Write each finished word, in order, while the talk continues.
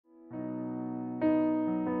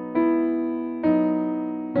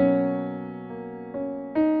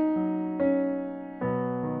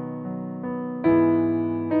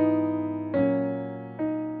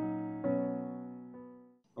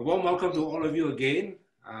welcome to all of you again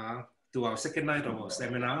to our second night of our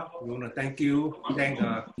seminar. We want to thank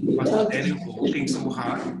Pastor Daniel for working so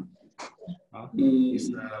hard. It's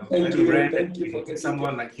very rare that we get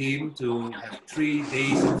someone like him to have 3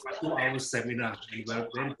 days of 2 hours seminar. And we're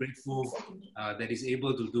very grateful that he's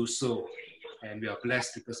able to do so. And we are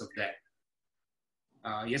blessed because of that.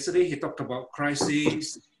 Yesterday, he talked about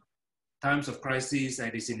crises, times of crisis,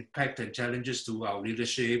 and its impact and challenges to our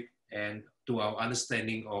leadership and to our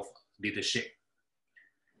understanding of leadership.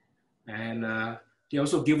 And he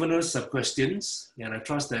also given us some questions, and I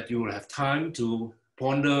trust that you will have time to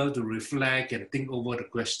ponder, to reflect, and think over the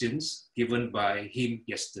questions given by him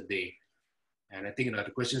yesterday. And I think that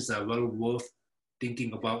the questions are well worth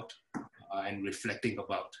thinking about and reflecting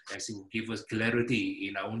about, as it will give us clarity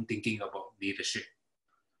in our own thinking about leadership.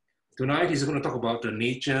 Tonight, he's going to talk about the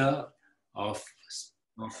nature of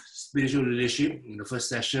spiritual leadership in the first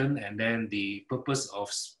session, and then the purpose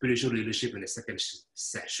of spiritual leadership in the second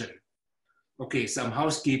session. Okay, some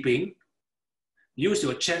housekeeping. Use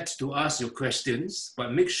your chat to ask your questions,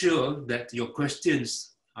 but make sure that your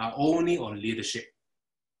questions are only on leadership.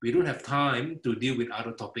 We don't have time to deal with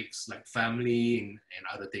other topics like family and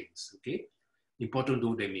other things, okay? Important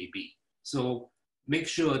though they may be. So make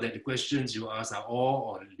sure that the questions you ask are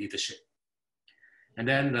all on leadership. And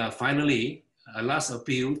then finally, last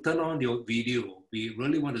appeal, turn on your video. We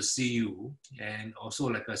really want to see you, and also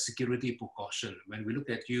like a security precaution. When we look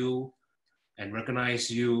at you and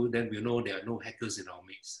recognize you, then we know there are no hackers in our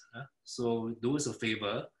midst. So do us a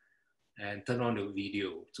favor and turn on the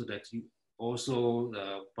video so that you also,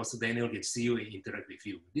 Pastor Daniel can see you and interact with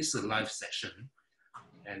you. This is a live session,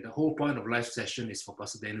 and the whole point of live session is for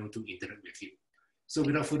Pastor Daniel to interact with you. So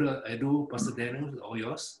without further ado, Pastor Daniel, all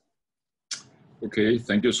yours. Okay,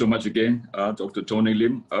 thank you so much again, Dr. Tony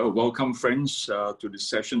Lim. Welcome, friends, to this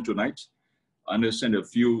session tonight. I understand a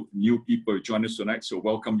few new people join us tonight, so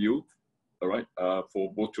welcome you, all right,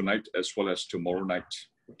 for both tonight as well as tomorrow night,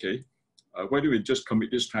 okay? Why don't we just commit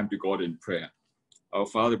this time to God in prayer? Our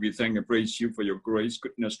Father, we thank and praise you for your grace,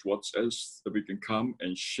 goodness towards us, that we can come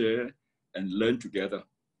and share and learn together.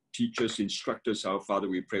 Teach us, instruct us, our Father,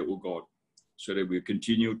 we pray, oh God, so that we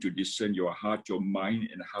continue to discern your heart, your mind,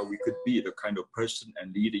 and how we could be the kind of person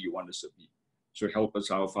and leader you want us to be. So help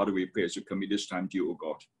us, our Father, we pray, as we commit this time to you, O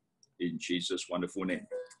God, in Jesus' wonderful name.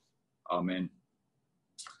 Amen.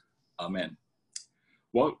 Amen.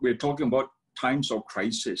 Well, we're talking about times of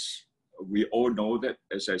crisis. We all know that,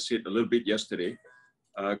 as I said a little bit yesterday,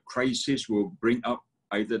 crisis will bring out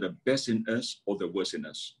either the best in us or the worst in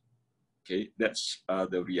us. Okay, that's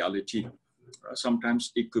the reality.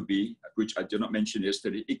 Sometimes it could be, which I did not mention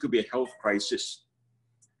yesterday, it could be a health crisis.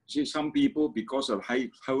 See, some people, because of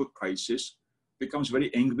health crisis, becomes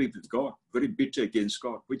very angry with God, very bitter against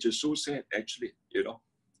God, which is so sad, actually, you know.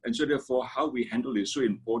 And so therefore, how we handle it is so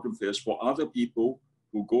important for us. For other people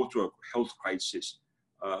who go through a health crisis,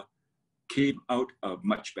 came out a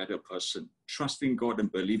much better person, trusting God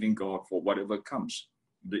and believing God for whatever comes.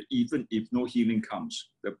 Even if no healing comes,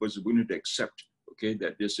 the person willing to accept, okay,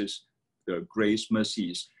 that this is the grace,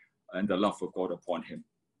 mercies, and the love of God upon him.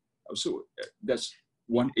 So that's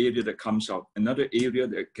one area that comes out. Another area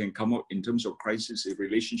that can come out in terms of crisis, a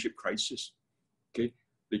relationship crisis, okay?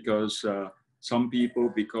 Because some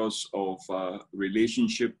people, because of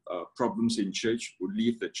relationship problems in church, would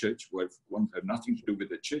leave the church, would want to have nothing to do with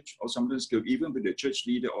the church, or sometimes go even with the church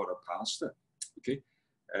leader or a pastor, okay?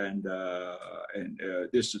 And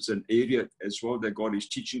this is an area as well that God is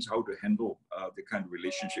teaching us how to handle the kind of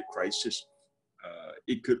relationship crisis.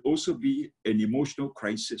 It could also be an emotional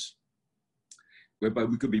crisis, whereby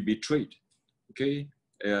we could be betrayed, okay,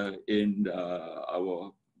 in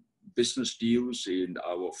our business deals, in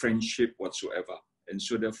our friendship, whatsoever. And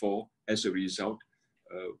so therefore, as a result,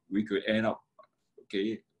 we could end up,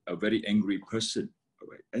 okay, a very angry person. All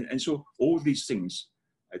right? And so all these things,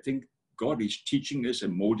 I think, God is teaching us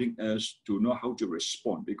and molding us to know how to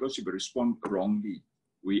respond, because if we respond wrongly,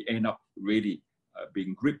 we end up really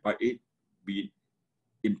being gripped by it, being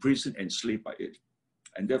imprisoned and enslaved by it.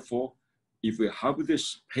 And therefore, if we harbor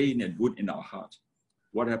this pain and wound in our heart,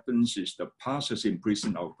 what happens is the past has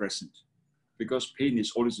imprisoned our present, because pain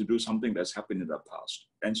is always to do something that's happened in the past.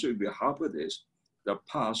 And so if we harbor this, the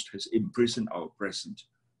past has imprisoned our present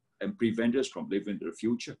and prevent us from living in the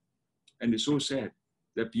future. And it's so sad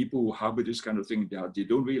that people who harbor this kind of thing, they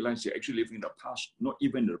don't realize they're actually living in the past, not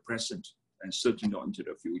even in the present, and certainly not into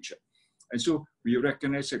the future. And so we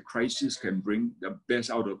recognize that crisis can bring the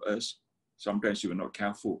best out of us. Sometimes if we're not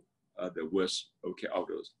careful, the worst, okay, out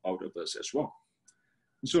of us as well.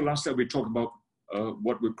 And so last time we talked about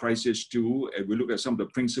what will crisis do, and we look at some of the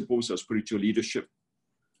principles of spiritual leadership.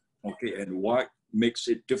 okay, and what makes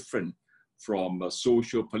it different from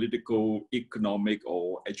social, political, economic,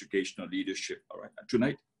 or educational leadership. All right.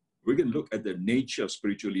 Tonight, we're going to look at the nature of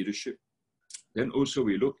spiritual leadership. Then also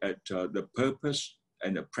we look at the purpose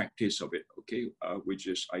and the practice of it, okay, which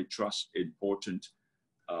is, I trust, important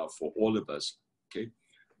for all of us, okay.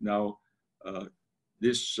 Now,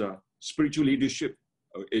 this spiritual leadership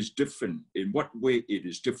is different. In what way it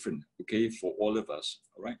is different, okay, for all of us,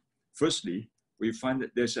 all right? Firstly, we find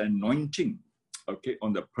that there's an anointing, okay,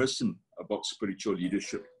 on the person about spiritual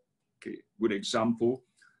leadership, okay. Good example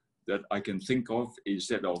that I can think of is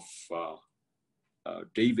that of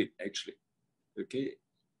David, actually, okay.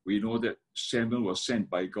 We know that Samuel was sent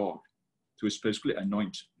by God to specifically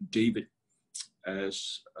anoint David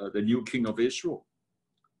as the new king of Israel.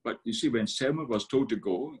 But you see, when Samuel was told to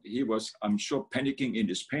go, he was, I'm sure, panicking in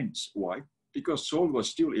his pants. Why? Because Saul was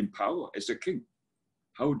still in power as a king.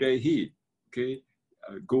 How dare he, okay,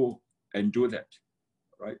 go and do that,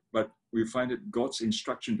 right? But we find that God's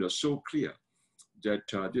instructions are so clear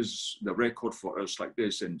that this is the record for us like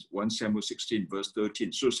this in 1 Samuel 16, verse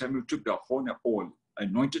 13. So Samuel took the horn of oil,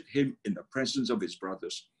 anointed him in the presence of his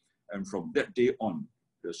brothers. And from that day on,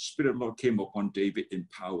 the Spirit of the Lord came upon David in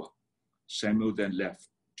power. Samuel then left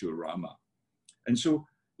to Ramah. And so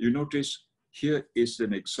you notice here is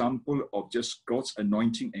an example of just God's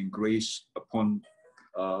anointing and grace upon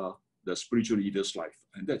the spiritual leader's life.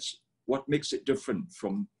 And that's what makes it different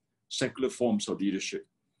from secular forms of leadership,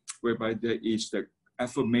 whereby there is the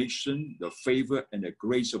affirmation, the favor, and the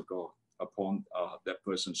grace of God upon that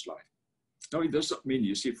person's life. Now, it does not mean,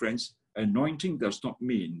 you see, friends, anointing does not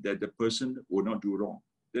mean that the person will not do wrong,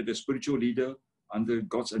 that the spiritual leader under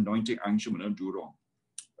God's anointing unction will not do wrong,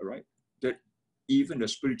 all right? That even the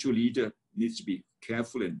spiritual leader needs to be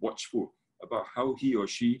careful and watchful about how he or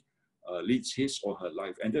she leads his or her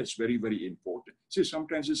life. And that's very, very important. See,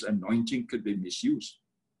 sometimes this anointing could be misused.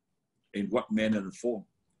 In what manner and form?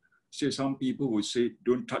 See, some people will say,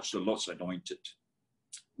 don't touch the Lord's anointed.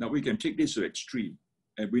 Now, we can take this to extreme,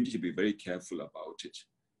 and we need to be very careful about it,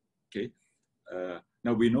 okay?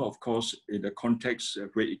 Now, we know, of course, in the context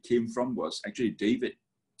where it came from was actually David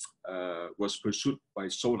was pursued by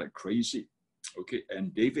Saul like crazy, okay?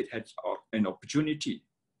 And David had an opportunity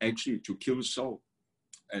actually to kill Saul.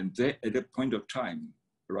 And there, at that point of time,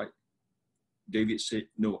 right, David said,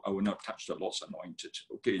 no, I will not touch the Lord's anointed,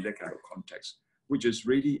 okay, in that kind of context, which is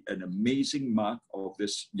really an amazing mark of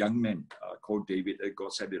this young man called David, that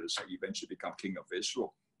God said it will eventually become king of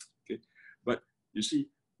Israel, okay? But you see,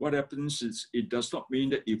 what happens is it does not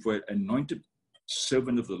mean that if we're anointed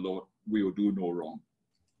servant of the Lord, we will do no wrong,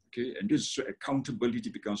 okay? And this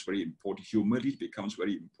accountability becomes very important. Humility becomes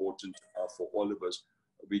very important for all of us.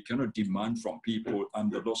 We cannot demand from people, I'm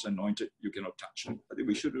the Lord's anointed, you cannot touch me. I think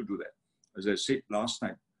we shouldn't do that. As I said last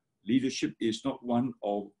time, leadership is not one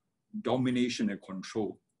of domination and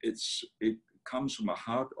control. It comes from a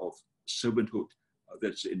heart of servanthood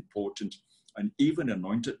that's important. And even an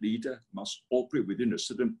anointed leader must operate within a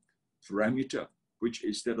certain parameter, which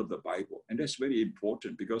is that of the Bible. And that's very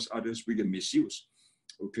important because others we can misuse,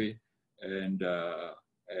 okay? And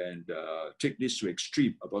take this to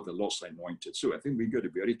extreme about the Lord's anointed. So I think we got to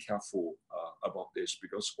be very careful about this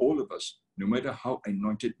because all of us, no matter how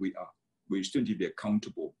anointed we are, we still need to be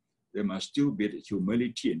accountable. There must still be the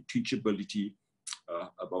humility and teachability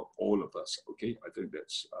about all of us, okay? I think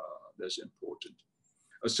that's important.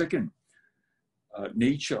 A second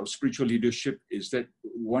nature of spiritual leadership is that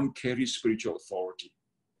one carries spiritual authority,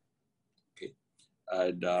 okay?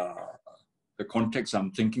 And the context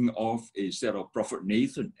I'm thinking of is that of Prophet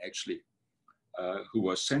Nathan, actually, who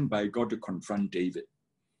was sent by God to confront David.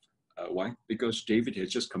 Why? Because David had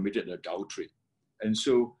just committed adultery. And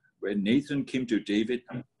so when Nathan came to David,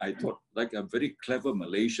 I thought like a very clever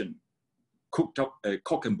Malaysian cooked up a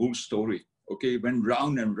cock and bull story, okay? Went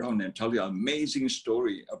round and round and tell you an amazing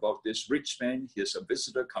story about this rich man. He has a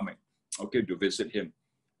visitor coming, okay, to visit him.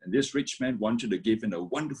 And this rich man wanted to give him a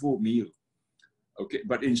wonderful meal. Okay,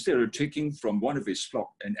 but instead of taking from one of his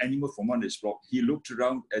flock, an animal from one of his flock, he looked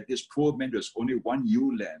around at this poor man. There's only one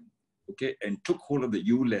ewe lamb, okay, and took hold of the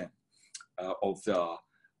ewe lamb of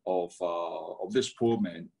this poor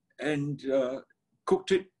man and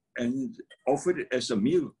cooked it and offered it as a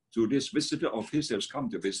meal to this visitor of his that has come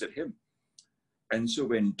to visit him. And so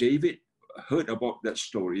when David heard about that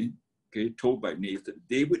story, okay, told by Nathan,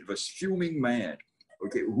 David was fuming mad.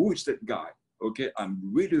 Okay, who is that guy? Okay, I'm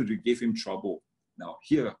ready to give him trouble. Now,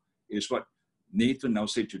 here is what Nathan now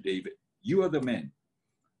said to David. You are the man.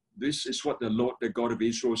 This is what the Lord, the God of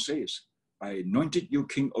Israel says. I anointed you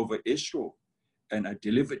king over Israel, and I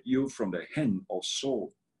delivered you from the hand of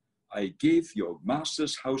Saul. I gave your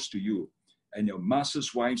master's house to you, and your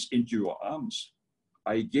master's wives into your arms.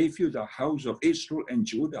 I gave you the house of Israel and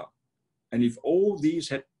Judah. And if all these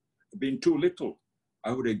had been too little,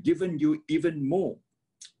 I would have given you even more.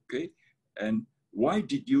 Okay? And why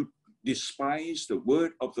did you despise the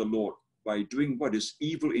word of the Lord by doing what is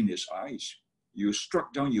evil in his eyes? You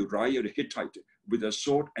struck down Uriah the Hittite with a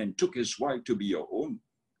sword and took his wife to be your own.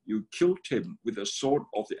 You killed him with the sword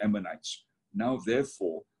of the Ammonites. Now,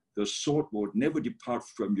 therefore, the sword will never depart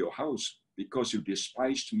from your house, because you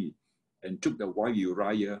despised me and took the wife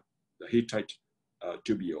Uriah the Hittite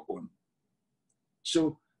to be your own.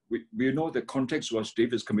 So we know the context was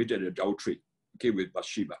David's committed adultery, okay, with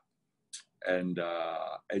Bathsheba. And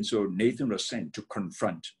so Nathan was sent to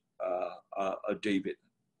confront David.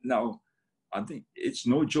 Now, I think it's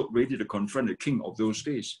no joke really to confront the king of those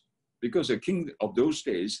days, because the king of those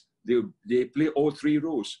days, they play all three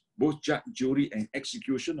roles, both judge, jury, and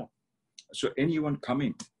executioner. So anyone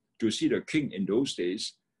coming to see the king in those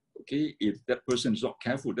days, okay, if that person is not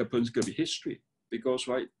careful, that person could be history. Because,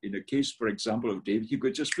 right, in the case, for example, of David, he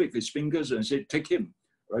could just flick his fingers and say, take him,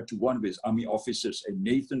 right, to one of his army officers, and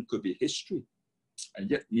Nathan could be history.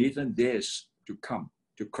 And yet Nathan dares to come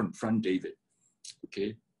to confront David,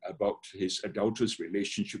 okay, about his adulterous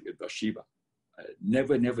relationship with Bathsheba.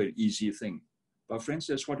 Never an easy thing. But friends,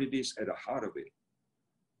 that's what it is at the heart of it.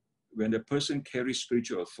 When a person carries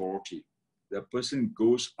spiritual authority, the person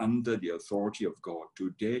goes under the authority of God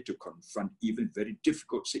to dare to confront even very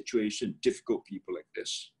difficult situations, difficult people like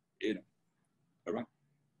this, you know, all right?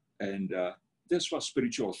 And that's what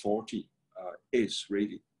spiritual authority is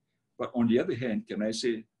really. But on the other hand, can I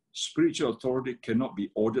say, spiritual authority cannot be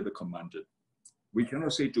ordered or commanded. We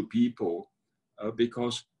cannot say to people,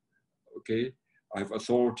 because, okay, I have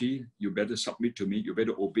authority, you better submit to me, you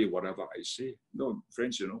better obey whatever I say. No,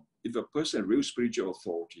 friends, you know, if a person has real spiritual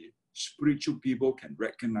authority, spiritual people can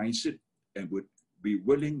recognize it and would be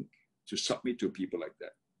willing to submit to people like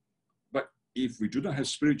that. But if we do not have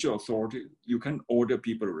spiritual authority, you can't order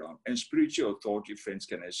people around. And spiritual authority, friends,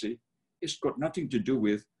 can I say, it's got nothing to do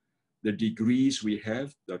with the degrees we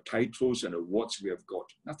have, the titles and awards we have got.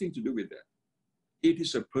 Nothing to do with that. It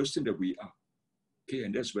is a person that we are. Okay,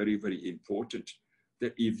 and that's very, very important,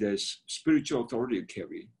 that if there's spiritual authority to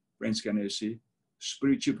carry, friends, can I say,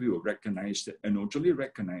 spiritual people recognize that, and not only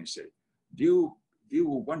recognize it, they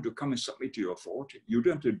will want to come and submit to your authority. You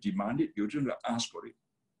don't have to demand it, you don't have to ask for it.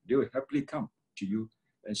 They will happily come to you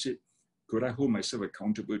and say, could I hold myself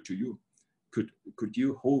accountable to you? Could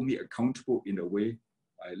you hold me accountable in the way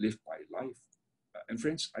I live my life? And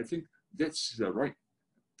friends, I think that's the right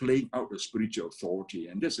playing out the spiritual authority.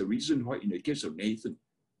 And that's the reason why in the case of Nathan,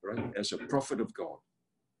 right, as a prophet of God,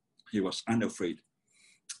 he was unafraid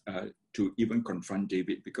to even confront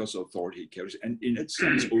David because of authority he carries. And in that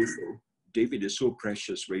sense also, David is so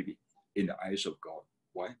precious really in the eyes of God.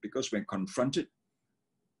 Why? Because when confronted,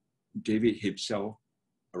 David himself,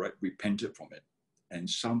 all right, repented from it. And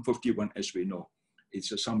Psalm 51, as we know,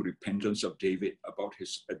 it's a psalm of repentance of David about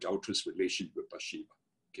his adulterous relationship with Bathsheba.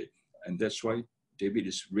 Okay, and that's why David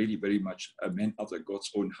is really very much a man after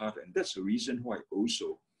God's own heart. And that's the reason why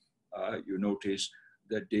also you notice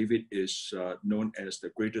that David is known as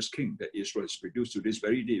the greatest king that Israel has produced. To this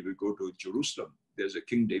very day, we go to Jerusalem, there's a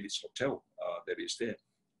King David's hotel that is there.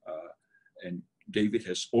 And David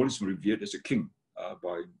has always been revered as a king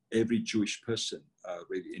by every Jewish person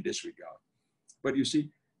really in this regard. But you see,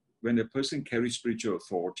 when a person carries spiritual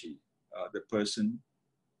authority, the person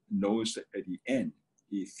knows that at the end,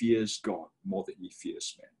 he fears God more than he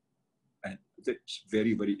fears man. And that's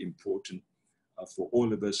very, very important for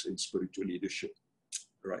all of us in spiritual leadership,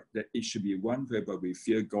 right? That it should be one whereby we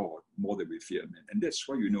fear God more than we fear men. And that's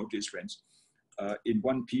why you notice, friends, in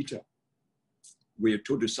 1 Peter, we are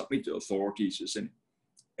told to submit to authorities, isn't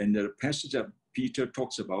it? And the passage that Peter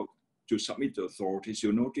talks about to submit to authorities,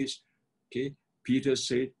 you'll notice, okay, Peter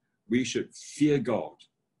said we should fear God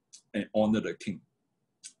and honor the king.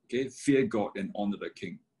 Okay, fear God and honor the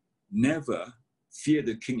king. Never fear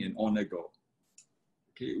the king and honor God.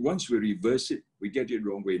 Okay, once we reverse it, we get it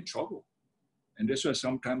wrong, we're in trouble. And that's why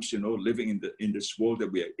sometimes, you know, living in this world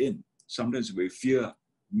that we are in, sometimes we fear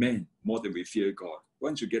men more than we fear God.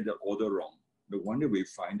 Once you get that order wrong, no wonder we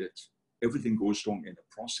find that everything goes wrong in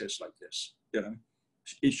a process like this. You know,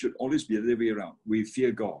 it should always be the other way around. We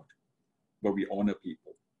fear God, but we honor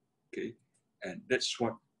people. Okay, and that's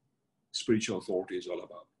what spiritual authority is all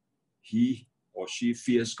about. He or she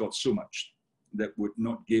fears God so much that would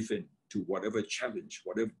not give in to whatever challenge,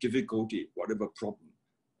 whatever difficulty, whatever problem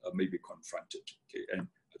may be confronted. Okay, and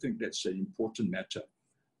I think that's an important matter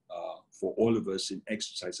for all of us in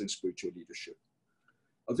exercising spiritual leadership.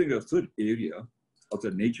 I think the third area of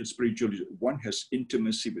the nature of spirituality, one has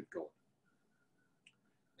intimacy with God.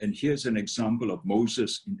 And here's an example of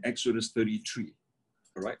Moses in Exodus 33,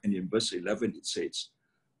 all right? And in verse 11, it says,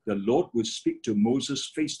 the Lord would speak to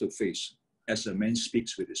Moses face to face as a man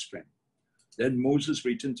speaks with his friend. Then Moses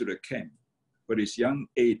returned to the camp, but his young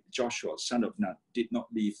aide, Joshua, son of Nun, did not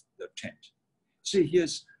leave the tent. See,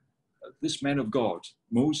 here's this man of God,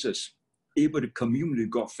 Moses, able to commune with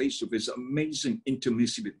God face to face, amazing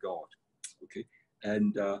intimacy with God, okay?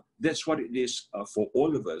 And that's what it is for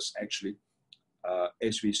all of us, actually,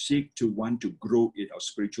 as we seek to want to grow in our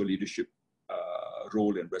spiritual leadership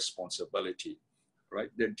role and responsibility, right?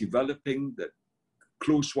 That developing that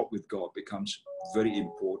close walk with God becomes very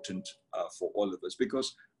important for all of us,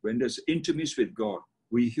 because when there's intimacy with God,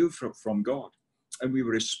 we hear from God and we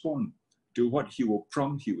respond to what he will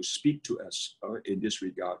prompt, he will speak to us in this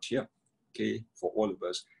regard here, okay, for all of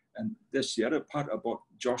us. And that's the other part about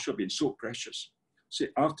Joshua being so precious. See,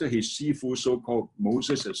 after his Sifu, so-called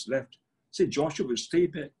Moses, has left, see, Joshua will stay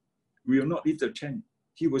back. We will not leave the tent.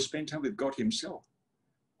 He will spend time with God himself.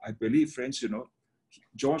 I believe, friends, you know,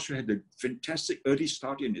 Joshua had a fantastic early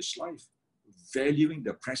start in his life, valuing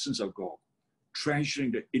the presence of God,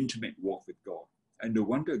 treasuring the intimate walk with God. And no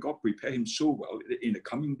wonder God prepared him so well in the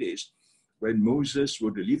coming days. When Moses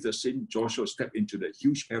would leave the scene, Joshua stepped into the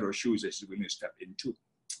huge pair of shoes that he's willing to step into.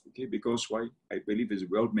 Okay, because why? I believe he's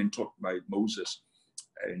well mentored by Moses,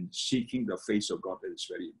 and seeking the face of God, that is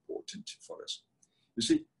very important for us. You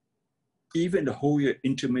see, even the whole year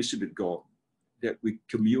intimacy with God, that we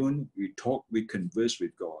commune, we talk, we converse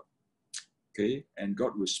with God, okay, and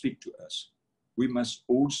God will speak to us. We must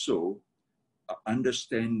also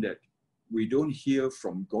understand that we don't hear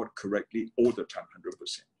from God correctly all the time,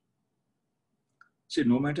 100%. See,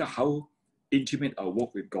 no matter how intimate our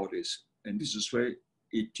walk with God is, and this is where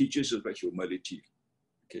it teaches us about humility,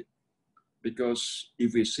 okay? Because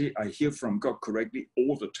if we say, I hear from God correctly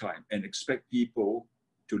all the time and expect people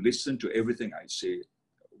to listen to everything I say,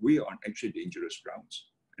 we are on actually dangerous grounds.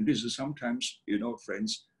 And this is sometimes, you know,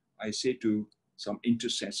 friends, I say to some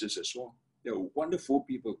intercessors as well, they're wonderful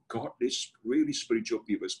people, godly, really spiritual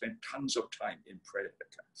people, spend tons of time in prayer, that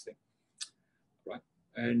kind of thing, right?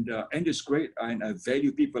 And it's great, and I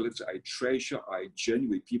value people. I treasure, I journey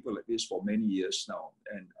with people like this for many years now,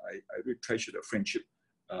 and I really treasure the friendship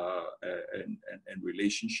and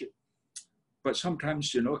relationship. But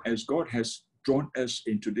sometimes, you know, as God has drawn us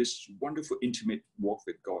into this wonderful, intimate walk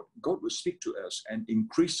with God, God will speak to us, and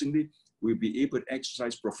increasingly we'll be able to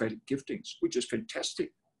exercise prophetic giftings, which is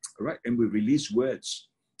fantastic, right? And we release words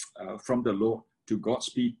from the Lord to God's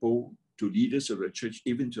people, to leaders of the church,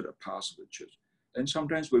 even to the pastor of the church. And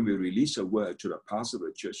sometimes when we release a word to the pastor of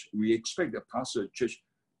the church, we expect the pastor of the church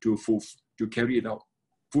to carry it out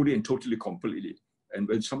fully and totally, completely. And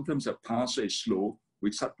when sometimes the pastor is slow,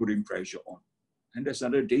 we start putting pressure on. And there's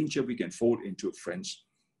another danger we can fall into, friends.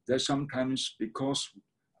 That sometimes because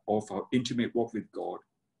of our intimate walk with God,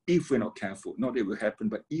 if we're not careful, not that it will happen,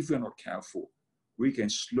 but if we're not careful, we can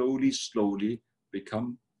slowly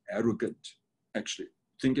become arrogant, actually,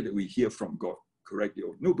 thinking that we hear from God correctly.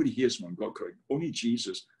 Nobody hears from God correctly, only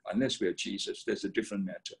Jesus, unless we are Jesus. That's a different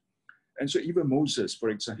matter. And so even Moses, for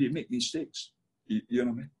example, he made mistakes. You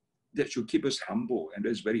know what I mean? That should keep us humble, and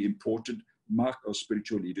that's very important mark of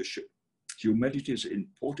spiritual leadership. Humility is an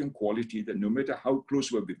important quality that no matter how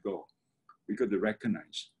close we're with God, we got to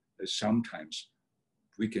recognize that sometimes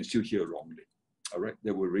we can still hear wrongly, all right?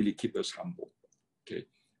 That will really keep us humble, okay?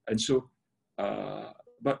 And so,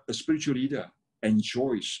 but a spiritual leader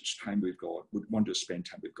enjoys time with God, would want to spend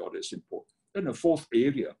time with God. Is important. Then the fourth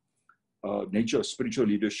area, nature of spiritual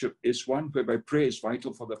leadership, is one whereby prayer is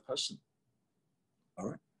vital for the person, all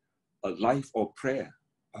right? A life of prayer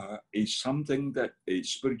is something that a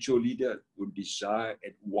spiritual leader would desire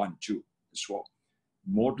and want to as well.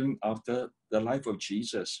 Modeling after the life of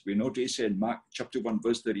Jesus. We notice in Mark chapter 1,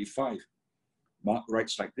 verse 35, Mark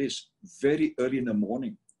writes like this: very early in the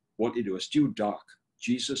morning, while it was still dark,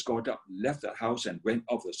 Jesus got up, left the house, and went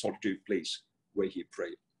off the solitary place where he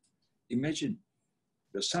prayed. Imagine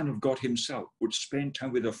the Son of God himself would spend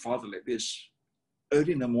time with the Father like this,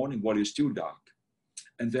 early in the morning while it's still dark.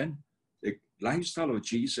 And then the lifestyle of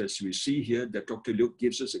Jesus we see here that Dr. Luke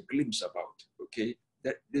gives us a glimpse about, okay?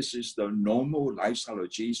 That this is the normal lifestyle of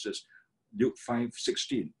Jesus, Luke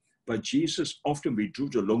 5:16. But Jesus often withdrew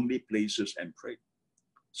to lonely places and prayed.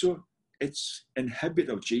 So it's a habit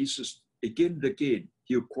of Jesus, again and again,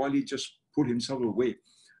 he'll quietly just put himself away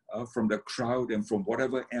from the crowd and from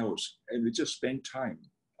whatever else, and we just spend time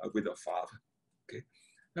with the Father, okay?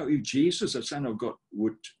 Now, if Jesus, the Son of God,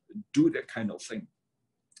 would do that kind of thing,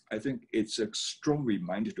 I think it's a strong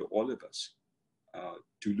reminder to all of us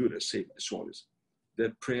to do the same as well as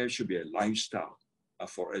that prayer should be a lifestyle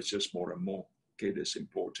for us just more and more. Okay, that's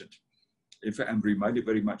important. In fact, I'm reminded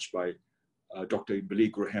very much by Dr. Billy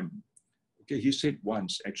Graham. Okay, he said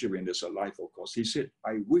once, actually when there's a life, of course, he said,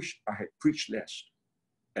 I wish I had preached less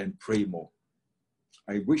and pray more.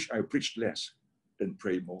 I wish I preached less than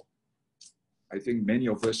pray more. I think many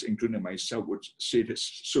of us, including myself, would say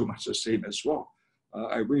this so much the same as well.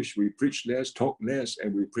 I wish we preach less, talk less,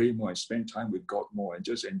 and we pray more and spend time with God more and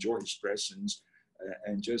just enjoy His presence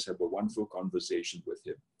and just have a wonderful conversation with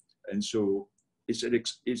Him. And so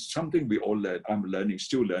it's something we all learn. I'm learning,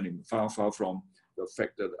 still learning, far from the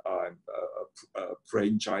fact that I'm a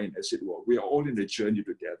praying giant, as it were. We are all in the journey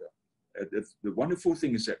together. The wonderful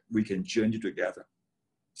thing is that we can journey together,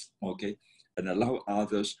 okay, and allow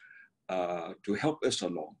others to help us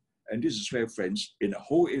along. And this is where, friends, in the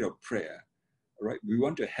whole area of prayer, right, we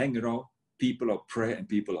want to hang around people of prayer and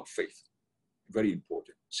people of faith. Very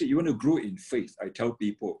important. See, you want to grow in faith. I tell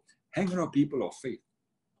people, hang around people of faith.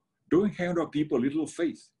 Don't hang around people of little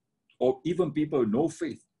faith, or even people with no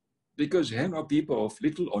faith. Because hang around people of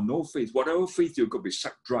little or no faith, whatever faith you could be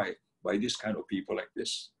sucked dry by this kind of people like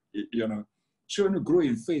this. You know, so you want to grow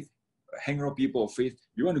in faith, hang around people of faith.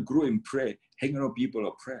 You want to grow in prayer, hang around people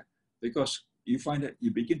of prayer. Because you find that you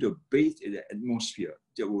begin to bathe in the atmosphere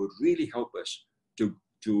that will really help us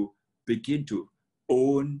to begin to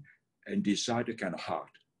own and desire the kind of heart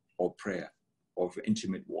of prayer, of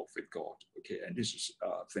intimate walk with God. Okay, and this is,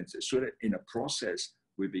 friends, so that in a process,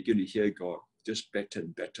 we begin to hear God just better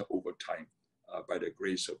and better over time by the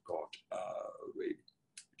grace of God. Really.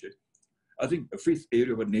 Okay. I think the fifth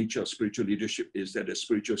area of nature of spiritual leadership is that the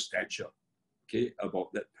spiritual stature, okay,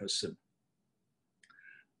 about that person.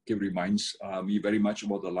 Okay, reminds me very much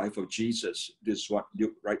about the life of Jesus. This is what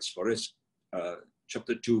Luke writes for us.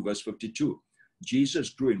 Chapter 2, verse 52. Jesus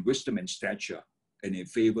grew in wisdom and stature and in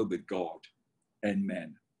favor with God and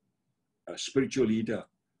man. A spiritual leader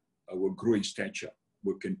will grow in stature,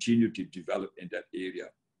 will continue to develop in that area.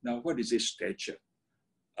 Now, what is this stature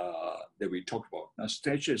that we talk about? Now,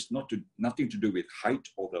 stature is nothing to do with height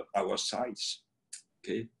or our size,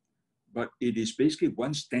 okay? But it is basically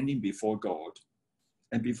one standing before God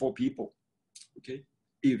and before people, okay?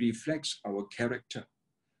 It reflects our character.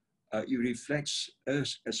 It reflects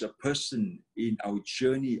us as a person in our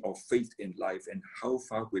journey of faith in life and how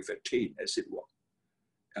far we've attained, as it were.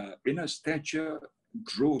 In our stature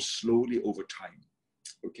grows slowly over time,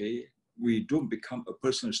 okay? We don't become a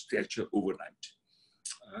person of stature overnight,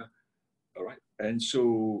 all right? And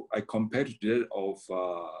so I compared it to that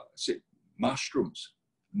of, say, mushrooms.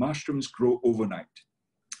 Mushrooms grow overnight,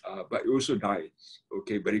 but it also dies,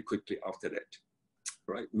 okay, very quickly after that.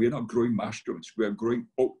 Right? We're not growing mushrooms. We are growing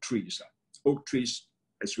oak trees. Oak trees,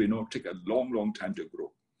 as we know, take a long time to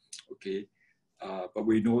grow. Okay, but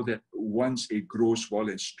we know that once it grows well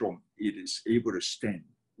and strong, it is able to stand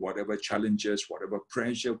whatever challenges, whatever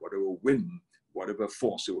pressure, whatever wind, whatever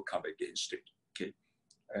force it will come against it. Okay,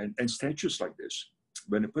 and statues like this.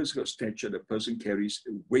 When a person has stature, the person carries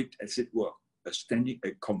a weight, as it were,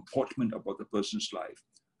 a comportment about the person's life,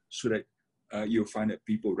 so that you'll find that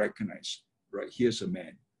people recognize. Right, here's a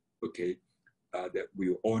man, okay, that we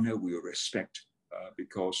will honor, we will respect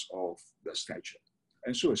because of the stature.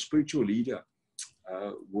 And so a spiritual leader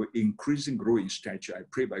will increase and grow in stature. I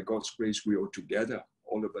pray by God's grace, we are together,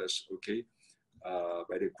 all of us, okay,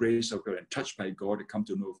 by the grace of God and touched by God to come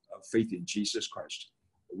to know faith in Jesus Christ.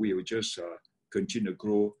 We will just continue to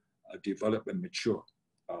grow, develop and mature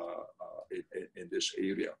in this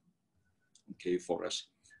area, okay, for us.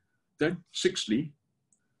 Then sixthly,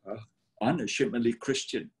 unashamedly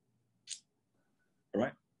Christian, all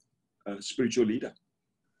right, spiritual leader.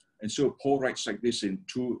 And so Paul writes like this in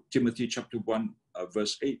 2 Timothy chapter 1,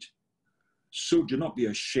 verse 8. So do not be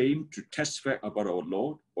ashamed to testify about our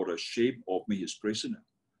Lord or ashamed of me, his prisoner,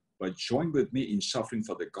 but join with me in suffering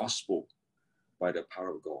for the gospel by the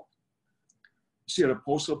power of God. See, the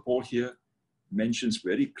Apostle Paul here mentions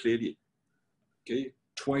very clearly, okay,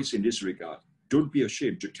 twice in this regard, don't be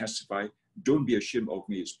ashamed to testify, don't be ashamed of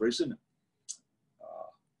me, his prisoner.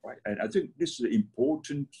 Right? And I think this is an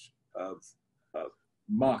important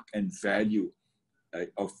mark and value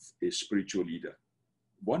of a spiritual leader.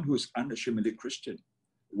 One who is unashamedly Christian,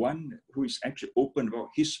 one who is actually open about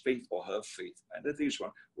his faith or her faith. And that is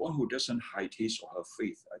one who doesn't hide his or her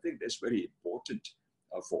faith. I think that's very important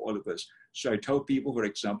for all of us. So I tell people, for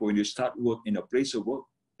example, when you start work in a place of work,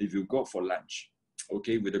 if you go for lunch,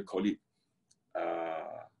 okay, with a colleague,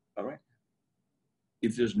 all right,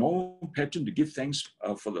 if there's no pattern to give thanks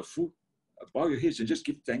for the food, bow your heads and just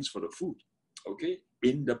give thanks for the food, okay?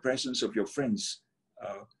 in the presence of your friends,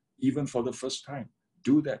 even for the first time.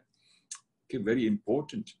 Do that. Okay, very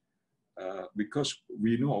important. Because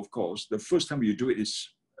we know, of course, the first time you do it is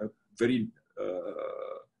very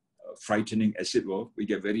frightening, as it were. We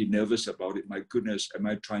get very nervous about it. My goodness, am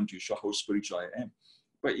I trying to show how spiritual I am?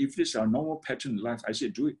 But if this is our normal pattern in life, I say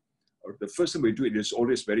do it. The first time we do it is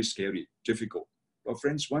always very scary, difficult. But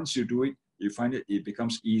friends, once you do it, you find it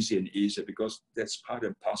becomes easier and easier, because that's part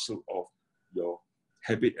and parcel of your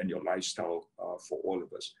habit and your lifestyle for all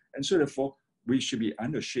of us. And so therefore, we should be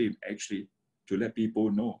unashamed actually to let people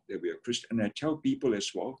know that we are Christian. And I tell people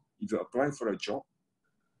as well, if you apply for a job,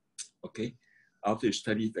 okay, after you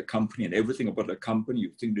study the company and everything about the company,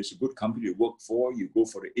 you think there's a good company to work for, you go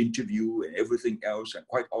for the interview and everything else. And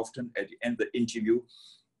quite often at the end of the interview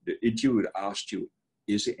would ask you,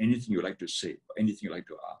 is there anything you'd like to say, or anything you'd like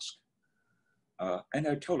to ask? And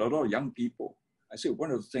I tell a lot of young people, I say, one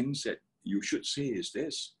of the things that you should say is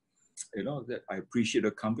this, that I appreciate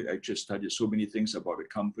the company. I just studied so many things about the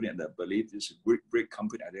company, and I believe this is a great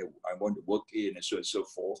company I want to work in, and so on and so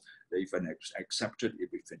forth. That if I'm accepted, it'd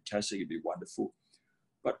be fantastic, it'd be wonderful.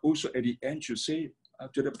 But also at the end, you say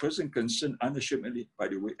to the person concerned unashamedly, by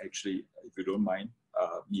the way, actually, if you don't mind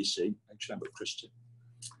me saying, actually, I'm a Christian.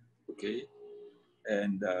 Okay?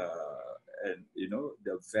 And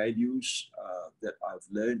the values that I've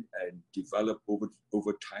learned and developed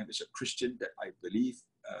over time as a Christian, that I believe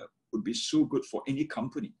would be so good for any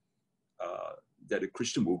company that a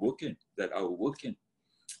Christian will work in, that I will work in.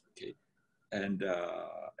 Okay, and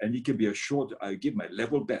you can be assured that I give my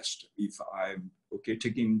level best if I'm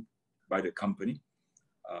taken by the company,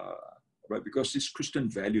 right? Because these Christian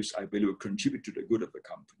values, I believe, will contribute to the good of the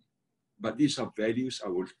company. But these are values I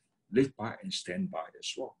will live by and stand by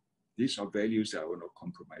as well. These are values that I will not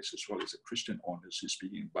compromise as well as a Christian, honestly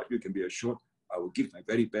speaking. But you can be assured I will give my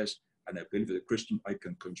very best, and I believe as a Christian I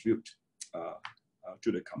can contribute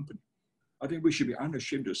to the company. I think we should be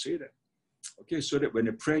unashamed to say that. Okay, so that when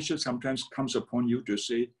the pressure sometimes comes upon you to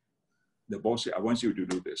say, the boss says, I want you to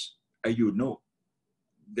do this, and you know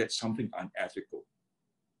that's something unethical,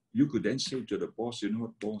 you could then say to the boss, you know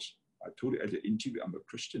what, boss, I told you at the interview I'm a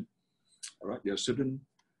Christian. All right, there are certain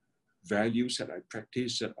values that I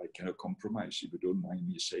practice that I cannot compromise, if you don't mind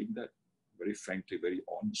me saying that, very frankly, very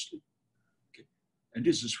honestly. Okay, and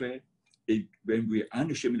this is where, when we are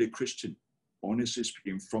unashamedly Christian, honestly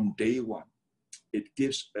speaking, from day one, it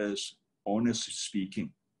gives us, honestly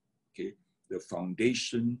speaking, okay, the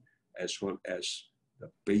foundation as well as the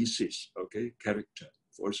basis, okay, character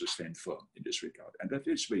for us to stand firm in this regard. And that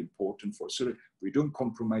is very important for us, so that we don't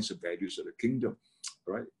compromise the values of the kingdom,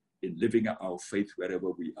 right, in living out our faith wherever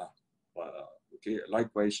we are. Okay,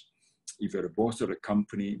 likewise, if you're the boss of a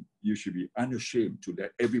company, you should be unashamed to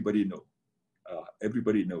let everybody know.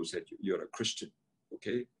 Everybody knows that you're a Christian,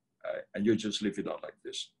 okay? And you just live it out like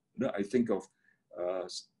this. I think of,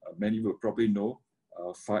 many will probably know,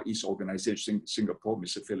 Far East Organization Singapore,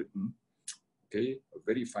 Mr. Philip, okay, a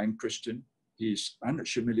very fine Christian. He's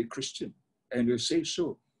unashamedly Christian, and will say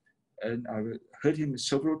so. And I heard him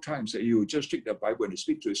several times that he would just take the Bible and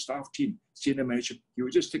speak to his staff team, senior manager. He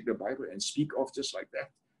would just take the Bible and speak off just like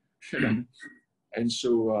that. And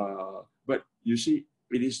so, but you see,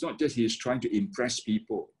 it is not just he's trying to impress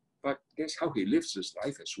people, but that's how he lives his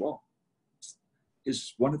life as well.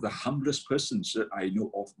 He's one of the humblest persons that I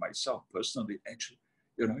know of myself personally, actually,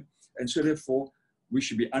 And so therefore, we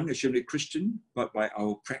should be unashamedly Christian, but by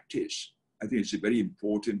our practice, I think it's very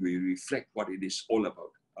important we reflect what it is all about.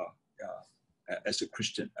 As a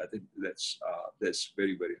Christian, I think that's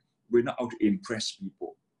very, very, we're not out to impress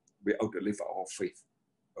people. We're out to live our faith,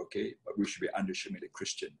 okay? But we should be unashamedly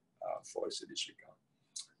Christian for us in this regard.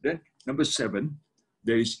 Then, number 7,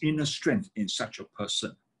 there is inner strength in such a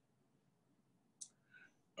person.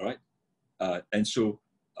 All right? And so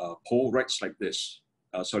Paul writes like this,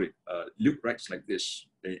 Luke writes like this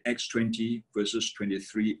in Acts 20, verses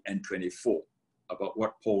 23 and 24 about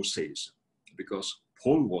what Paul says. Because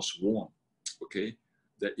Paul was warned, okay,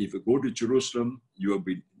 that if you go to Jerusalem, you'll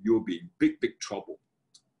be in big trouble,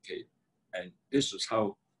 okay. And this is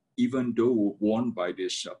how, even though warned by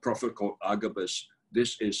this prophet called Agabus,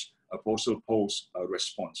 this is Apostle Paul's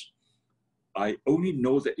response. I only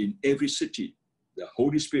know that in every city, the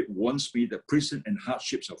Holy Spirit warns me that prison and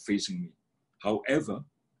hardships are facing me. However,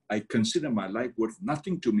 I consider my life worth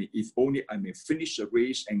nothing to me if only I may finish the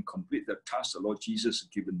race and complete the task the Lord Jesus has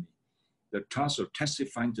given me. The task of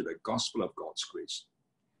testifying to the gospel of God's grace.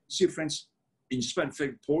 See, friends, in spite of the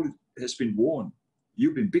fact, Paul has been warned,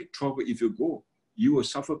 you'll be in big trouble if you go. You will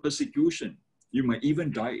suffer persecution. You might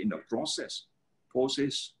even die in the process. Paul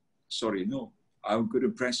says, sorry, no. I'm going to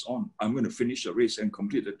press on. I'm going to finish the race and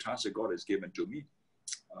complete the task that God has given to me.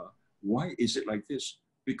 Why is it like this?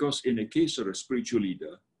 Because in the case of a spiritual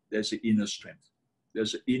leader, there's an inner strength.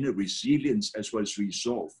 There's an inner resilience as well as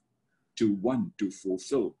resolve to want to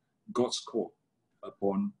fulfill God's call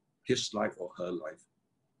upon his life or her life.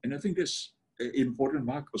 And I think that's an important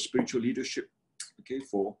mark of spiritual leadership, okay,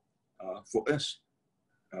 for us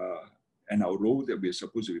and our role that we're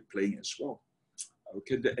supposed to be playing as well.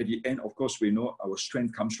 Okay, at the end, of course, we know our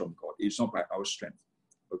strength comes from God. It's not by our strength,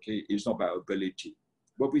 okay? It's not by our ability.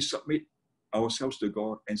 But we submit ourselves to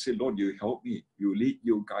God and say, Lord, you help me, you lead,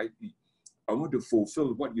 you guide me. I want to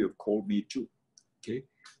fulfill what you have called me to, okay?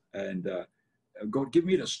 And God, give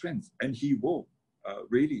me the strength, and he will,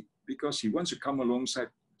 really, because he wants to come alongside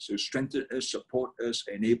to strengthen us, support us,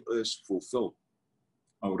 enable us, fulfill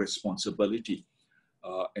our responsibility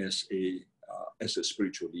as a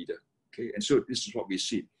spiritual leader. Okay, and so this is what we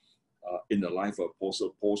see in the life of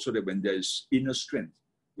Apostle Paul, so that when there's inner strength,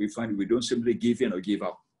 we find we don't simply give in or give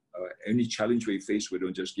up. Any challenge we face, we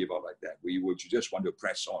don't just give up like that. We would just want to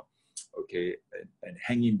press on, okay, and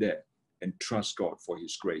hang in there and trust God for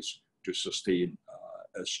his grace to sustain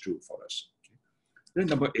us through for us. Okay. Then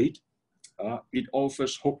number 8, it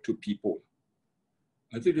offers hope to people.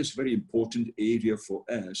 I think it's a very important area for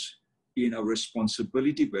us in our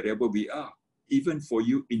responsibility wherever we are. Even for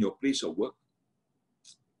you in your place of work,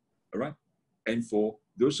 all right? And for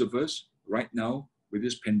those of us right now with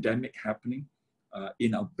this pandemic happening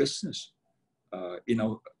in our business,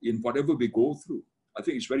 in whatever we go through, I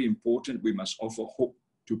think it's very important we must offer hope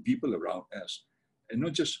to people around us. And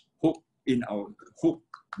not just hope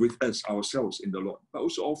with us ourselves in the Lord, but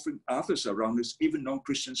also offering others around us, even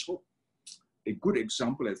non-Christians, hope. A good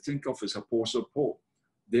example I think of is Apostle Paul.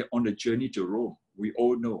 They're on the journey to Rome. We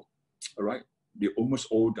all know, all right? They almost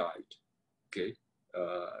all died, okay?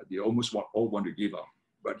 They almost all want to give up.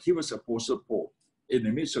 But here was Apostle Paul in the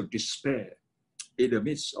midst of despair, in the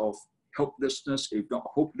midst of helplessness, if not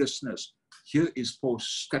hopelessness. Here is Paul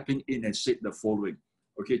stepping in and said the following,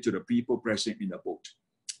 okay, to the people present in the boat.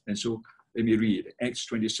 And so let me read Acts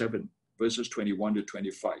 27, verses 21 to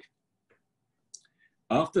 25.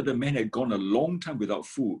 After the men had gone a long time without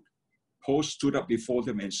food, Paul stood up before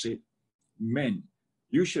them and said, "Men,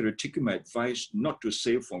 you should have taken my advice not to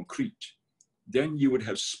sail from Crete. Then you would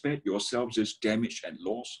have spared yourselves this damage and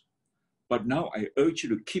loss. But now I urge you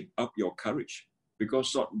to keep up your courage,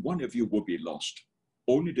 because not one of you will be lost.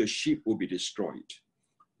 Only the ship will be destroyed.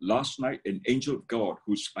 Last night, an angel of God,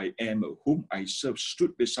 whom I serve,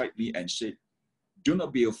 stood beside me and said, 'Do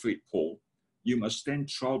not be afraid, Paul. You must stand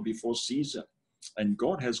trial before Caesar. And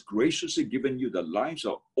God has graciously given you the lives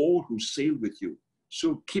of all who sail with you.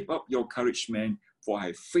 So keep up your courage, man, for I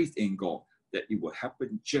have faith in God that it will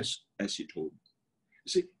happen just as he told me.'" You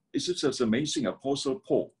see, it's just amazing. Apostle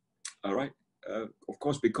Paul, all right? Of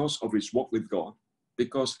course, because of his walk with God,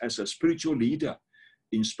 because as a spiritual leader,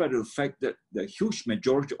 in spite of the fact that the huge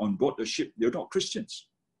majority on board the ship, they're not Christians.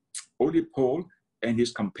 Only Paul and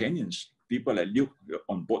his companions, people like Luke,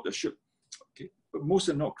 on board the ship. Okay, but most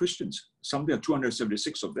are not Christians. Some there are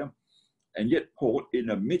 276 of them. And yet Paul, in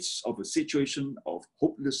the midst of a situation of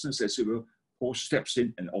hopelessness, as it were, Paul steps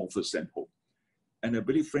in and offers them hope. And I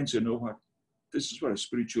believe, friends, you know what? This is what a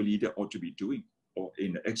spiritual leader ought to be doing, or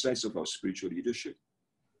in the exercise of our spiritual leadership.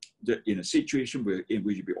 That in a situation where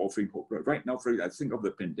we should be offering hope. Right now, I think of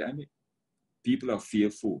the pandemic. People are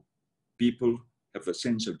fearful. People have a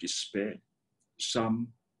sense of despair.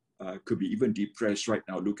 Some could be even depressed right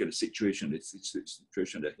now. Look at the situation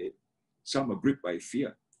ahead. Some are gripped by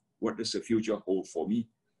fear. What does the future hold for me?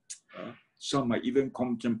 Some might even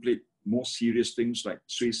contemplate more serious things like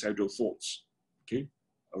suicidal thoughts. Okay,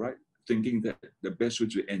 all right, thinking that the best way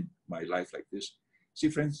to end my life like this. See,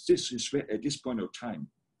 friends, this is where at this point of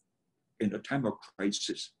time, in a time of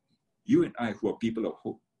crisis, you and I, who are people of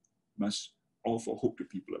hope, must offer hope to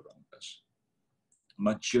people around us,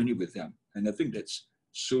 must journey with them. And I think that's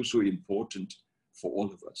so important for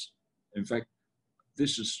all of us. In fact,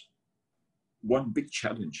 this is one big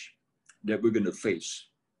challenge that we're going to face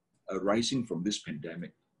arising from this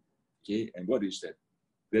pandemic. Okay, and what is that?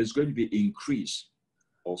 There's going to be an increase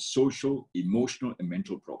of social, emotional, and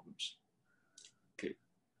mental problems. Okay,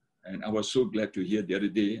 and I was so glad to hear the other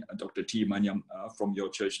day, Dr. T. Manyam from your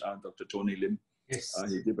church, Dr. Tony Lim. Yes.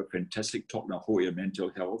 He gave a fantastic talk on whole mental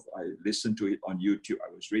health. I listened to it on YouTube.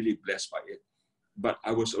 I was really blessed by it. But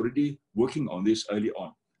I was already working on this early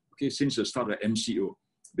on, okay, since the start of MCO,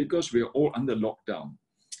 because we are all under lockdown,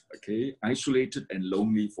 okay, isolated and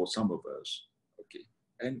lonely for some of us, okay.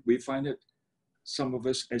 And we find that some of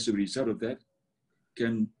us, as a result of that,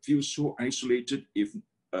 can feel so isolated if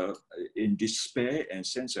in despair and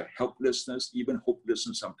sense of helplessness, even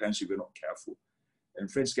hopelessness sometimes if we're not careful. And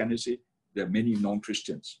friends, can I say, there are many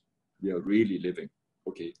non-Christians. They are really living.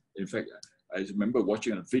 Okay. In fact, I remember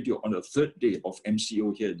watching a video on the third day of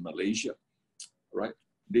MCO here in Malaysia, right?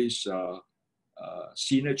 This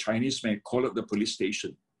senior Chinese man called up the police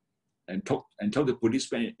station and tell the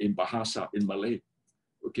policeman in Bahasa, in Malay,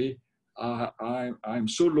 okay, I'm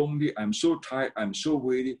so lonely, I'm so tired, I'm so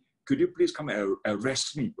weary. Could you please come and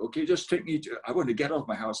arrest me? Okay, just take me to, I want to get out of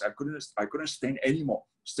my house. I couldn't stand anymore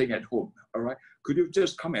staying at home. All right. Could you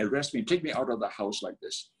just come and arrest me, take me out of the house like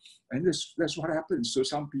this? And that's what happens. So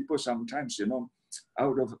some people sometimes, you know,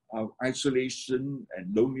 out of isolation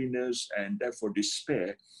and loneliness and therefore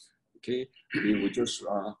despair, okay, they will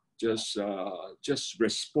just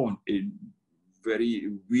respond in very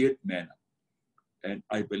weird manner. And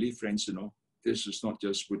I believe, friends, you know, this is not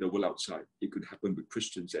just with the world outside. It could happen with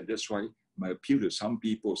Christians. And that's why my appeal to some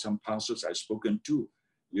people, some pastors I've spoken to,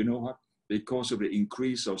 you know what? Because of the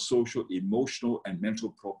increase of social, emotional, and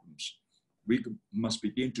mental problems, we must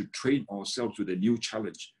begin to train ourselves with a new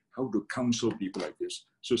challenge, how to counsel people like this.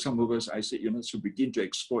 So some of us, I say, you know, to begin to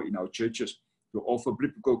explore in our churches, to offer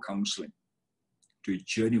biblical counseling, to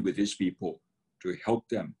journey with these people, to help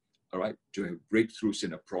them, all right, to have breakthroughs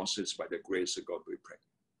in the process by the grace of God, we pray.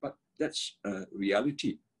 But that's a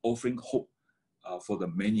reality, offering hope for the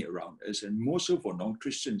many around us. And more so for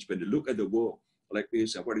non-Christians, when they look at the world like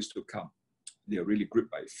this and what is to come, they are really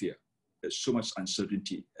gripped by fear. There's so much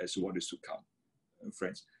uncertainty as to what is to come,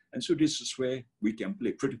 friends. And so this is where we can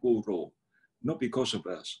play a critical role, not because of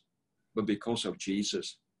us, but because of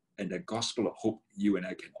Jesus and the gospel of hope you and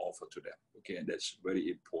I can offer to them. Okay, and that's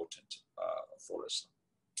very important for us.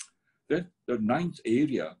 Then the ninth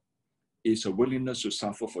area is a willingness to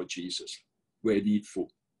suffer for Jesus where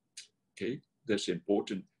needful. Okay, that's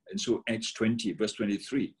important. And so Acts 20, verse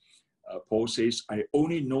 23, Paul says, I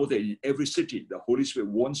only know that in every city, the Holy Spirit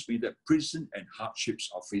warns me that prison and hardships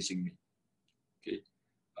are facing me. Okay,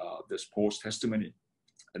 that's Paul's testimony.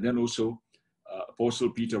 And then also, Apostle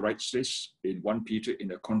Peter writes this in 1 Peter in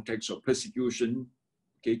the context of persecution,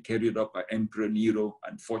 okay, carried out by Emperor Nero,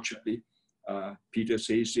 unfortunately. Peter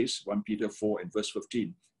says this, 1 Peter 4 and verse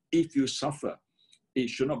 15, if you suffer, it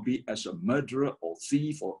should not be as a murderer or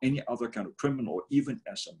thief or any other kind of criminal or even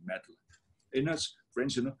as a meddler. And that's,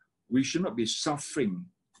 friends, you know, we should not be suffering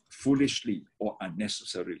foolishly or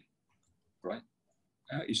unnecessarily, right?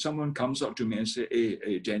 If someone comes up to me and say,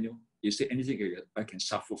 hey, Daniel, is there anything I can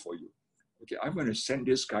suffer for you? Okay, I'm going to send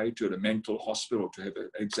this guy to the mental hospital to have an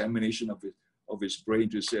examination of his brain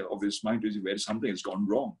to say, of his mind to see whether something has gone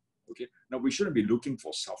wrong. Okay, now we shouldn't be looking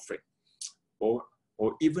for suffering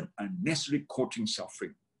or even unnecessarily courting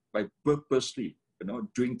suffering by purposely, you know,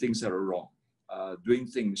 doing things that are wrong, doing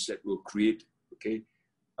things that will create, okay,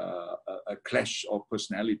 a clash of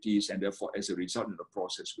personalities, and therefore, as a result in the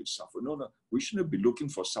process, we suffer. No, we shouldn't be looking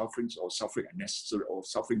for sufferings or suffering unnecessarily or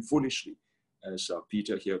suffering foolishly, as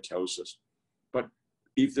Peter here tells us. But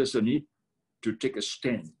if there's a need to take a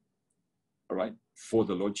stand, all right, for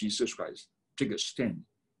the Lord Jesus Christ, take a stand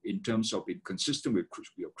in terms of being consistent with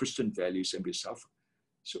your Christian values and we suffer.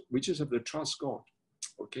 So we just have to trust God,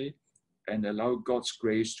 okay, and allow God's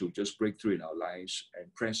grace to just break through in our lives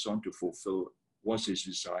and press on to fulfill what's His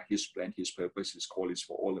desire, His plan, His purpose, His call is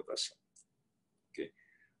for all of us. Okay,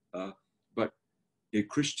 but a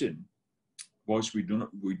Christian, whilst we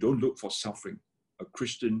don't look for suffering, a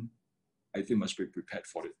Christian, I think, must be prepared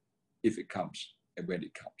for it if it comes and when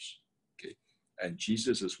it comes. Okay, and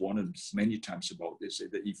Jesus has warned us many times about this,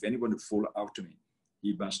 that if anyone will follow after me,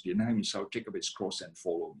 he must deny himself, take up his cross, and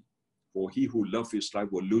follow me. For he who loves his life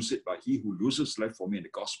will lose it, but he who loses life for me in the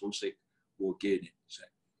gospel's sake will gain it.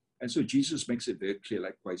 And so Jesus makes it very clear,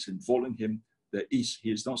 likewise, in following him, he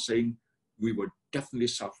is not saying we will definitely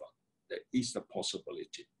suffer. There is the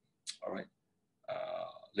possibility, all right,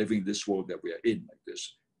 living this world that we are in like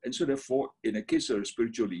this. And so therefore, in the case of a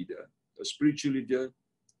spiritual leader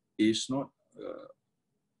is not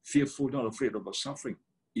fearful, not afraid about suffering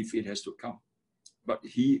if it has to come. But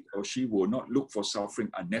he or she will not look for suffering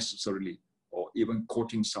unnecessarily or even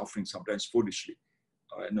courting suffering sometimes foolishly.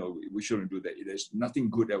 No, we shouldn't do that. There's nothing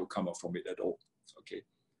good that will come out from it at all. Okay,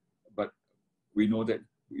 but we know that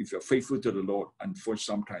if you're faithful to the Lord, unfortunately,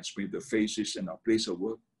 sometimes we have to face this in our place of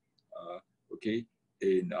work. Okay,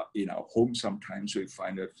 in our home, sometimes we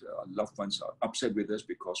find that loved ones are upset with us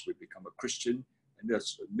because we become a Christian, and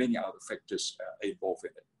there's many other factors involved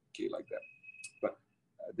in it. Okay, like that. But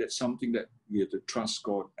that's something that we have to trust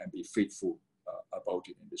God and be faithful about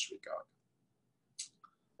it in this regard.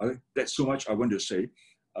 That's so much I want to say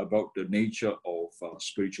about the nature of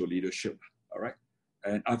spiritual leadership. All right.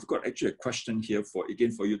 And I've got actually a question here for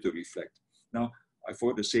you to reflect. Now, I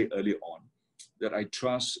forgot to say earlier on that I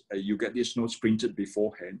trust you get these notes printed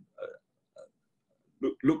beforehand.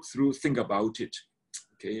 Look through, think about it,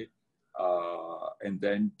 okay? And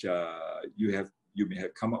then you may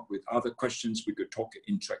have come up with other questions. We could talk and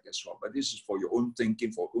interact as well. But this is for your own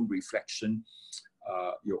thinking, for your own reflection,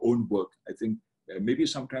 your own work. I think maybe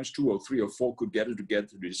sometimes 2 or 3 or 4 could gather together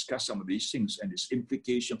to discuss some of these things and its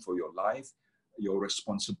implication for your life, your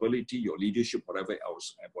responsibility, your leadership, whatever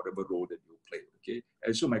else, and whatever role that you play, okay?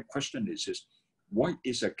 And so my question is why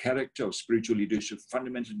is a character of spiritual leadership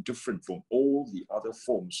fundamentally different from all the other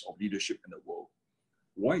forms of leadership in the world?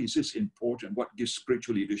 Why is this important? What gives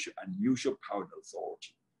spiritual leadership unusual power and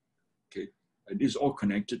authority? Okay, and this is all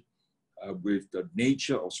connected with the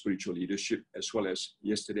nature of spiritual leadership, as well as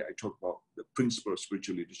yesterday I talked about the principle of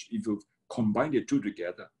spiritual leadership. If you combine the two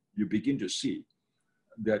together, you begin to see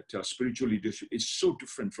that spiritual leadership is so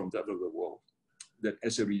different from that of the world, that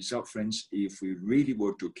as a result, friends, if we really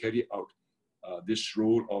were to carry out this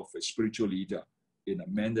role of a spiritual leader in a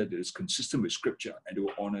manner that is consistent with Scripture and to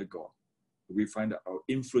honor God, we find that our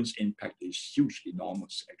influence impact is huge,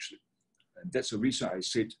 enormous, actually. And that's the reason I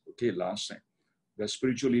said, okay, last time, that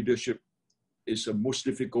spiritual leadership is the most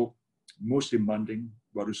difficult, most demanding,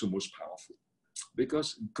 but also most powerful.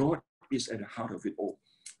 Because God is at the heart of it all,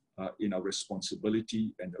 in our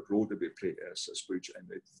responsibility and the role that we play as a spiritual. And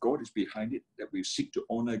if God is behind it, that we seek to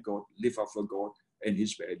honor God, live up for God and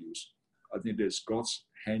His values. I think there's God's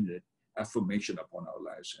hand and affirmation upon our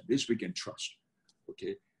lives. And this we can trust,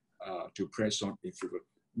 okay? To press on if we will.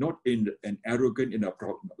 Not in an arrogant, in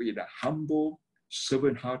a humble,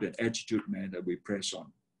 servant heart and attitude manner, we press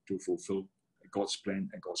on to fulfill God's plan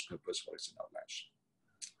and God's purpose for us in our lives.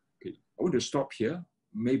 Okay, I want to stop here,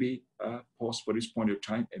 maybe pause for this point of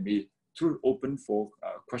time and may throw it open for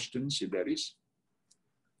questions if there is.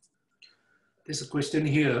 There's a question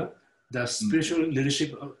here. Does spiritual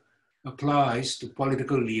leadership applies to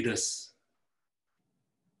political leaders?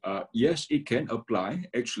 Yes, it can apply,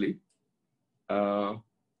 actually.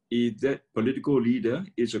 If that political leader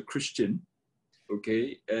is a Christian,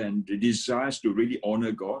 okay, and desires to really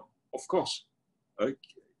honor God, of course. A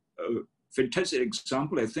fantastic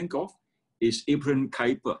example I think of is Abraham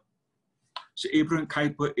Kuyper. So Abraham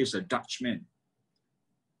Kuyper is a Dutchman,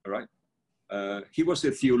 all right? He was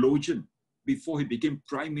a theologian before he became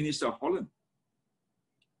Prime Minister of Holland,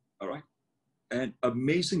 all right? And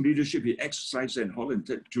amazing leadership he exercised in Holland.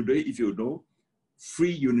 Today, if you know,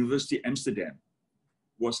 Free University Amsterdam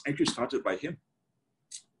was actually started by him,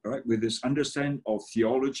 all right, with his understanding of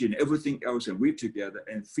theology and everything else and weave together.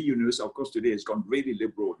 And Free University, of course, today has gone really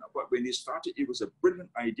liberal now. But when he started, it was a brilliant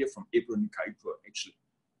idea from Abraham Kuyper, actually,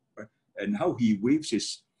 right? And how he weaves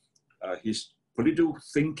his political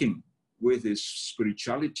thinking with his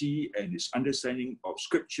spirituality and his understanding of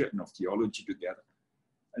Scripture and of theology together.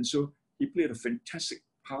 And so he played a fantastic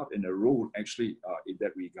part and a role, actually, in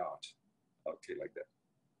that regard. Okay, like that.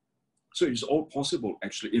 So it's all possible,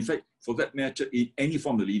 actually. In fact, for that matter, in any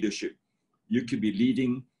form of leadership, you could be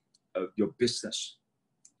leading your business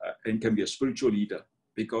and can be a spiritual leader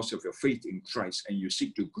because of your faith in Christ, and you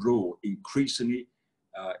seek to grow increasingly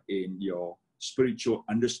in your spiritual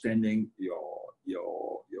understanding, your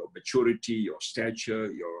maturity, your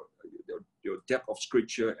stature, your depth of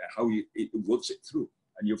Scripture, and how it works it through.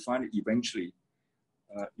 And you find it eventually,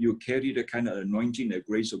 you carry the kind of anointing and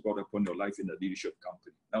grace of God upon your life in the leadership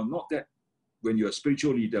company. Now, not that when you're a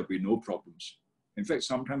spiritual leader, with no problems. In fact,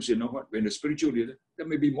 sometimes, you know what, when a spiritual leader, there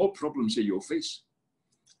may be more problems that you'll face.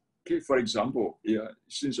 Okay, for example,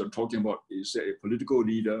 since I'm talking about is a political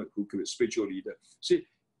leader who could be a spiritual leader. See,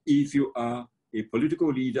 if you are a political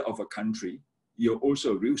leader of a country, you're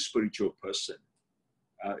also a real spiritual person.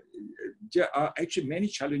 There are actually many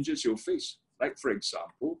challenges you'll face. Like, for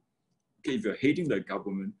example, okay, if you're hating the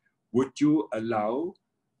government, would you allow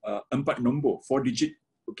empat nombor, 4-digit,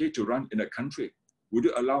 okay, to run in a country? Would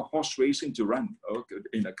you allow horse racing to run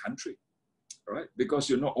in a country? All right, because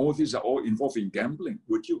you know all these are all involved in gambling.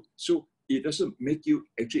 Would you? So it doesn't make you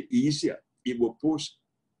actually easier. It will pose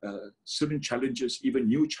certain challenges, even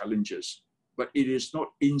new challenges, but it is not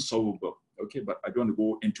insolvable. Okay, but I don't want to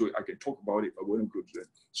go into it. I can talk about it, but I won't go to it.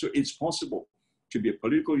 So it's possible to be a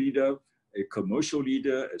political leader, a commercial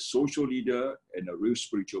leader, a social leader, and a real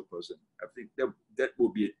spiritual person. I think that will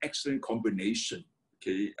be an excellent combination.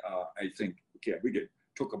 Okay, I think, okay, we can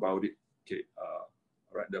talk about it, okay,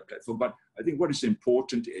 around the platform. But I think what is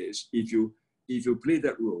important is if you play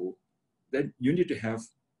that role, then you need to have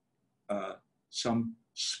some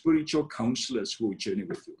spiritual counselors who will journey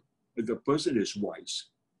with you. If the person is wise,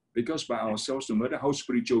 because by ourselves, no matter how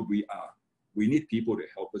spiritual we are, We need people to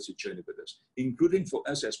help us to journey with us, including for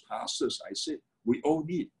us as pastors. I said, we all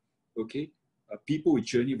need, okay, people who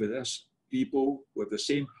journey with us, people with the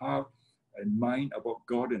same heart and mind about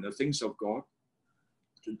God and the things of God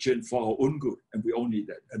to journey for our own good. And we all need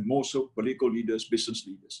that. And more so political leaders, business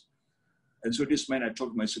leaders. And so this man I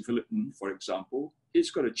talked to, Mr. Philip, for example,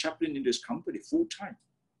 he's got a chaplain in this company full time.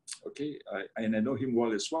 Okay, and I know him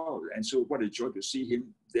well as well. And so what a joy to see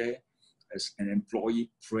him there as an employee,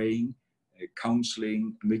 praying,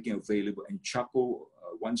 counseling, making available, and chapel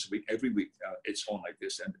once a week, every week. It's on like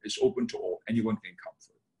this, and it's open to all. Anyone can come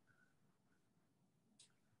for it.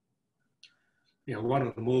 Yeah, one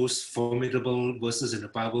of the most formidable verses in the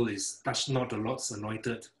Bible is, touch not the Lord's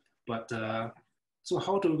anointed. But so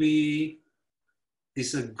how do we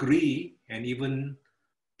disagree and even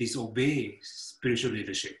disobey spiritual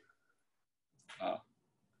leadership?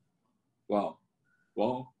 Wow.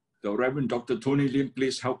 Well, the Reverend Dr. Tony Lim,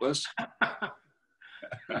 please help us.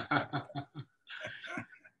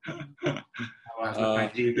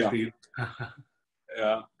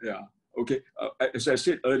 Okay. As I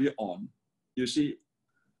said earlier on, you see,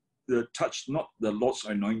 the touch not the Lord's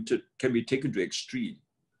anointed can be taken to extreme.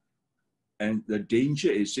 And the danger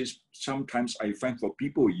is this, sometimes I find for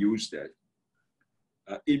people who use that,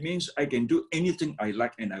 it means I can do anything I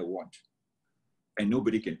like and I want, and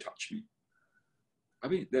nobody can touch me. I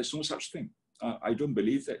mean, there's no such thing. I don't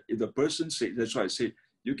believe that. If the person says, that's why I said,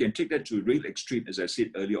 you can take that to real extreme, as I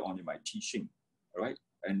said earlier on in my teaching, right?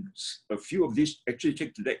 And a few of these actually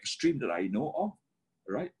take to the extreme that I know of,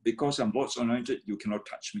 right? Because I'm Lord's anointed, you cannot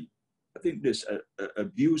touch me. I think there's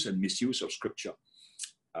abuse and misuse of scripture,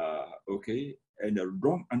 okay? And a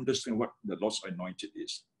wrong understanding what the Lord's anointed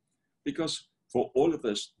is. Because for all of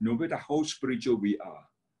us, no matter how spiritual we are,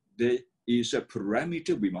 there is a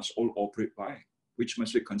parameter we must all operate by, which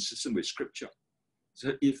must be consistent with scripture.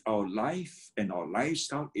 So if our life and our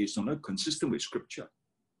lifestyle is not consistent with scripture,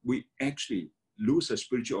 we actually lose a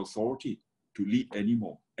spiritual authority to lead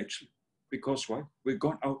anymore, actually. Because why? We've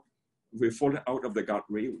gone out, we've fallen out of the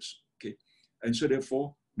guardrails, okay? And so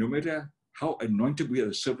therefore, no matter how anointed we are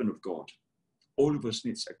a servant of God, all of us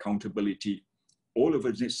needs accountability, all of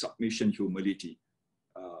us need submission, humility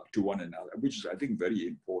to one another, which is, I think, very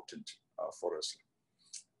important for us.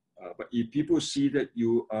 But if people see that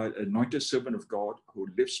you are an anointed servant of God who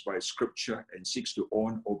lives by scripture and seeks to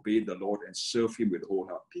obey the Lord and serve him with whole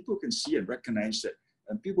heart, people can see and recognize that,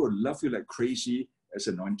 and people love you like crazy as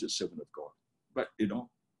an anointed servant of God. But, you know,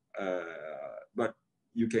 but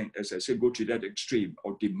you can, as I said, go to that extreme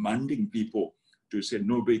of demanding people to say,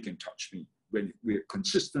 nobody can touch me, when we're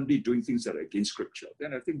consistently doing things that are against scripture.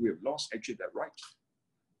 Then I think we have lost actually that right.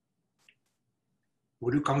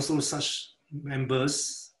 Would you counsel such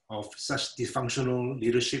members of such dysfunctional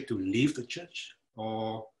leadership to leave the church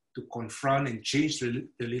or to confront and change the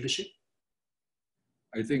leadership?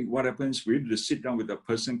 I think what happens, we need to sit down with the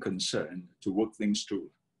person concerned to work things through.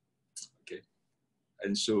 Okay.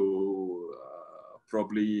 And so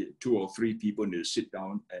probably 2 or 3 people need to sit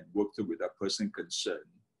down and work through with that person concerned.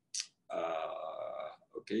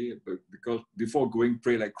 Okay. But because before going,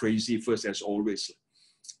 pray like crazy first, as always.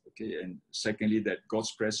 Okay. And secondly, that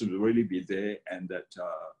God's presence will really be there, and that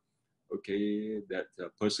okay, that the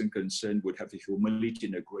person concerned would have the humility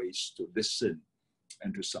and the grace to listen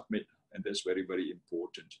and to submit. And that's very, very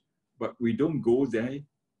important. But we don't go there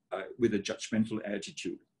with a judgmental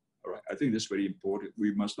attitude. All right, I think that's very important.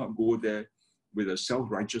 We must not go there with a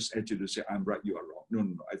self-righteous attitude to say, I'm right, you are wrong. No,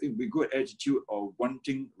 no, no. I think we go with attitude of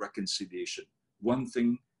wanting reconciliation,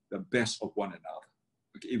 wanting the best of one another.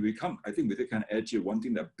 Okay, if we come, I think with that kind of attitude,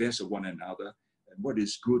 wanting the best of one another, and what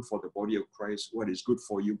is good for the body of Christ, what is good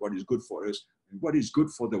for you, what is good for us, and what is good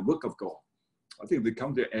for the work of God. I think we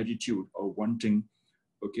come to the attitude of wanting,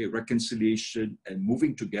 okay, reconciliation and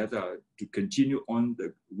moving together to continue on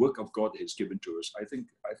the work of God that He's given to us. I think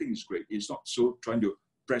it's great. It's not so trying to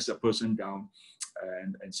press a person down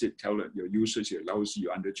and say, tell that you're useless, you're lousy,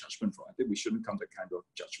 you're under judgment for. I think we shouldn't come to that kind of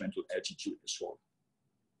judgmental attitude as well.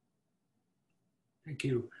 Thank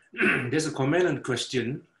you. There's a comment and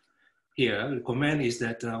question here. The comment is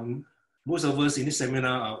that most of us in this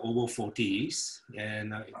seminar are over 40s,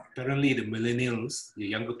 and apparently the millennials, the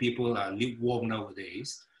younger people, are lukewarm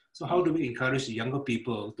nowadays. So how do we encourage the younger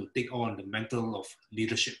people to take on the mantle of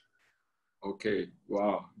leadership? Okay,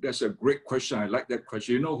 wow, that's a great question. I like that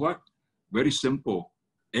question. You know what? Very simple.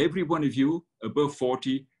 Every one of you above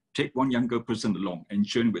 40, take one younger person along and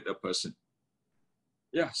journey with that person.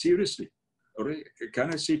 Yeah, seriously. All right.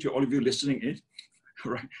 Can I say to all of you listening in?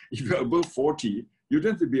 All right. If you're above 40, you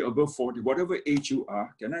don't have to be above 40, whatever age you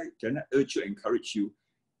are. Can I urge you, encourage you?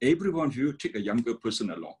 Every one of you take a younger person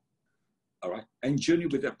along. all right, and journey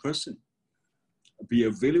with that person. Be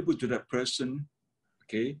available to that person,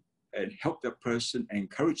 okay, and help that person,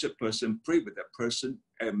 encourage that person, pray with that person,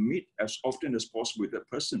 and meet as often as possible with that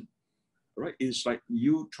person. Right? It's like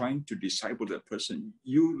you trying to disciple that person.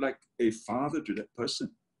 You like a father to that person.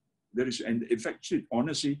 That is, and in fact,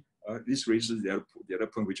 honestly, this raises the other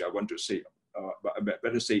point which I want to say, but I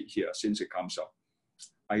better say it here since it comes up.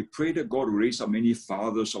 I pray that God will raise up many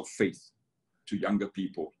fathers of faith to younger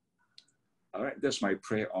people. All right, that's my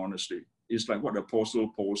prayer, honestly. It's like what Apostle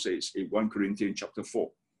Paul says in 1 Corinthians chapter 4,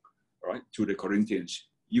 right, to the Corinthians.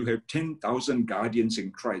 You have 10,000 guardians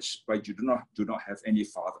in Christ, but you do not have any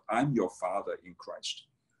father. I'm your father in Christ.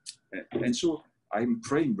 And so I'm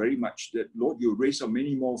praying very much that, Lord, you raise up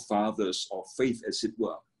many more fathers of faith, as it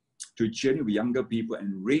were, to journey with younger people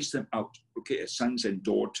and raise them out, okay, as sons and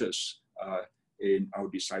daughters in our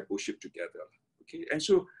discipleship together. Okay, and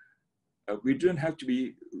so we don't have to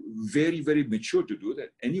be very, very mature to do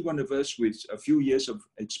that. Any one of us with a few years of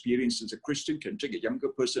experience as a Christian can take a younger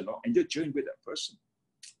person and just join with that person.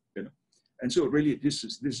 You know, and so really, this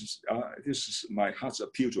is my heart's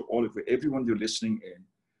appeal to all of you, everyone you're listening in.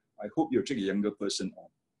 I hope you'll take a younger person on,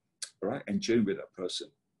 all right, and join with that person.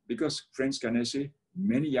 Because, friends, can I say,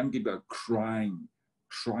 many young people are crying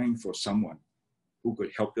for someone who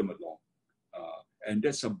could help them along, and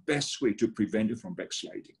that's the best way to prevent it from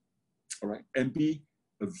backsliding. All right, and be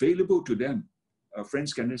available to them,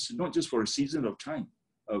 friends, can I say, not just for a season of time,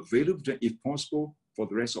 available to them, if possible, for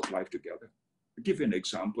the rest of life together. I'll give you an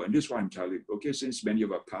example, and this is why I'm telling you, okay, since many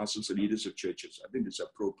of our pastors and leaders of churches, I think it's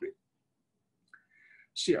appropriate.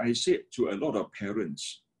 See, I say to a lot of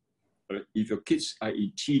parents, if your kids are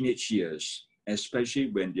in teenage years,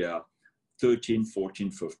 especially when they are 13,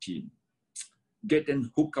 14, 15, get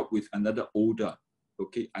them hooked up with another older,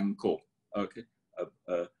 okay, uncle, okay,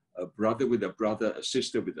 a brother with a brother, a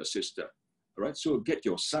sister with a sister, all right? So get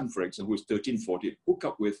your son, for example, who is 13, 14, hook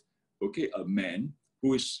up with, okay, a man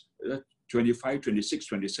who is 25, 26,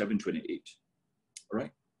 27, 28, all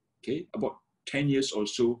right? Okay, about 10 years or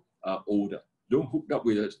so older. Don't hook up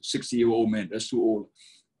with a 60-year-old man, that's too old,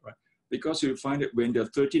 right? Because you'll find that when they're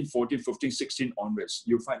 13, 14, 15, 16 onwards,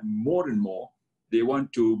 you'll find more and more they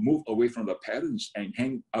want to move away from the parents and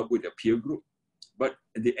hang out with a peer group. But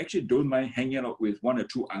they actually don't mind hanging out with one or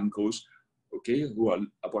two uncles, okay, who are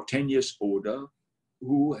about 10 years older,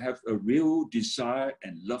 who have a real desire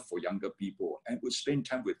and love for younger people and would spend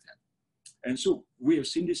time with them. And so we have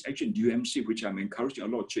seen this actually in DUMC, which I'm encouraging a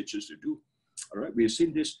lot of churches to do. All right, we have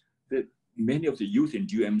seen this, that many of the youth in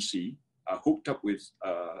DUMC are hooked up with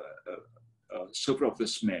several of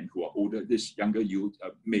these men who are older, this younger youth,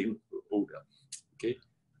 male, older, okay?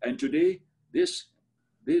 And today,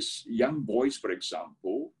 these young boys, for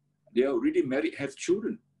example, they are already married, have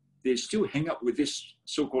children. They still hang out with these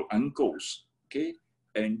so-called uncles, okay?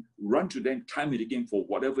 And run to them time and again for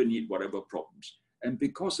whatever need, whatever problems. And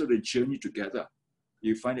because of the journey together,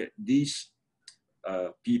 you find that these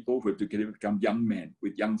people who have together become young men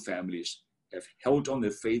with young families, have held on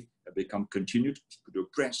their faith, have continued to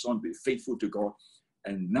press on, be faithful to God.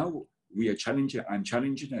 And now I'm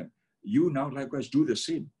challenging them. You now likewise do the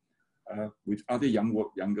same with other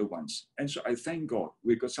younger ones. And so I thank God.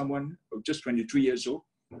 We got someone just 23 years old.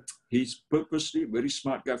 He's purposely, very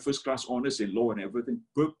smart guy, first class honors in law and everything,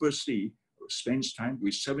 purposely spends time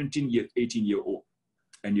with 18-year-old.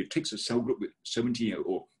 And he takes a cell group with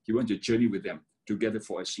 17-year-old. He wants to journey with them together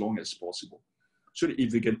for as long as possible. So that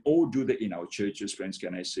if we can all do that in our churches, friends,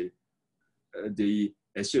 can I say, the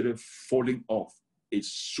sort of falling off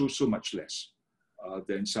is so much less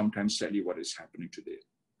than sometimes sadly what is happening today.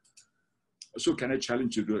 So can I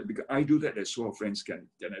challenge you to do it? Because I do that as well, friends, can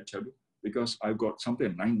I tell you? Because I've got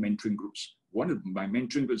something 9 mentoring groups. One of my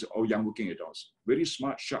mentoring groups are all young working adults, very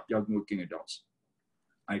smart, sharp young working adults.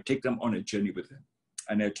 I take them on a journey with them.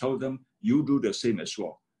 And I tell them, you do the same as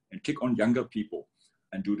well. And take on younger people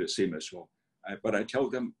and do the same as well. But I tell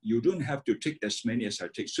them, you don't have to take as many as I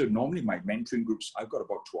take. So normally my mentoring groups, I've got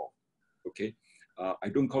about 12, okay? I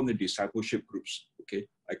don't call them discipleship groups, okay?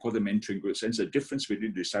 I call them mentoring groups. And there's a difference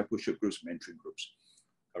between discipleship groups and mentoring groups,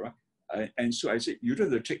 all right? And so I say, you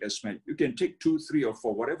don't have to take as many. You can take 2, 3, or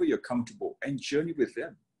 4, whatever you're comfortable, and journey with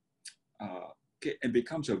them, okay? And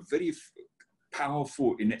becomes a very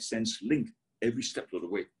powerful, in that sense, link every step of the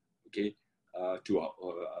way, okay? To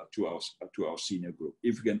our senior group.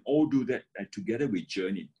 If we can all do that and together we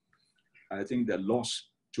journey, I think the loss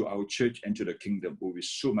to our church and to the kingdom will be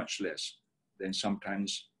so much less than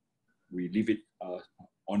sometimes we leave it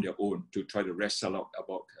on their own to try to wrestle out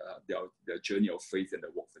about their journey of faith and the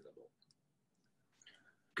walk with the Lord.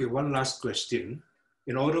 Okay, one last question.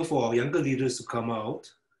 In order for our younger leaders to come out,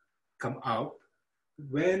 come out,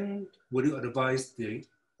 when would you advise the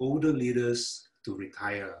older leaders to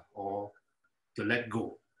retire or to let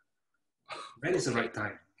go? When is the right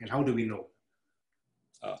time, and how do we know?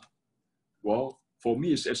 Well, for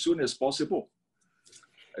me, it's as soon as possible.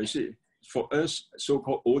 I see, for us,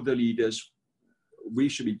 so-called older leaders, we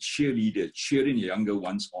should be cheerleaders, cheering the younger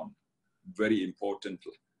ones on, very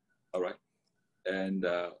importantly, all right? And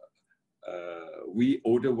we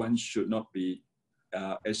older ones should not be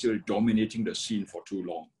as you're dominating the scene for too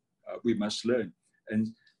long. We must learn.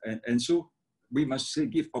 And so we must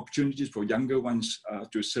give opportunities for younger ones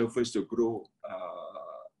to surface, to grow,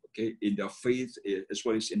 okay, in their faith, as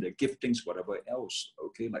well as in their giftings, whatever else,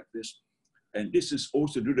 okay, like this. And this is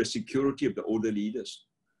also due to the security of the older leaders,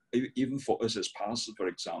 even for us as pastors, for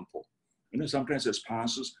example. You know, sometimes as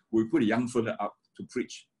pastors, we put a young fella up to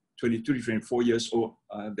preach, 23, 24 years old,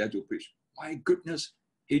 there to preach. My goodness,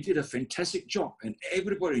 he did a fantastic job. And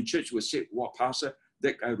everybody in church would say, wow, pastor,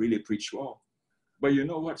 that guy really preached well. But you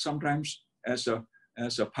know what, sometimes as a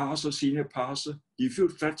pastor, senior pastor, you feel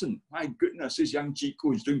threatened. My goodness, this young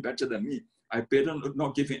Chico is doing better than me. I better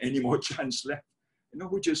not give him any more chance left. You know,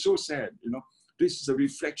 which is so sad, you know. This is a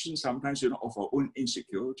reflection sometimes, you know, of our own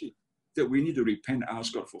insecurity, that we need to repent,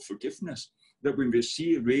 ask God for forgiveness. That when we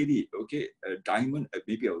see really, okay, a diamond,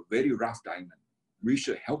 maybe a very rough diamond, we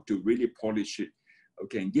should help to really polish it,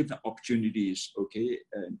 okay, and give them opportunities, okay,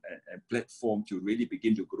 and platform to really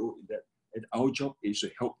begin to grow in that. And our job is to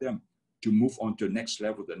help them to move on to the next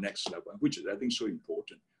level, which is, I think, so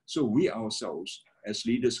important. So we ourselves, as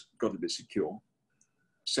leaders, got to be secure.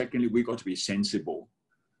 Secondly, we got to be sensible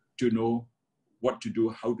to know what to do,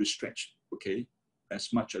 how to stretch, okay,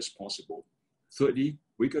 as much as possible. Thirdly,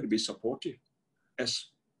 we got to be supportive as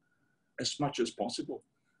much as possible,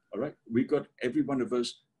 all right? Every one of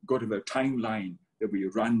us got to have a timeline that we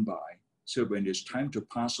run by. So when it's time to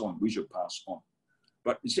pass on, we should pass on.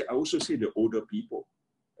 But you see, I also say the older people.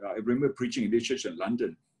 I remember preaching in this church in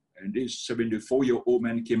London, and this 74-year-old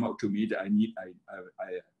man came out to me that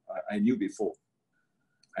I knew before.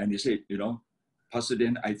 And he said, you know, Pastor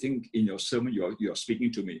Dan, I think in your sermon, you're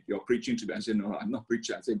speaking to me. You're preaching to me. I said, no, I'm not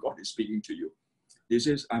preaching. I said, God is speaking to you. He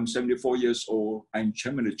says, I'm 74 years old. I'm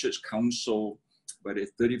chairman of the church council. By the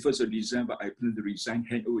 31st of December, I plan to resign,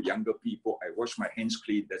 hand over younger people. I wash my hands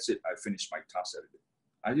clean. That's it. I finished my task.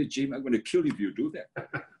 I said, Jim, I'm going to kill you if you do that.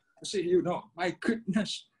 I said, you know, my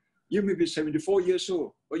goodness, you may be 74 years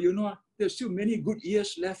old, but you know, there's still many good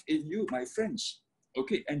years left in you, my friends.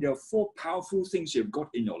 Okay, and there are 4 powerful things you've got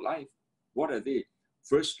in your life. What are they?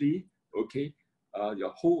 Firstly, okay,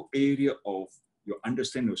 your whole area of your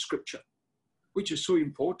understanding of Scripture, which is so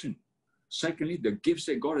important. Secondly, the gifts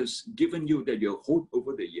that God has given you that you hold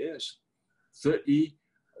over the years. Thirdly,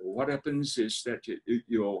 what happens is that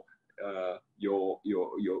your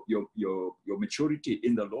maturity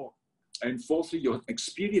in the Lord. And fourthly, your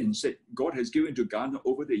experience that God has given to garner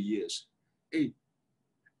over the years. Hey,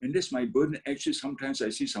 and that's my burden. Actually, sometimes I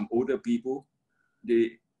see some older people,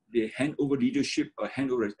 they hand over leadership or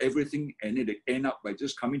hand over everything, and then they end up by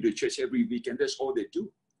just coming to church every week, and that's all they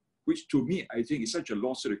do. Which to me, I think is such a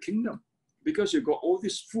loss to the kingdom. Because you've got all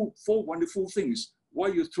these 4 wonderful things. Why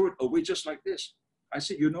you throw it away just like this? I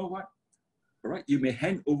said, you know what? All right, you may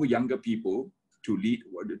hand over younger people to lead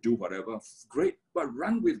or to do whatever. Great, but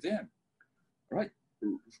run with them. Right?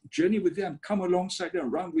 Journey with them, come alongside them,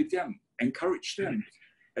 run with them, encourage them,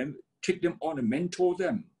 and take them on and mentor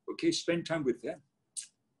them. Okay, spend time with them.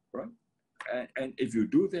 Right? And if you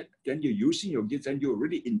do that, then you're using your gifts and you're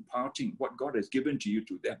really imparting what God has given to you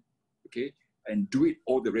to them. Okay? And do it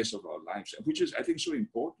all the rest of our lives, which is, I think, so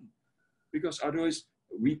important. Because otherwise,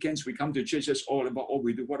 weekends we come to church, it's all about all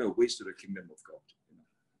we do. What a waste of the kingdom of God. You know?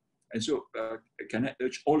 And so, can I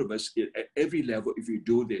urge all of us at every level, if we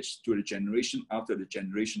do this to the generation after,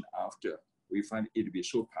 we find it to be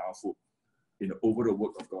so powerful in the overall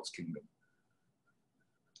work of God's kingdom.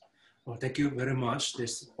 Well, thank you very much.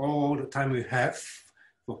 That's all the time we have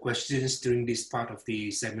for questions during this part of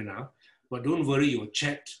the seminar. But don't worry, your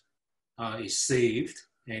chat is saved,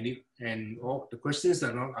 and all the questions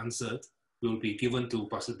that are not answered will be given to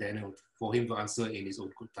Pastor Daniel for him to answer in his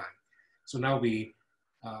own good time. So now we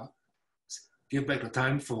give back the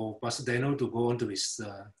time for Pastor Daniel to go on to his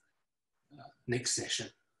next session.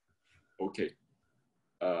 Okay.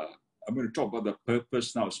 I'm going to talk about the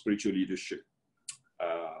purpose now of spiritual leadership.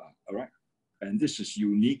 All right. And this is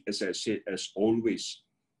unique, as I said, as always,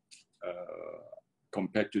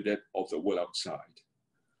 compared to that of the world outside.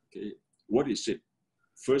 Okay. What is it?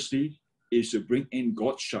 Firstly, is to bring in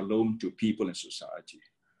God's shalom to people and society.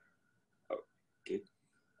 Okay.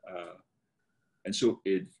 And so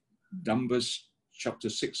in Numbers chapter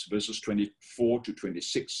 6, verses 24 to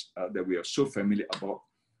 26, that we are so familiar about,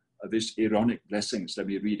 these Aaronic blessings. Let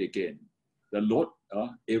me read again. The Lord,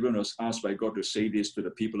 Aaron was asked by God to say this to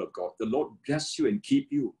the people of God. The Lord bless you and keep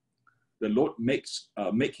you. The Lord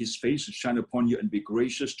make his face to shine upon you and be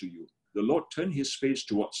gracious to you. The Lord turn his face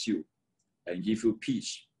towards you and give you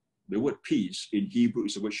peace. The word peace in Hebrew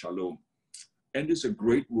is the word shalom. And it's a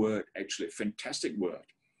great word, actually, a fantastic word.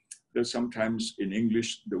 That sometimes in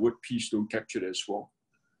English, the word peace don't capture it as well.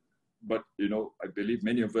 But, you know, I believe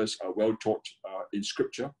many of us are well taught in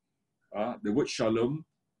scripture. The word shalom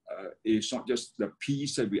is not just the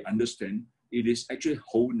peace that we understand. It is actually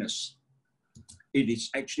wholeness. It is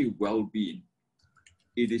actually well-being.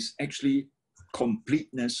 It is actually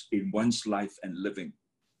completeness in one's life and living.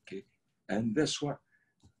 Okay, and that's what,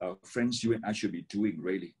 friends, you and I should be doing,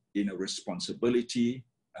 really, in a responsibility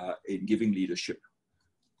in giving leadership.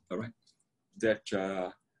 All right,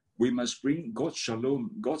 that we must bring God's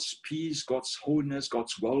shalom, God's peace, God's wholeness,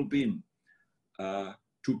 God's well-being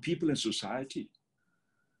to people in society.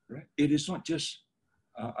 Right? It is not just,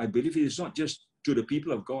 I believe it is not just to the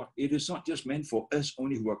people of God. It is not just meant for us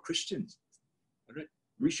only who are Christians. Right?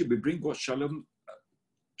 We should be bringing God's shalom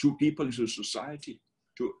to people in society,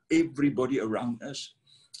 to everybody around us.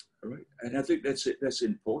 All right? And I think that's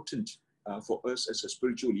important for us as a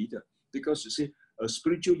spiritual leader. Because you see, a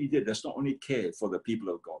spiritual leader does not only care for the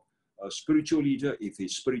people of God. A spiritual leader, if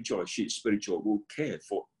he's spiritual or she's spiritual, will care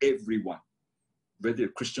for everyone. Whether you're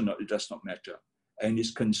Christian or not, it does not matter. And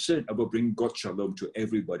is concerned about bringing God's shalom to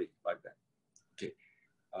everybody like that. Okay.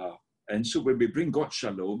 And so when we bring God's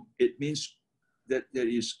shalom, it means that there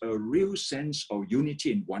is a real sense of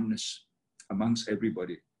unity and oneness amongst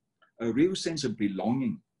everybody. A real sense of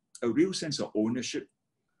belonging, a real sense of ownership,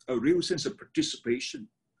 a real sense of participation,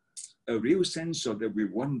 a real sense of that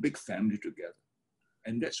we're one big family together.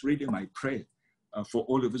 And that's really my prayer for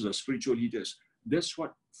all of us as spiritual leaders. That's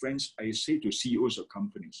what, friends, I say to CEOs of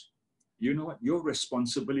companies. You know what? Your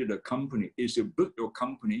responsibility, the company, is to build your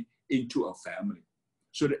company into a family.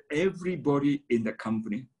 So that everybody in the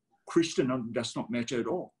company, Christian does not matter at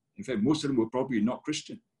all. In fact, most of them were probably not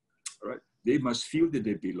Christian. All right? They must feel that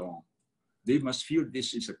they belong. They must feel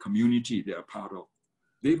this is a community they are part of.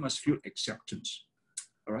 They must feel acceptance.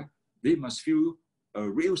 All right? They must feel a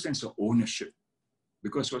real sense of ownership,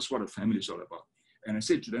 because that's what a family is all about. And I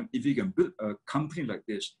said to them, if you can build a company like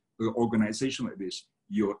this, an organization like this,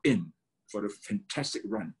 you're in for a fantastic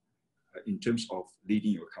run in terms of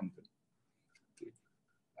leading your company.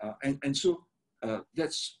 Okay. And so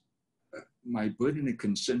that's my burden and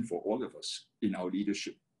concern for all of us in our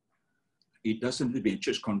leadership. It doesn't have to be in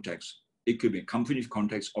church context. It could be in company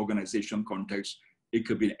context, organization context. It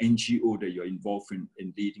could be an NGO that you're involved in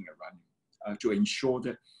leading and running, to ensure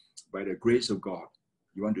that by the grace of God,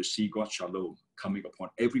 you want to see God's shalom coming upon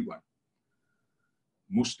everyone.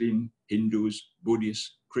 Muslim, Hindus,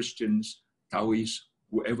 Buddhists, Christians, Taoists,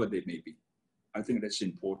 whoever they may be. I think that's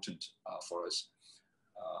important for us.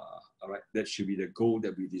 All right, that should be the goal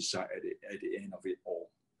that we decide at the end of it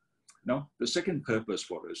all. Now, the second purpose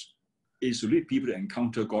for us is to lead people to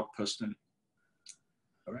encounter God personally.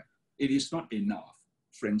 All right, it is not enough,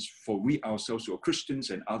 friends, for we ourselves who are Christians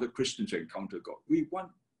and other Christians to encounter God. We want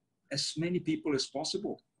as many people as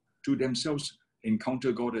possible to themselves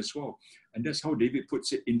encounter God as well. And that's how David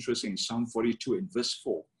puts it interesting in Psalm 42 in verse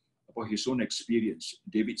 4 about his own experience.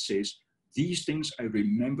 David says, "These things I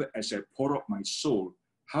remember as I pour out my soul,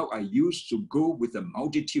 how I used to go with a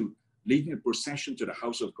multitude, leading a procession to the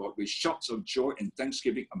house of God with shouts of joy and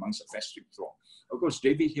thanksgiving amongst a festive throng." Of course,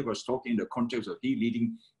 David here was talking in the context of he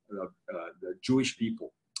leading the Jewish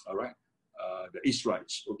people, all right, the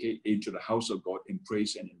Israelites, okay, into the house of God in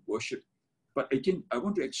praise and in worship. But again, I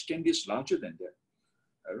want to extend this larger than that,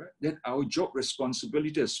 all right, that our job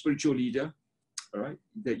responsibility as spiritual leader, all right,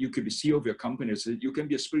 that you could be CEO of your company, so you can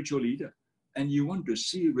be a spiritual leader, and you want to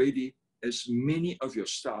see really as many of your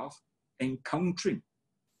staff encountering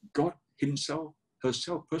God himself,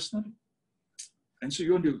 herself personally. And so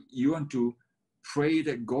you want to pray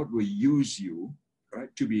that God will use you,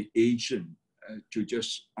 right, to be an agent, to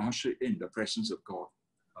just usher in the presence of God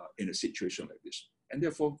in a situation like this. And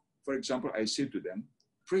therefore, for example, I say to them,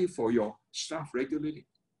 pray for your staff regularly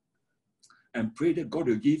and pray that God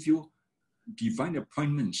will give you divine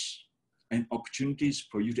appointments and opportunities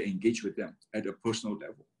for you to engage with them at a personal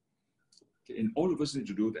level. Okay, and all of us need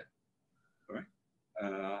to do that, all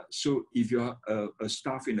right? So if you're a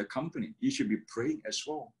staff in a company, you should be praying as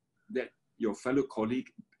well that your fellow colleague,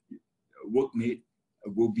 workmate,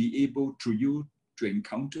 will be able to you to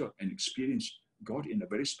encounter and experience God in a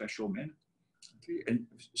very special manner. Okay? And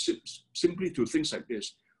simply to things like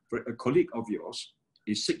this, For a colleague of yours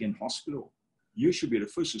is sick in hospital, you should be the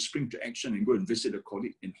first to spring to action and go and visit a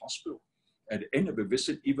colleague in hospital. At the end of the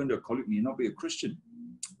visit, even the colleague may not be a Christian.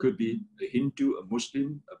 Could be a Hindu, a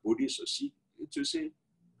Muslim, a Buddhist, a Sikh. To say,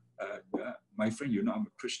 my friend, you know I'm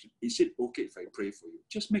a Christian. Is it okay if I pray for you?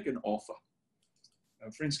 Just make an offer.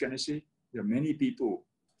 Friends, can I say, there are many people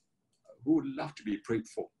who would love to be prayed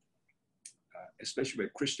for, especially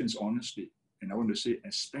by Christians, honestly. And I want to say,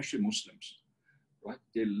 especially Muslims, right?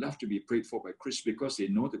 They love to be prayed for by Christians because they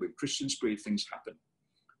know that when Christians pray, things happen.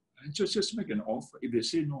 And just make an offer. If they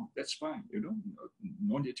say no, that's fine. You know,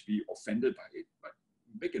 no need to be offended by it. But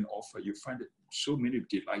make an offer. You find that so many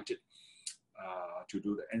delighted to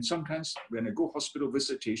do that. And sometimes when I go hospital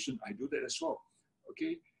visitation, I do that as well.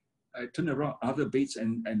 Okay, I turn around other beds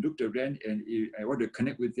and look around, and I want to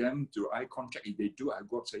connect with them through eye contact. If they do, I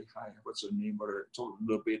go up and say, hi, what's your name? Or talk a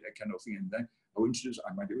little bit, that kind of thing. And then I will introduce,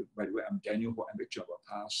 by the way, I'm Daniel, I'm actually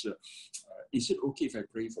our pastor. Is it okay if I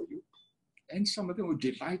pray for you? And some of them were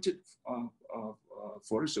delighted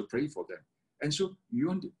for us to pray for them. And so you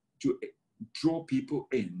want to draw people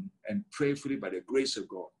in, and prayerfully by the grace of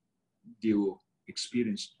God, they will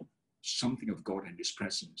experience something of God and His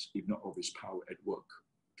presence, if not of His power at work.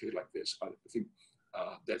 Okay, like this. I think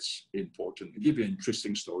that's important. I'll give you an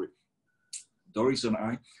interesting story. Doris and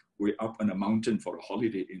I were up on a mountain for a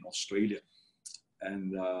holiday in Australia.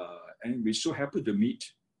 And we so happened to meet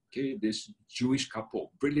this Jewish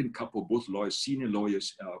couple, brilliant couple, both lawyers, senior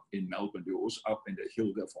lawyers in Melbourne. They were also up in the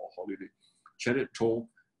hill there for a holiday. Chatted tall,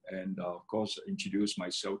 and of course, introduced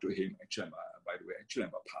myself to him. Actually, by the way, I'm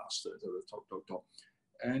a pastor. So talk.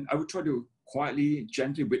 And I would try to quietly,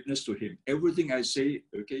 gently witness to him. Everything I say,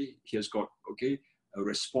 okay, he has got, okay, a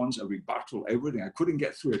response, a rebuttal, everything. I couldn't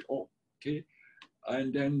get through it all, okay?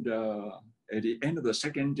 And then at the end of the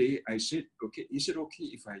second day, I said, okay, is it okay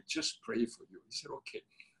if I just pray for you? He said, okay.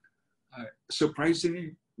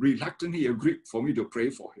 Surprisingly, reluctantly agreed for me to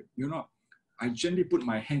pray for him. You know, I gently put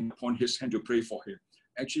my hand upon his hand to pray for him.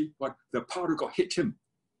 Actually, what the power of God hit him.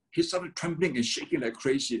 He started trembling and shaking like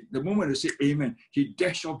crazy. The moment I said amen, he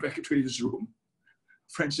dashed off back to his room.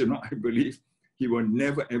 Friends, you know, I believe he will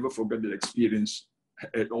never ever forget that experience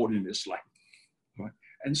at all in his life. Right?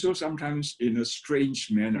 And so sometimes in a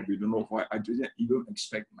strange manner, we don't know why, I didn't even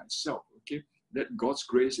expect myself, okay? That God's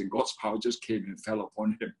grace and God's power just came and fell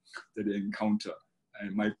upon him, that encounter.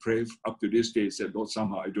 And my prayer up to this day said, Lord,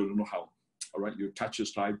 somehow, I don't know how. All right, you touch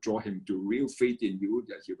his life, draw him to real faith in you,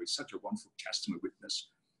 that he will be such a wonderful testimony witness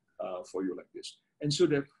for you like this. And so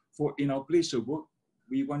therefore, in our place of work,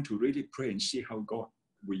 we want to really pray and see how God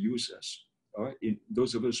will use us. All right, in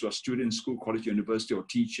those of us who are students, school, college, university, or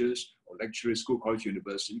teachers, or lecturers, school, college,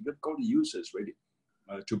 university, but God uses us really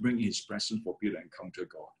to bring his presence for people to encounter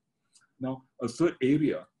God. Now, a third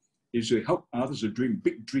area is to help others to dream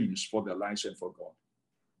big dreams for their lives and for God.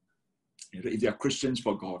 If they are Christians,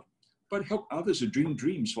 for God, but help others to dream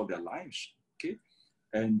dreams for their lives, okay?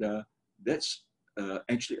 And that's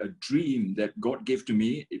actually a dream that God gave to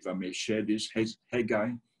me, if I may share this,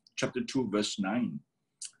 Haggai chapter 2, verse 9,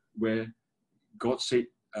 where God said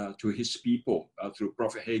to his people through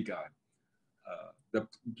prophet Haggai, the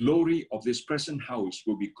glory of this present house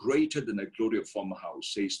will be greater than the glory of former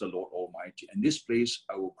house, says the Lord Almighty. And this place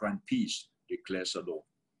I will grant peace, declares the Lord.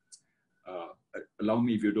 Allow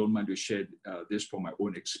me, if you don't mind, to share this from my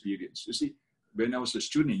own experience. You see, when I was a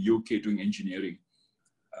student in UK doing engineering,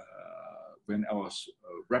 when I was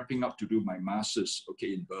wrapping up to do my master's,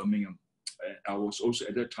 okay, in Birmingham, I was also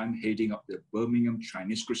at that time heading up the Birmingham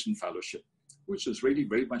Chinese Christian Fellowship, which was really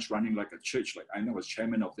very much running like a church. Like I know I was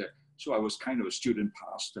chairman of that. So I was kind of a student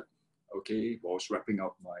pastor, okay, I was wrapping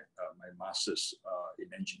up my master's in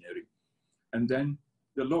engineering. And then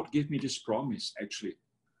the Lord gave me this promise, actually,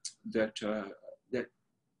 that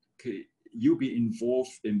okay, you'll be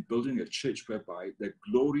involved in building a church whereby the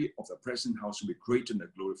glory of the present house will be greater than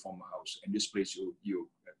the glory of the former house. And this place you.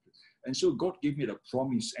 And so God gave me the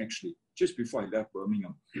promise, actually, just before I left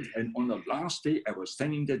Birmingham. And on the last day, I was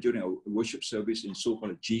standing there during a worship service in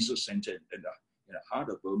so-called Jesus Center in the heart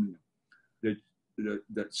of Birmingham.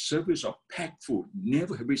 The service was packed full.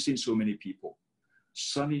 Never have we seen so many people.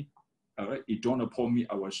 Suddenly, it dawned upon me,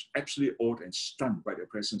 I was absolutely awed and stunned by the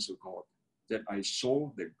presence of God, that I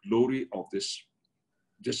saw the glory of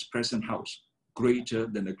this present house greater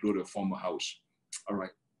than the glory of former house. All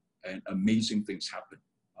right. And amazing things happened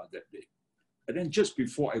that day. And then just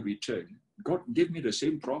before I returned, God gave me the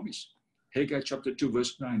same promise. Haggai chapter 2,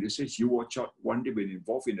 verse 9, it says, you watch out, one day when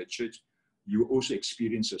involved in the church, you also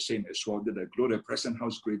experience the same as well, that the glory of the present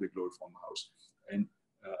house greater than the glory of former house. And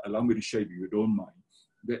allow me to share, if you don't mind,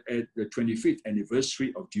 that at the 25th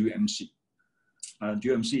anniversary of DUMC,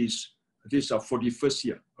 DUMC this is our 41st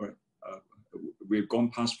year. All right. We've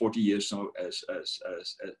gone past 40 years now as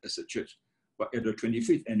a church. But at the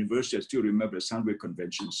 25th anniversary, I still remember the Sunway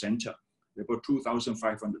Convention Center. There were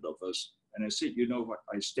 2,500 of us. And I said, you know what?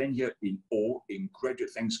 I stand here in awe, in great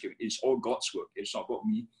thanksgiving. It's all God's work. It's not about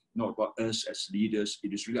me, not about us as leaders.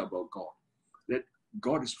 It is really about God. That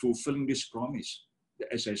God is fulfilling this promise.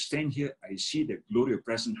 That as I stand here, I see the glory of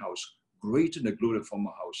present house greater than the glory of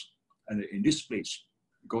former house. And in this place,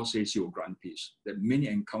 God says he will grant peace. That many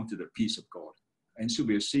encounter the peace of God. And so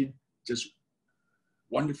we have seen just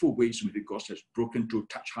wonderful ways in which God has broken through,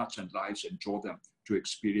 touch hearts and lives and draw them to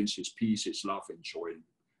experience his peace, his love and joy.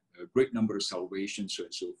 A great number of salvations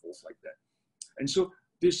and so forth like that. And so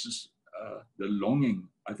this is the longing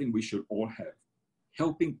I think we should all have,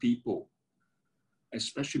 helping people,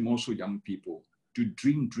 especially more so young people, to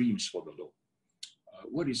dream dreams for the Lord.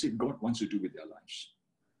 What is it God wants to do with their lives?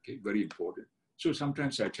 Okay, very important. So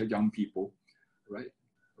sometimes I tell young people, right?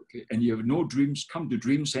 Okay, and you have no dreams, come to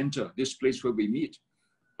Dream Center, this place where we meet.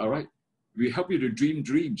 All right, we help you to dream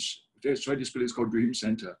dreams. That's why this place is called Dream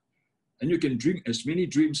Center. And you can dream as many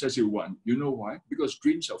dreams as you want. You know why? Because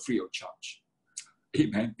dreams are free of charge.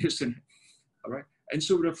 Amen. Isn't it? All right. And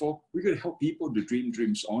so therefore, we're going to help people to dream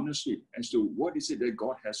dreams honestly as to what is it that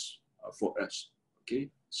God has for us.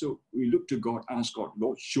 Okay. So we look to God, ask God,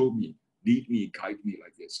 Lord, show me, lead me, guide me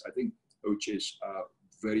like this. I think which is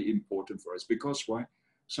very important for us. Because why?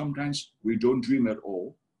 Sometimes we don't dream at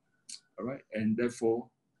all. All right. And therefore,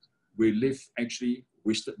 we live actually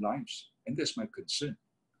wasted lives. And that's my concern.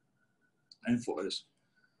 And for us,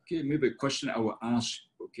 okay, maybe a question I will ask,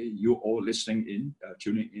 okay, you all listening in,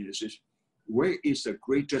 tuning in, is where is the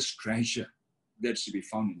greatest treasure that's to be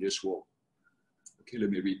found in this world? Okay, let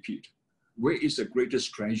me repeat. Where is the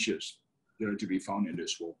greatest treasures that are to be found in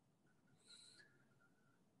this world?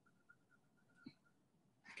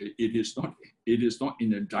 Okay, it is not in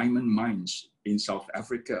the diamond mines in South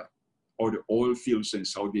Africa or the oil fields in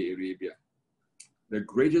Saudi Arabia. The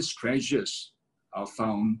greatest treasures are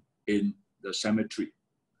found in the cemetery,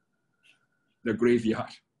 the graveyard,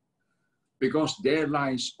 because there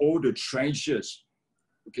lies all the treasures,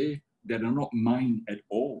 okay, that are not mine at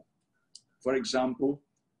all. For example,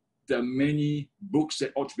 there are many books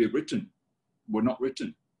that ought to be written, were not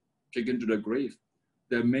written, taken to the grave.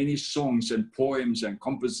 There are many songs and poems and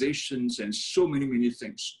compositions and so many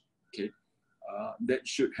things, okay, that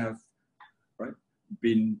should have, right,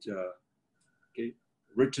 been, okay,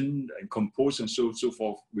 written and composed and so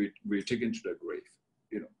forth, we're taken to the grave,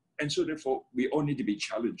 you know. And so therefore, we all need to be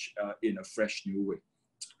challenged in a fresh new way,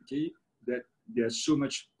 okay? That there's so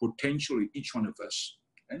much potential in each one of us,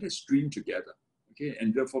 and let's dream together, okay?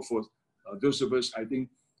 And therefore, for those of us, I think,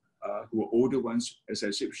 who are older ones, as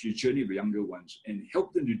I said, we should journey with younger ones and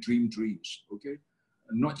help them to dream dreams, okay?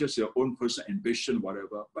 Not just their own personal ambition,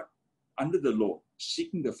 whatever, but under the Lord,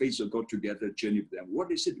 seeking the face of God together, journey with them.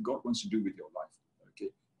 What is it God wants to do with your life?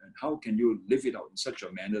 And how can you live it out in such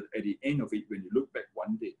a manner that at the end of it, when you look back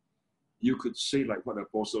one day, you could say like what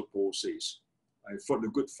Apostle Paul says, I fought a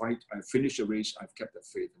good fight, I finished the race, I've kept the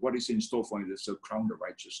faith. What is in store for you is a crown of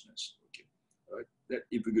righteousness. Okay, all right? That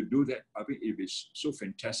if we could do that, I think it is so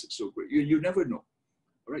fantastic, so great. You never know,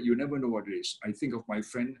 all right? You never know what it is. I think of my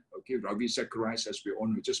friend, okay, Ravi Zacharias, as we all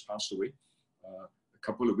know, just passed away a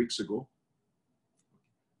couple of weeks ago.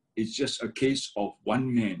 It's just a case of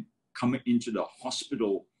one man coming into the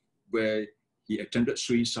hospital where he attempted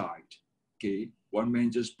suicide, okay? One man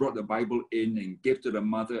just brought the Bible in and gave to the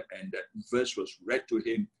mother, and that verse was read to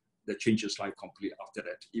him that changed his life completely after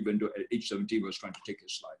that, even though at age 17 he was trying to take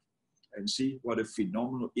his life. And see what a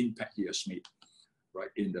phenomenal impact he has made, right,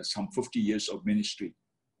 in the some 50 years of ministry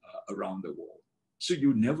around the world. So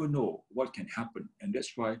you never know what can happen. And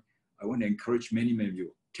that's why I want to encourage many of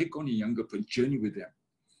you, take on a younger person, journey with them,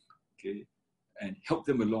 okay? And help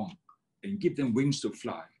them along and give them wings to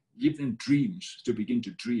fly. Give them dreams to begin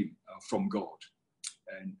to dream from God,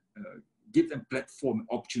 and give them platform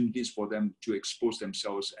opportunities for them to expose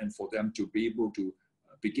themselves and for them to be able to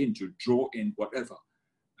begin to draw in whatever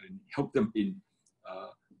and help them in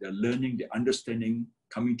their learning, their understanding,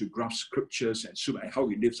 coming to grasp scriptures and so how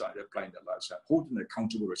he lives out, applying their lives. Hold them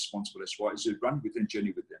accountable, responsible as well as they run with and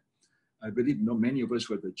journey with them. I believe many of us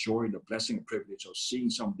have the joy and the blessing and privilege of seeing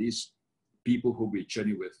some of these people who we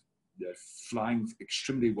journey with. They're flying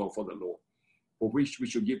extremely well for the Lord, for which we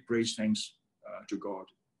should give praise, thanks to God,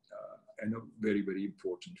 and very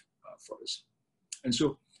important for us. And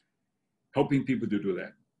so, helping people to do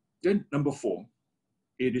that. Then number 4,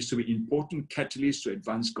 it is to be important catalyst to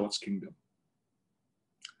advance God's kingdom.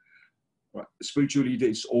 Right. The spiritual leader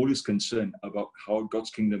is always concerned about how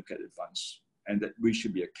God's kingdom can advance. and that we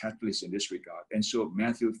should be a catalyst in this regard. And so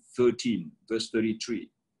Matthew 13, verse 33,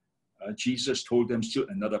 Jesus told them still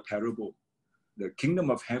another parable. The kingdom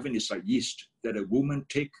of heaven is like yeast that a woman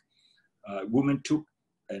took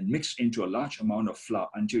and mixed into a large amount of flour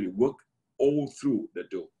until it worked all through the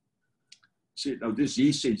dough. See, now this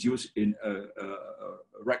yeast is used in a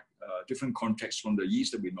different context from the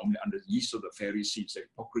yeast that we normally under the yeast of the Pharisees, the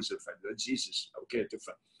hypocrisy of the yeast is okay,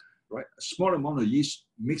 different, right? A small amount of yeast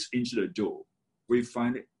mixed into the dough, we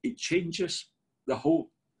find it changes the whole,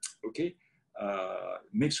 okay,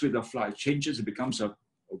 mixed with the flour, it changes, it becomes a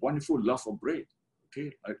wonderful loaf of bread,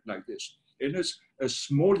 okay, like this. And it's a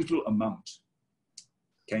small little amount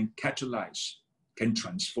can catalyze, can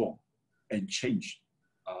transform, and change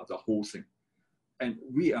the whole thing. And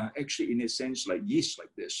we are actually, in a sense, like yeast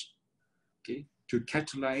like this, okay, to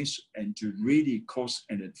catalyze and to really cause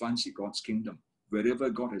an advance in God's kingdom, wherever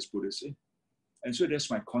God has put us in. And so that's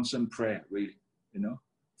my constant prayer, really, you know,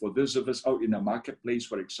 for those of us out in the marketplace,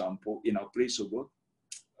 for example, in our place of work,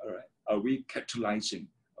 all right, are we catalyzing?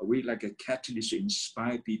 Are we like a catalyst to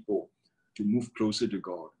inspire people to move closer to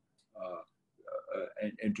God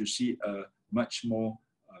and to see a much more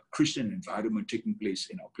Christian environment taking place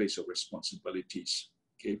in our place of responsibilities?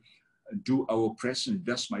 Okay,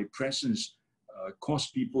 does my presence cause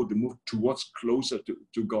people to move towards closer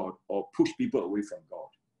to God, or push people away from God,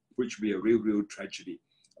 which would be a real tragedy?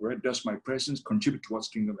 Right? Does my presence contribute towards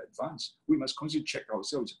kingdom advance? We must constantly check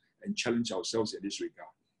ourselves and challenge ourselves in this regard.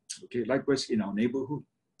 Okay, likewise in our neighborhood,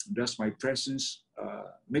 does my presence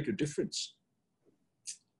make a difference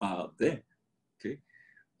there? Okay,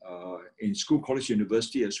 in school, college,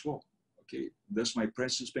 university as well. Okay, does my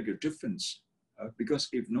presence make a difference? Because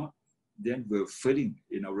if not, then we're failing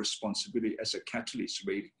in our responsibility as a catalyst,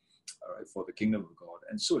 really, for the kingdom of God.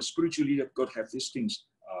 And so, spiritually, God have these things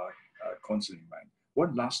constantly in mind.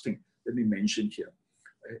 One last thing let me mention here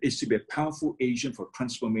is to be a powerful agent for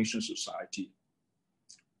transformation society.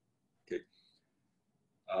 Okay,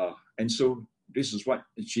 and so this is what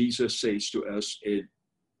Jesus says to us in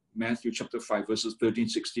Matthew chapter 5, verses 13,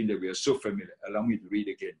 16, that we are so familiar. Allow me to read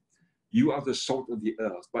again. You are the salt of the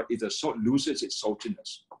earth, but if the salt loses its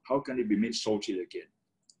saltiness, how can it be made salty again?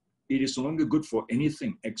 It is no longer good for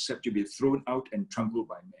anything except to be thrown out and trampled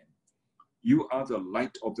by men. You are the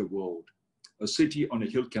light of the world. A city on a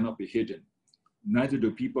hill cannot be hidden. Neither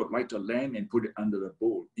do people light a lamp and put it under a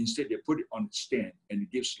bowl. Instead, they put it on its stand, and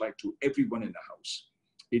it gives light to everyone in the house.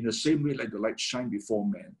 In the same way, let the light shine before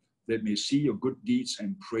men, that may see your good deeds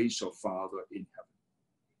and praise your Father in heaven.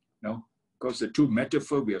 Now, because the two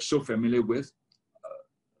metaphors we are so familiar with,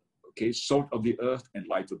 okay, salt of the earth and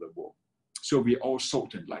light of the world. So we are all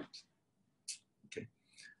salt and light. Okay,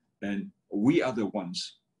 and we are the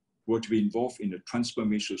ones who are to be involved in the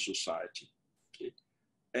transformation of society. Okay,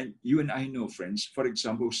 and you and I know, friends, for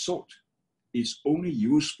example, salt is only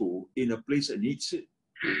useful in a place that needs it,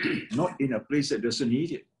 not in a place that doesn't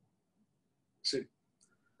need it. See?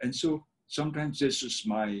 And so sometimes this is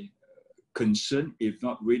my concern, if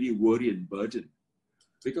not really worry and burden,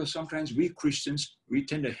 because sometimes we Christians, we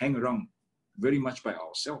tend to hang around very much by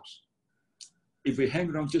ourselves. If we hang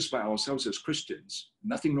around just by ourselves as Christians,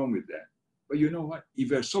 nothing wrong with that. But you know what? If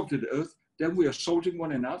we are salt of the earth, then we are salting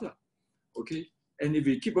one another. Okay? And if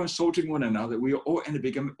we keep on salting one another, we are all end up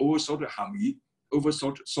becoming over-salted hami,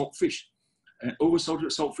 over-salted salt fish. And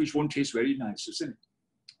over-salted salt fish won't taste very nice, isn't it?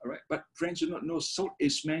 All right? But friends do not know salt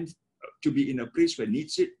is meant to be in a place where it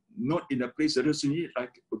needs it, not in a place that doesn't need it,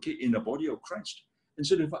 like, okay, in the body of Christ. And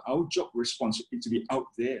so therefore, our job responsibility is to be out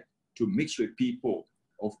there to mix with people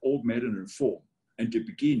of all manner and form, and to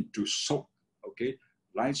begin to salt, okay,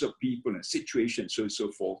 lives of people and situations, so and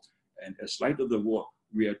so forth. And as light of the world,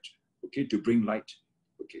 we are, okay, to bring light,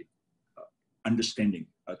 okay, understanding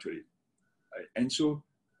to it. And so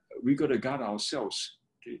we got to guard ourselves.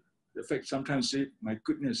 Okay, the fact sometimes say, my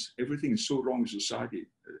goodness, everything is so wrong in society.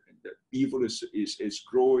 The evil is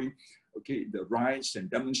growing. Okay, the riots and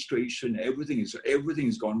demonstration, everything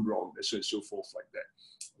is gone wrong, so and so forth like that.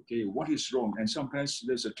 Okay, what is wrong? And sometimes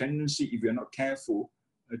there's a tendency, if you're not careful,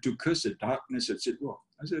 to curse the darkness and say, well,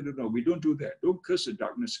 I said, no, we don't do that. Don't curse the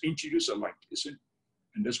darkness, introduce a light, isn't it?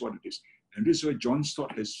 And that's what it is. And this is why John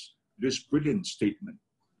Stott has this brilliant statement.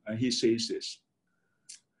 He says this: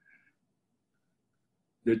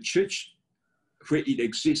 the church, where it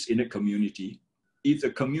exists in a community, if the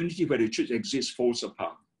community where the church exists falls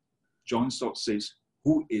apart, John Stott says,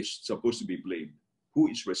 who is supposed to be blamed? Who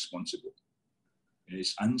is responsible? And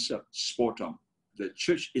his answer, spot on. The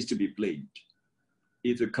church is to be blamed.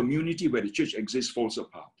 If the community where the church exists falls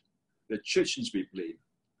apart, the church is to be blamed,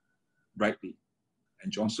 rightly.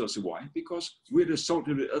 And John Stott said, why? Because we're the salt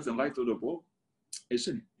of the earth and light of the world.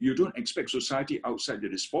 isn't it? You don't expect society outside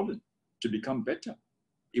that is fallen to become better.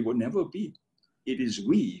 It will never be. It is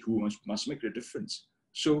we who must make the difference.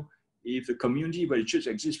 So if the community where the church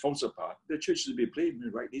exists falls apart, the church will be blamed,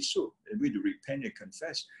 and rightly so. And we need to repent and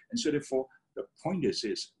confess. And so therefore, the point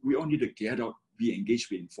is we all need to get out, be engaged,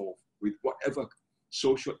 be involved with whatever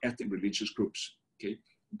social, ethnic, religious groups, okay?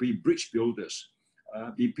 Be bridge builders,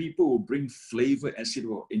 be people who bring flavor, as it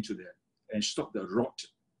were, into there and stop the rot,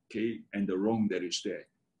 okay, and the wrong that is there.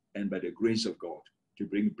 And by the grace of God, to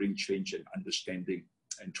bring change and understanding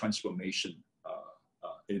and transformation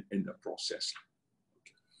in the process.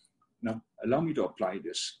 Okay. Now, allow me to apply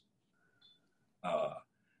this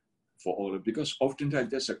for all of, because oftentimes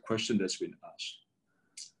there's a question that's been asked.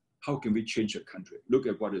 How can we change a country? Look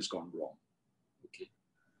at what has gone wrong. Okay,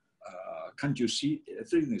 can't you see?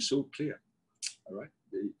 Everything is so clear. All right,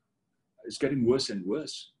 it's getting worse and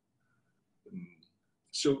worse.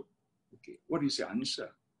 So, okay, what is the answer?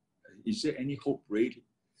 Is there any hope really?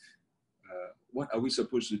 What are we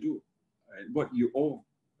supposed to do? And what you all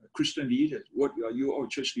Christian leaders, what are you all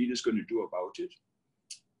church leaders going to do about it?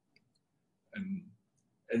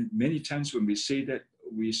 And many times when we say that,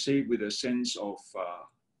 we say with a sense of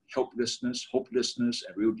helplessness, hopelessness,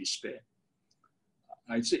 and real despair.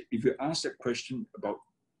 I'd say if you ask that question about,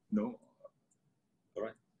 all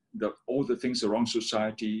right, all the things around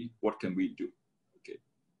society, what can we do? Okay,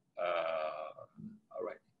 all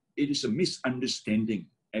right. It is a misunderstanding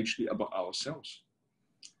actually about ourselves.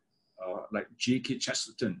 Like G.K.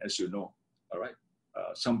 Chesterton, as you know, all right,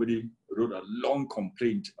 somebody wrote a long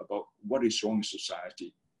complaint about what is wrong in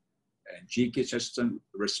society. And G.K. Chesterton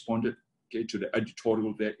responded, okay, to the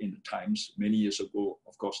editorial there in the Times many years ago,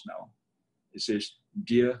 of course now. It says,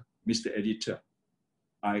 "Dear Mr. Editor,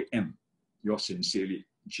 I am yours sincerely,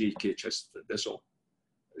 G.K. Chesterton." That's all.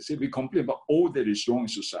 So we complain about all that is wrong in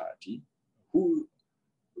society. Who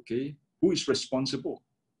is responsible?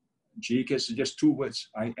 G.K. suggests two words: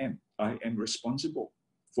 I am. I am responsible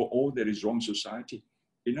for all that is wrong in society.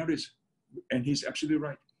 In other words, and he's absolutely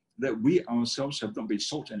right, that we ourselves have not been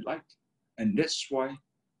salt and light. And that's why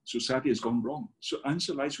society has gone wrong. So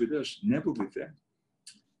answer lies with us, never with them.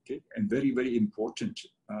 Okay, and very, very important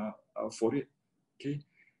for it. Okay,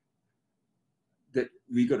 that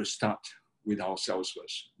we got to start with ourselves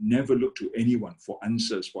first. Never look to anyone for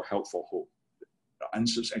answers, for help, for hope. The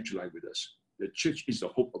answers actually lie with us. The church is the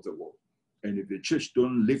hope of the world. And if the church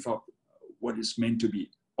don't live up what is meant to be,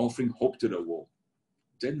 offering hope to the world,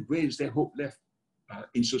 then where is there hope left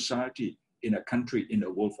in society, in a country, in the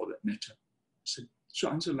world for that matter? So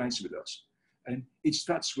answer lies with us. And it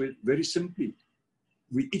starts with, very simply,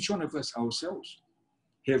 with each one of us ourselves.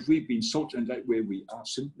 Have we been salt and light where we are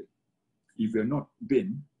simply? If we have not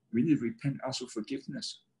been, we need to repent, ask for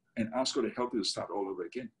forgiveness, and ask God to help us to start all over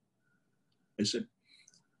again. Is it?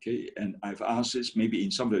 Okay, and I've asked this maybe in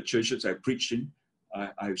some of the churches I preached in.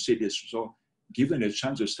 I've said this, so given a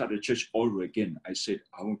chance to start a church all over again, I said,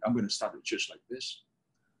 I'm going to start a church like this.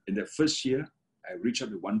 In the first year, I reach out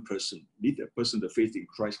to one person, lead that person to faith in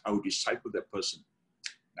Christ. I will disciple that person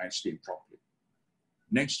nicely and properly.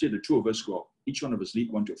 Next year, the two of us go out. Each one of us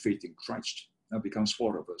lead one to faith in Christ. Now becomes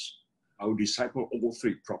four of us. I will disciple all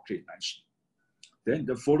three properly, nicely. Then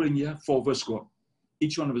the following year, four of us go out.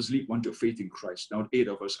 Each one of us lead one to faith in Christ. Now 8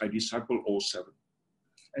 of us, I disciple all 7.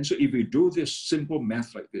 And so if we do this simple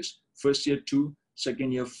math like this, first year 2,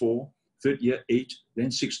 second year 4, third year 8, then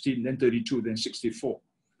 16, then 32, then 64.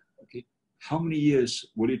 Okay, how many years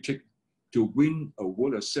will it take to win a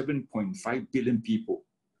world of 7.5 billion people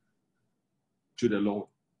to the Lord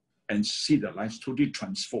and see their lives totally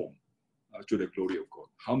transformed to the glory of God?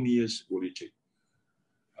 How many years will it take?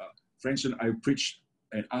 Friends, and I preached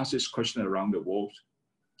and asked this question around the world.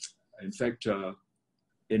 In fact,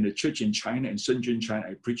 in the church in China, in Shenzhen, China,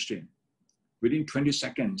 I preached in. Within 20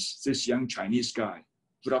 seconds, this young Chinese guy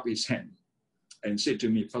put up his hand and said to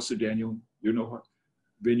me, "Pastor Daniel, you know what?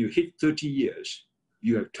 When you hit 30 years,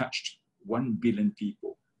 you have touched 1 billion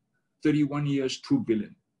people. 31 years, 2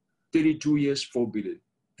 billion. 32 years, 4 billion.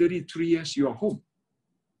 33 years, you are home.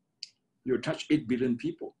 You touched 8 billion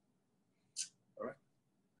people." All right.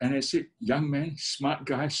 And I said, "Young man, smart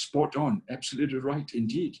guy, spot on, absolutely right,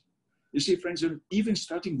 indeed." You see, friends, even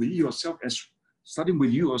starting with yourself,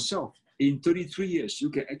 in 33 years, you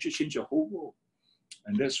can actually change the whole world.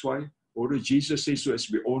 And that's why, although Jesus says to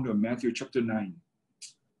us, we all know Matthew chapter 9,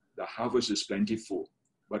 the harvest is plentiful,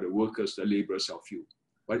 but the workers, the laborers are few.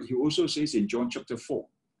 But he also says in John chapter 4,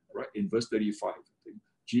 right, in verse 35,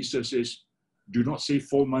 Jesus says, "Do not say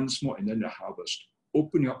 4 months more and then the harvest.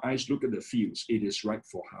 Open your eyes, look at the fields. It is ripe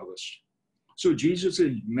for harvest." So Jesus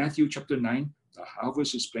in Matthew chapter 9, the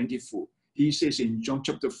harvest is plentiful. He says in John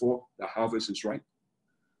chapter 4, the harvest is ripe.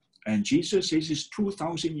 And Jesus says it's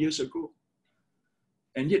 2,000 years ago.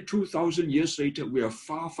 And yet 2,000 years later, we are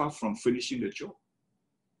far, far from finishing the job.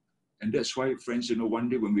 And that's why, friends, you know, one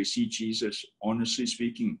day when we see Jesus, honestly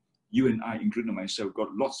speaking, you and I, including myself,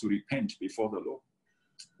 got lots to repent before the Lord.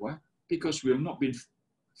 Why? Because we have not been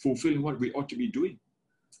fulfilling what we ought to be doing.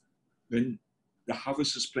 When the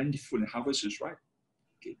harvest is plentiful and the harvest is ripe.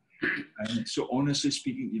 Okay. And so honestly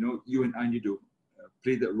speaking, you know, you and I need to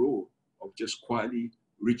play that role of just quietly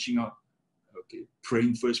reaching out, okay,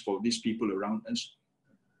 praying first for these people around us,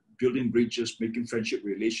 building bridges, making friendship,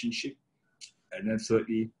 relationship, and then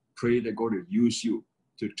thirdly, pray that God will use you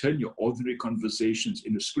to turn your ordinary conversations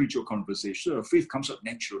into spiritual conversations. So faith comes up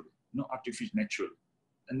naturally, not artificially, naturally.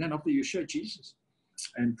 And then after you share Jesus,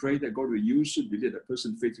 and pray that God will use you to lead that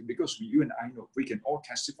person faithfully, because you and I know we can all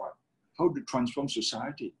testify how to transform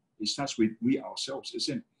society. It starts with we ourselves,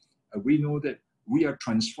 isn't it? We know that we are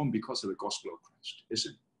transformed because of the gospel of Christ,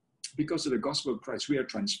 isn't it? Because of the gospel of Christ, we are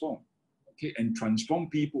transformed. Okay, and transform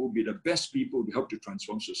people will be the best people who help to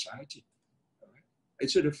transform society. All right? And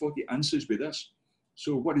so therefore the answer is with us.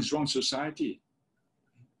 So what is wrong with society?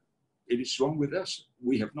 It is wrong with us.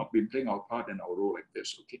 We have not been playing our part and our role like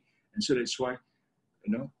this. Okay, and so that's why,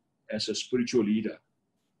 you know, as a spiritual leader,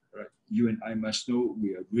 right, you and I must know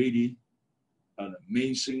we are really an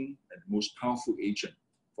amazing and most powerful agent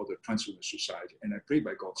for the transformation of society. And I pray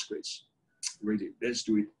by God's grace, really, let's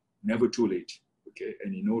do it, never too late. Okay,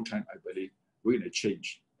 and in no time, I believe we're going to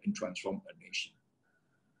change and transform a nation.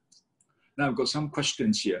 Now I've got some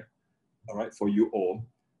questions here, all right, for you all.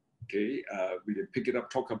 Okay, we can pick it up,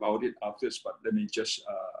 talk about it after this, but let me just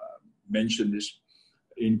mention this.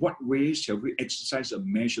 In what ways have we exercised a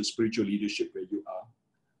measure of spiritual leadership where you are?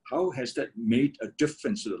 How has that made a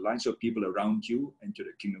difference to the lives of people around you and to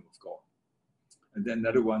the kingdom of God? And then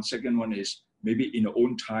another one, second one is maybe in your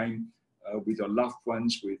own time, with your loved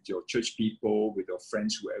ones, with your church people, with your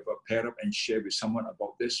friends, whoever, pair up and share with someone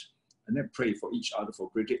about this, and then pray for each other for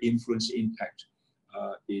greater influence, impact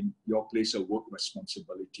in your place of work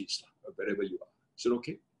responsibilities, wherever you are. Is it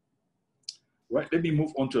okay? Right, let me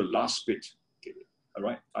move on to the last bit. Okay. All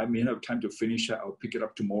right, I may not have time to finish that. I'll pick it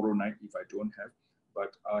up tomorrow night if I don't have,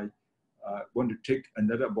 but I want to take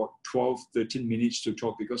another about 12, 13 minutes to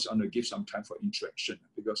talk, because I'm going to give some time for interaction,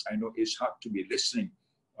 because I know it's hard to be listening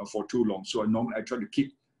for too long. So normally I try to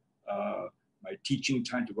keep my teaching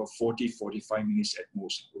time to about 40, 45 minutes at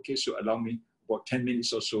most. Okay, so allow me about 10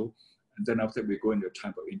 minutes or so, and then after we go into a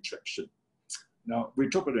time of interaction. Now, we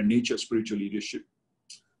talk about the nature of spiritual leadership.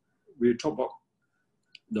 We talk about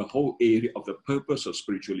the whole area of the purpose of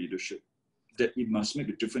spiritual leadership, that it must make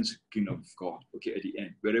a difference in the kingdom of God, okay, at the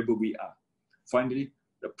end, wherever we are. Finally,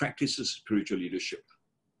 the practices of spiritual leadership,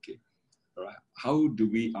 okay. All right. How do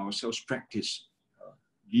we ourselves practice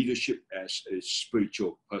leadership as a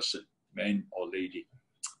spiritual person, man or lady,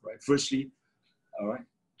 right? Firstly, all right,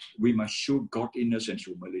 we must show godliness and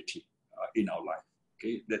humility in our life,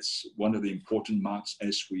 okay? That's one of the important marks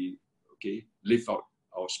as we, okay, live out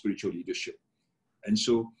our spiritual leadership. And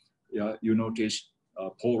so, yeah, you notice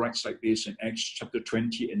Paul writes like this in Acts chapter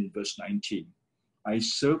 20 and in verse 19. I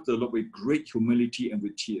served the Lord with great humility and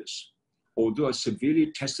with tears, although I was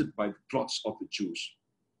severely tested by the plots of the Jews.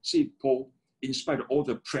 See, Paul, in spite of all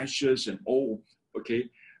the pressures and all, okay,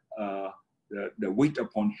 the weight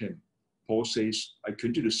upon him, Paul says, I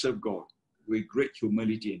continue to serve God with great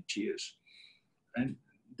humility and tears. And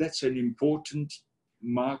that's an important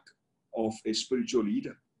mark of a spiritual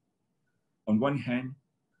leader. On one hand,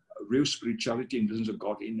 real spirituality in terms of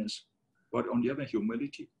godliness, but on the other,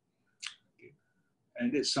 humility. Okay.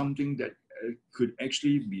 And it's something that could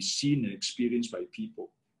actually be seen and experienced by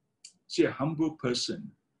people. See, a humble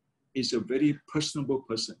person is a very personable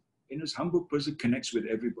person. And this humble person connects with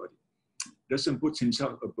everybody. Doesn't put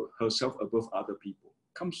himself herself above other people.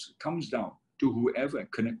 Comes down to whoever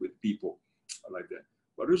and connect with people like that.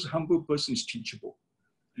 But this humble person is teachable.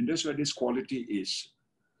 And that's why this quality is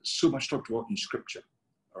so much talked about in Scripture.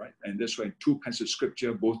 All right, and that's why in two passages of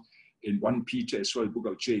Scripture, both in 1 Peter as well as the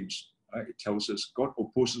book of James, it tells us God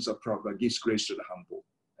opposes the proud but gives grace to the humble.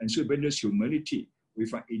 And so when there's humility, we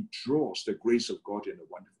find it draws the grace of God in a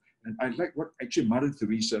wonderful. And I like what actually Mother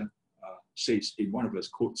Teresa says in one of her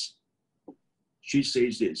quotes. She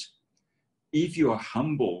says this: if you are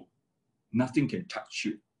humble, nothing can touch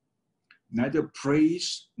you, neither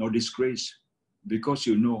praise nor disgrace, because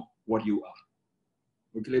you know what you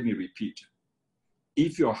are. Okay, let me repeat.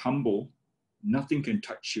 If you're humble, nothing can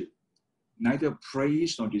touch you, neither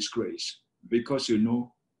praise nor disgrace, because you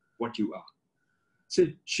know what you are.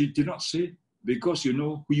 See, she did not say because you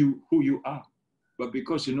know who you are, but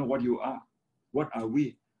because you know what you are. What are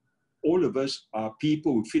we? All of us are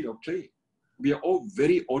people with feet of clay. We are all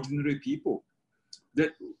very ordinary people.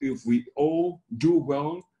 That if we all do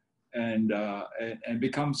well and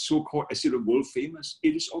become so-called world famous,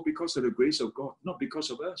 it is all because of the grace of God, not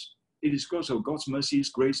because of us. It is because of God's mercies,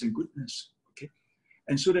 grace, and goodness. Okay,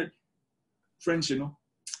 and so that, friends, you know,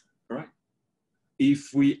 all right,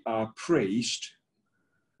 if we are praised,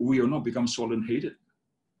 we will not become sullen hated,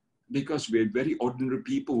 because we are very ordinary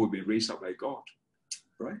people who have been raised up by God,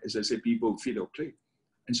 right? As I said, people with feet of clay.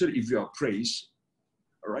 And so if you are praised,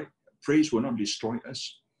 all right, praise will not destroy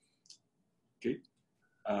us, okay?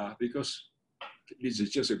 Because this is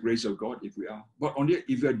just a grace of God if we are. But on the,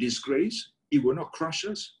 if we are disgraced, it will not crush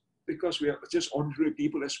us, because we are just ordinary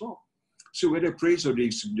people as well. So whether praise or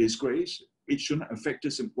disgrace, it should not affect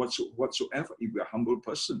us whatsoever if we are a humble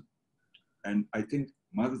person. And I think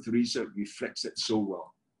Mother Teresa reflects that so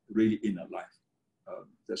well, really, in her life.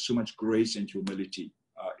 There's so much grace and humility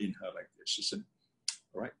in her like this, isn't it?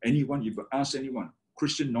 All right? Anyone, if you ask anyone,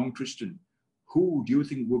 Christian, non-Christian, who do you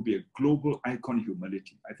think will be a global icon of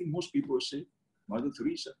humility? I think most people will say Mother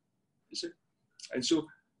Teresa, is it? And so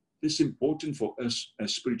it's important for us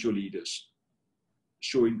as spiritual leaders,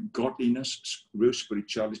 showing godliness, real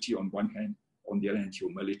spirituality on one hand, on the other hand,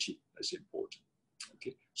 humility. That's important.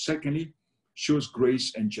 Okay. Secondly, shows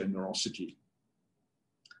grace and generosity.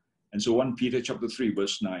 And so 1 Peter chapter 3,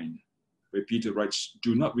 verse 9, where Peter writes,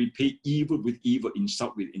 do not repay evil with evil,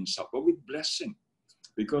 insult with insult, but with blessing,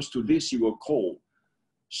 because to this you were called,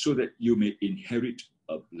 so that you may inherit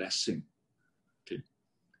a blessing. Okay.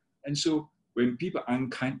 And so when people are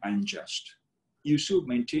unkind, unjust, you should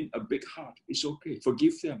maintain a big heart. It's okay.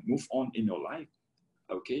 Forgive them. Move on in your life.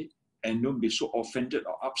 Okay? And don't be so offended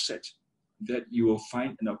or upset that you will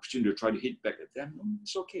find an opportunity to try to hit back at them.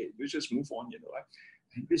 It's okay. You just move on in your life.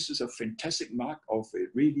 And this is a fantastic mark of a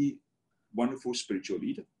really wonderful spiritual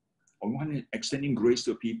leader. On one hand, extending grace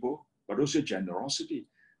to people, but also generosity.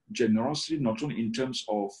 Generosity not only in terms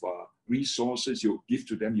of resources you give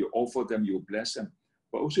to them, you offer them, you bless them,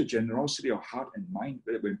 but also generosity of heart and mind.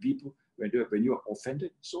 When people, when you are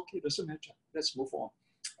offended, it's okay, it doesn't matter. Let's move on.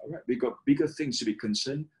 All right, we got bigger things to be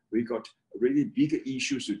concerned. We got really bigger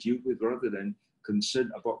issues to deal with rather than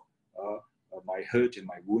concern about my hurt and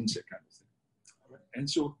my wounds, that kind of thing. All right? And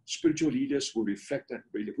so spiritual leaders will reflect that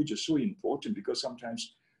really, which is so important, because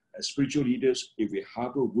sometimes as spiritual leaders, if we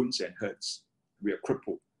harbor wounds and hurts, we are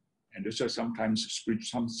crippled. And that's why sometimes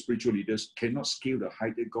some spiritual leaders cannot scale the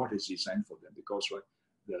height that God has designed for them, because right,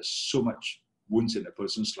 there's so much wounds in a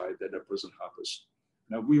person's life that a person harbors.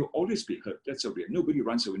 Now, we will always be hurt. That's a real. Nobody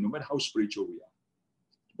runs away, no matter how spiritual we are.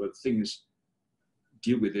 But the thing is,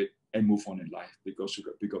 deal with it and move on in life, because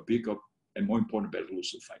we got bigger and more important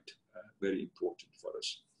battles to fight. Very important for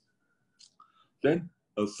us. Then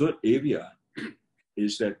a third area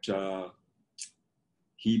is that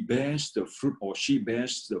he bears the fruit, or she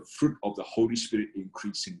bears the fruit of the Holy Spirit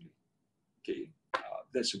increasingly. Okay,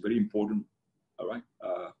 that's a very important, all right,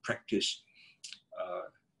 practice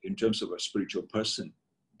in terms of a spiritual person.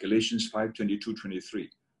 Galatians 5:22-23.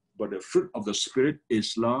 But the fruit of the Spirit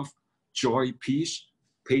is love, joy, peace,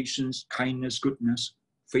 patience, kindness, goodness,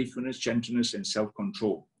 faithfulness, gentleness, and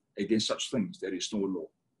self-control. Against such things there is no law.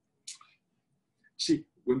 See,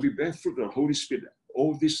 when we bear fruit of the Holy Spirit,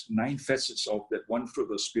 all these 9 facets of that one fruit of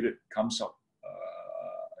the Spirit comes out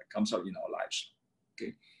in our lives.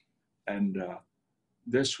 Okay, and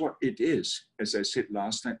that's what it is, as I said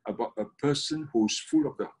last time, about a person who's full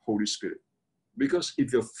of the Holy Spirit. Because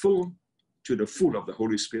if you're full to the full of the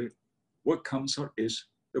Holy Spirit, what comes out is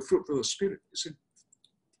the fruit of the Spirit, isn't it?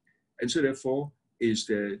 And so therefore, is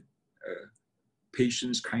there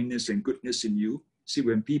patience, kindness, and goodness in you? See,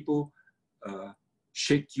 when people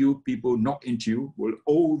shake you, people knock into you, will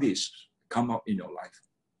all this come out in your life?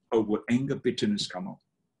 Or will anger, bitterness come out?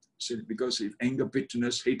 See, because if anger,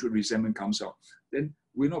 bitterness, hatred, resentment comes out, then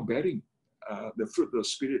we're not bearing the fruit of the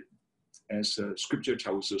Spirit, as Scripture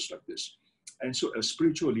tells us like this. And so a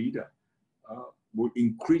spiritual leader will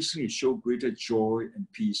increasingly show greater joy and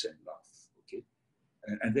peace and love. Okay,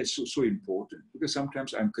 and that's so important, because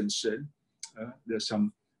sometimes I'm concerned. There's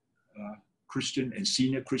some Christian and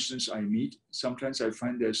senior Christians I meet. Sometimes I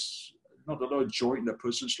find there's not a lot of joy in the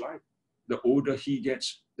person's life. The older he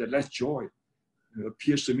gets, the less joy. It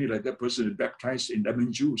appears to me like that person is baptized in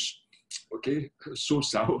lemon juice. Okay, so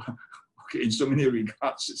sour. Okay, in so many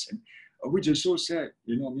regards, which is so sad.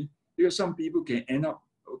 You know what I mean? Because some people can end up,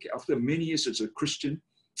 okay, after many years as a Christian,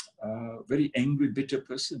 very angry, bitter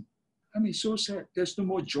person. I mean, so sad. There's no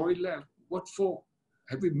more joy left. What for?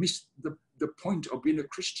 Have we missed the point of being a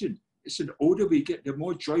Christian? It's the older we get, the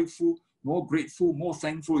more joyful more grateful, more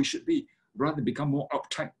thankful we should be, rather than become more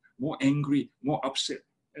uptight, more angry, more upset.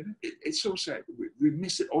 And it's so sad. We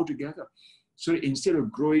miss it altogether. So instead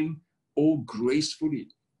of growing old gracefully,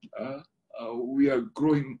 we are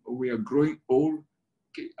growing old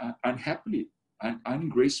unhappily and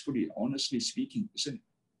ungracefully, honestly speaking, isn't it?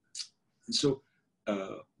 And so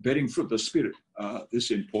bearing fruit of the Spirit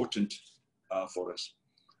is important for us.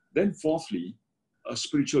 Then fourthly, a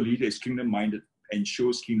spiritual leader is kingdom-minded and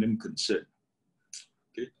shows kingdom concern.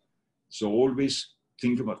 Okay, so always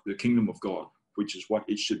think about the kingdom of God, which is what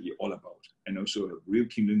it should be all about, and also a real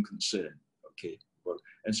kingdom concern. Okay,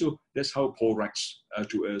 and so that's how Paul writes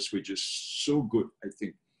to us, which is so good, I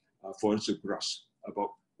think, for us to grasp about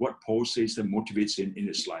what Paul says that motivates him in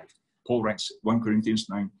his life. Paul writes 1 Corinthians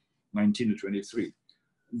 9:19-23.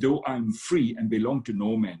 Though I'm free and belong to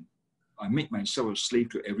no man, I make myself a slave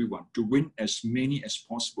to everyone to win as many as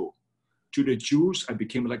possible. To the Jews, I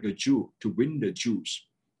became like a Jew to win the Jews.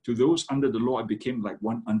 To those under the law, I became like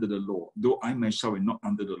one under the law, though I myself am not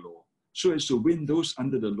under the law, so as to win those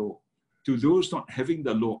under the law. To those not having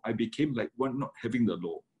the law, I became like one not having the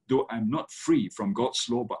law, though I'm not free from God's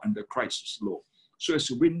law, but under Christ's law, so as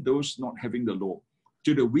to win those not having the law.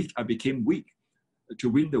 To the weak, I became weak to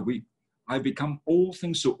win the weak. I become all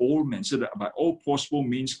things to all men, so that by all possible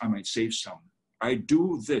means I might save some. I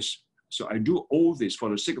do this, so I do all this for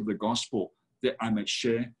the sake of the gospel, that I may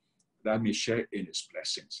share in its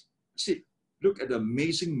blessings. See, look at the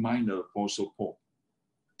amazing mind of Apostle Paul.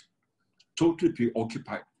 Totally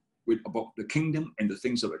preoccupied with about the kingdom and the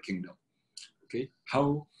things of the kingdom. Okay,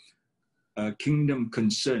 how kingdom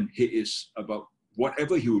concerned he is about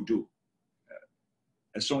whatever he will do,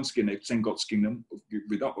 as long as he can extend God's kingdom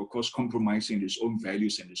without, of course, compromising his own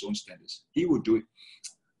values and his own standards. He will do it,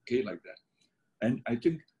 okay, like that. And I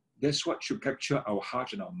think that's what should capture our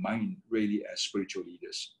heart and our mind really as spiritual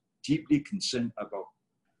leaders, deeply concerned about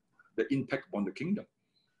the impact on the kingdom.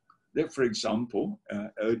 That, for example,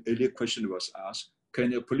 earlier question was asked,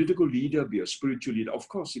 can a political leader be a spiritual leader? Of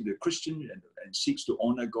course, if they're Christian and seeks to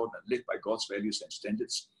honor God and live by God's values and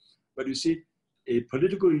standards. But you see, a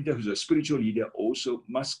political leader who's a spiritual leader also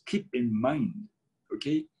must keep in mind,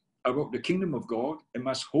 okay, about the kingdom of God, and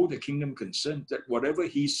must hold the kingdom concern that whatever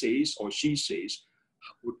he says or she says,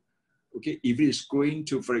 okay, if it is going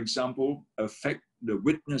to, for example, affect the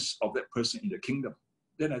witness of that person in the kingdom,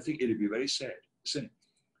 then I think it'll be very sad, isn't it?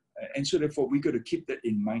 And so therefore, we got to keep that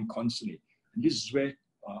in mind constantly. And this is where,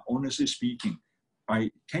 honestly speaking,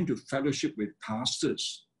 I tend to fellowship with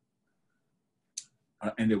pastors.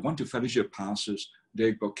 And they want to fellowship pastors,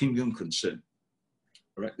 they've got kingdom concern.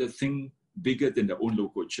 All right, they think bigger than their own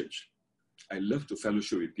local church. I love to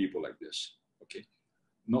fellowship with people like this, okay?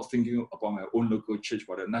 Not thinking about my own local church,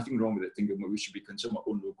 but there's nothing wrong with it, thinking we should be concerned about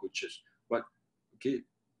our own local church. But, okay,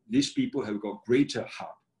 these people have got greater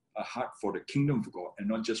heart, a heart for the kingdom of God, and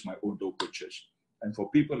not just my own local church. And for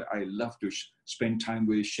people I love to spend time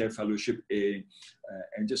with, share fellowship in,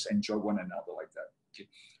 and just enjoy one another like that,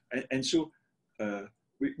 okay? And so,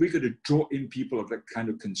 we got to draw in people of that kind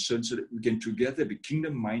of concern so that we can together be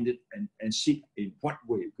kingdom-minded and seek in what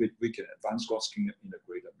way we can advance God's kingdom in a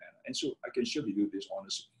greater manner. And so I can share with you this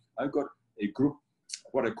honestly. I've got a group,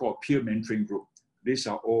 what I call a peer mentoring group. These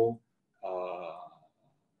are all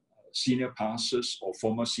senior pastors or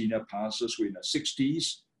former senior pastors who are in their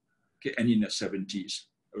 60s, okay, and in their 70s.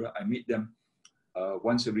 I meet them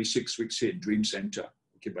once every 6 weeks here in Dream Center.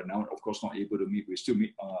 Okay, but now, of course, not able to meet. We still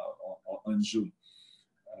meet on Zoom.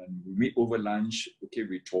 And we meet over lunch, okay,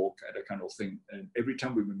 we talk, that kind of thing. And every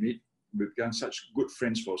time we meet, we've become such good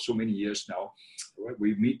friends for so many years now. Right?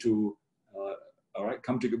 We meet to, all right,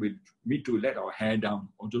 come together, we meet to let our hair down,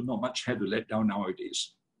 although not much hair to let down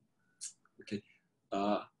nowadays. Okay,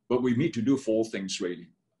 but we meet to do 4 things really,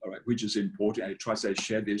 all right, which is important. I trust I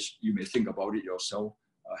share this. You may think about it yourself,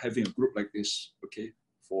 having a group like this, okay,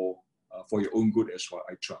 for your own good as well,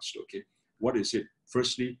 I trust, okay. What is it?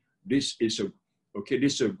 Firstly, this is a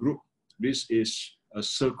group. This is a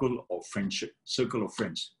circle of friendship, circle of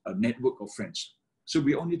friends, a network of friends. So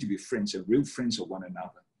we all need to be friends and real friends of one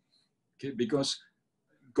another. Okay, because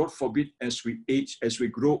God forbid, as we age, as we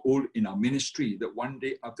grow old in our ministry, that one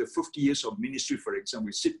day after 50 years of ministry, for example,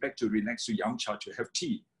 we sit back to relax to young child to have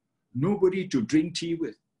tea. Nobody to drink tea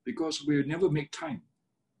with, because we will never make time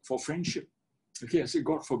for friendship. Okay, I say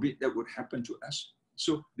God forbid that would happen to us.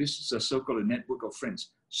 So this is a circle, a network of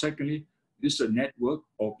friends. Secondly, this is a network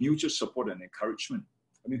of mutual support and encouragement.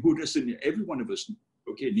 I mean, who doesn't need? Every one of us,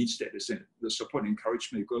 okay, needs that, the support and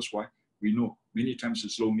encouragement, because why? We know many times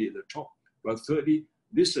it's lonely at the top. But thirdly,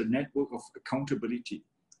 this is a network of accountability,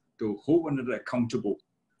 to hold one another accountable.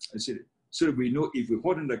 I said, so that we know if we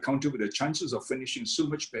hold them accountable, the chances of finishing so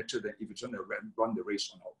much better than if we're trying to run the race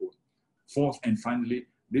on our own. Fourth and finally,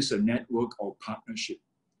 this is a network or partnership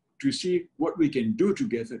to see what we can do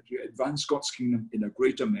together to advance God's kingdom in a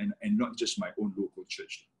greater manner and not just my own local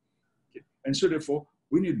church. Okay. And so therefore,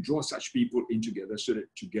 we need to draw such people in together so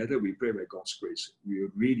that together we pray by God's grace. We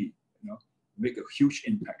will really make a huge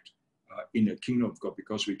impact in the kingdom of God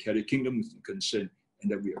because we carry kingdom concern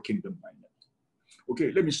and that we are kingdom minded.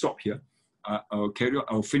 Okay, let me stop here. I'll carry on.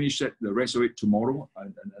 I'll finish the rest of it tomorrow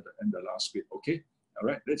and the last bit. Okay, all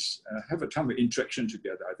right. Let's have a time of interaction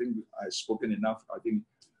together. I think I've spoken enough. I think,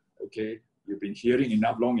 okay, you've been hearing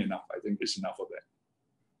enough, long enough. I think it's enough of that.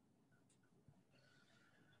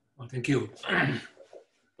 Well, thank you,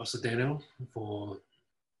 Pastor Daniel, for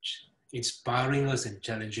inspiring us and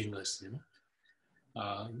challenging us.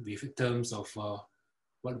 With terms of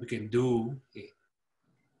what we can do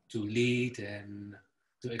to lead and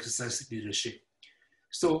to exercise leadership.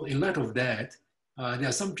 So in light of that, there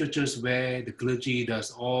are some churches where the clergy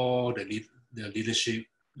does all the leadership,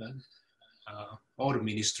 all the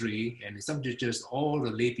ministry, and in some churches, all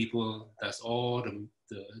the lay people does all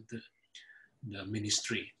the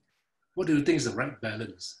ministry. What do you think is the right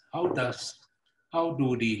balance? How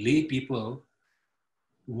do the lay people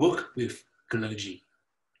work with clergy?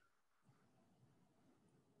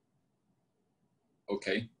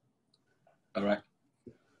 Okay, all right.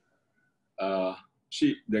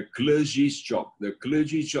 See, the clergy's job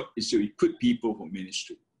is to equip people for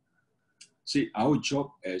ministry. See, our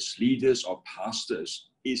job as leaders or pastors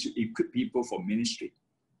is to equip people for ministry.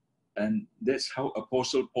 And that's how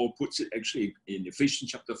Apostle Paul puts it actually in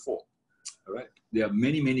Ephesians chapter 4. All right. There are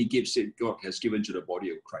many, many gifts that God has given to the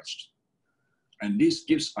body of Christ. And these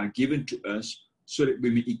gifts are given to us so that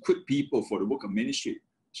we may equip people for the work of ministry.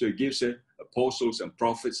 So it gives apostles and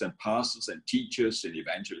prophets and pastors and teachers and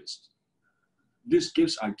evangelists. These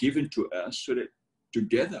gifts are given to us so that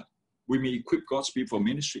together we may equip God's people for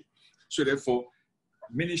ministry. So therefore,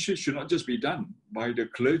 ministry should not just be done by the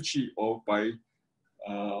clergy or by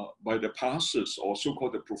the pastors or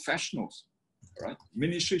so-called the professionals. Right?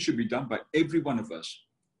 Ministry should be done by every one of us.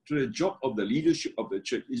 So the job of the leadership of the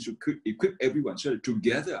church is to equip everyone so that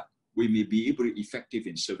together we may be able to be effective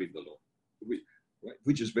in serving the Lord. Right?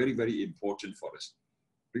 Which is very, very important for us.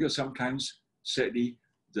 Because sometimes, sadly,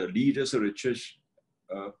 the leaders of the church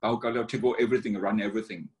take over everything, run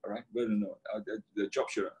everything. All right? Well, no,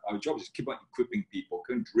 our job is to keep on equipping people,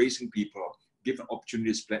 raising people up, give them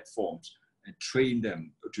opportunities, platforms, and train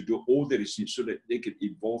them to do all that is needed so that they can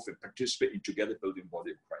evolve and participate in together building the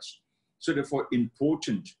body of Christ. So therefore,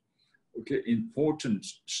 important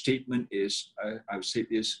statement is, I've said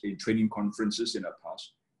this in training conferences in the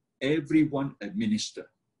past, everyone a minister.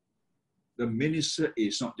 The minister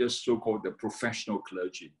is not just so-called the professional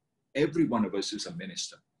clergy. Every one of us is a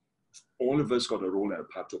minister. All of us got a role and a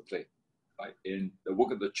part to play, right, in the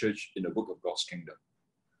work of the church, in the work of God's kingdom.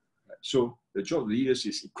 Right? So the job of leaders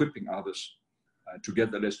is equipping others.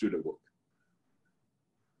 Together, let's do the work.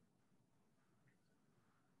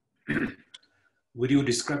 Would you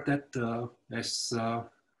describe that as a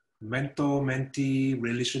mentor-mentee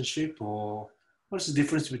relationship, or what's the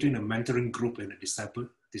difference between a mentoring group and a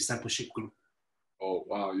discipleship group? Oh,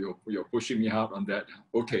 wow, you're pushing me hard on that.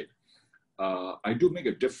 Okay. I do make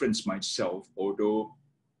a difference myself, although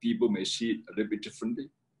people may see it a little bit differently.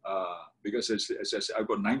 Because as I said, I've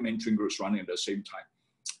got 9 mentoring groups running at the same time.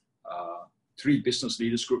 3 business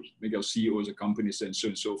leaders groups, maybe our CEOs of companies and so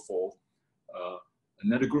on and so forth.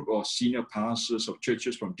 Another group of senior pastors of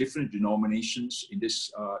churches from different denominations in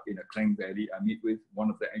a Klang Valley I meet with. One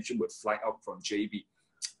of them actually would fly out from JB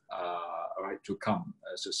to come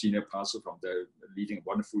as a senior pastor from the leading a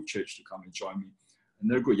wonderful church to come and join me.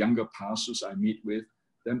 Another group of younger pastors I meet with.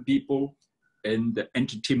 Then people in the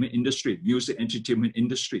entertainment industry, music entertainment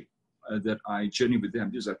industry, that I journey with them.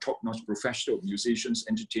 These are top-notch professional musicians,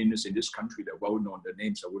 entertainers in this country. They're well-known, the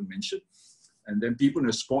names I wouldn't mention. And then people in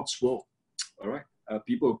the sports world, all right?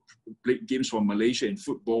 People play games for Malaysia in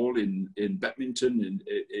football, in badminton,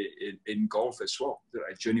 in golf as well, that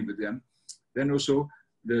I journey with them. Then also,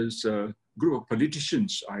 there's a group of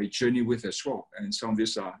politicians I journey with as well. And some of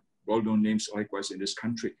these are well-known names likewise in this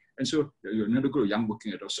country. And so another group of young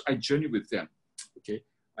working adults. So I journey with them, okay?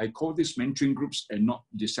 I call these mentoring groups and not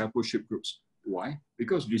discipleship groups. Why?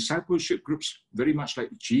 Because discipleship groups, very much like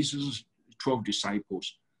Jesus' 12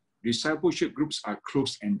 disciples, discipleship groups are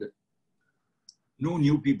close-ended. No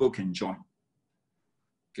new people can join.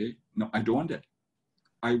 Okay? No, I don't want that.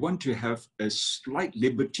 I want to have a slight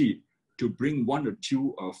liberty to bring 1 or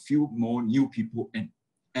 2 or a few more new people in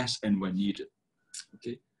as and when needed.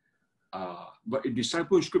 Okay? But a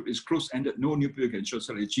discipleship group is close-ended. No new people can show up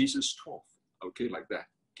like Jesus 12. Okay, like that.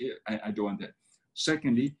 Okay, I don't want that.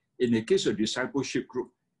 Secondly, in the case of discipleship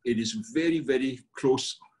group, it is very, very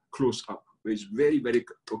close up. It's very, very,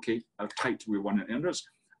 tight with one another.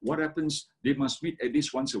 What happens? They must meet at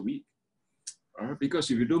least once a week. Because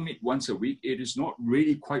if you don't meet once a week, it is not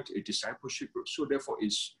really quite a discipleship group. So therefore,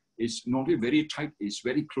 it's not really very tight. It's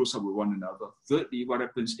very close up with one another. Thirdly, what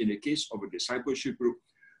happens in the case of a discipleship group,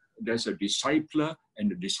 there's a discipler and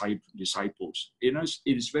the disciples. In us,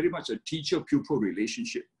 it is very much a teacher-pupil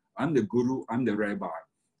relationship. I'm the guru, I'm the rabbi.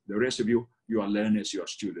 The rest of you, you are learners, you are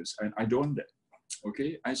students. And I don't want that.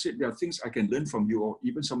 Okay, I said there are things I can learn from you, or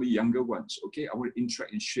even some of the younger ones. Okay, I want to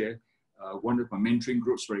interact and share. One of my mentoring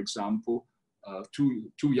groups, for example,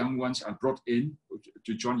 two young ones I brought in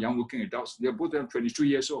to join young working adults. They're both 22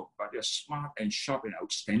 years old, but they're smart and sharp and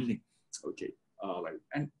outstanding. Okay,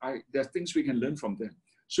 there are things we can learn from them.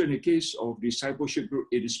 So in the case of discipleship group,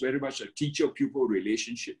 it is very much a teacher-pupil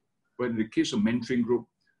relationship. But in the case of mentoring group,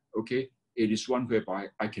 okay, it is one whereby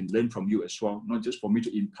I can learn from you as well, not just for me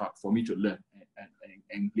to impart, for me to learn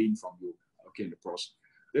and glean from you, okay, in the process.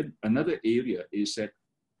 Then another area is that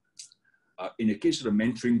in the case of the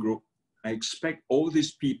mentoring group, I expect all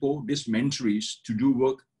these people, these mentorees, to do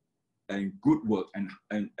work and good work and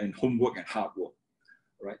homework and hard work,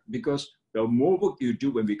 right? Because the more work you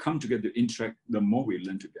do when we come together to interact, the more we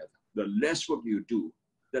learn together. The less work you do,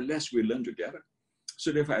 the less we learn together.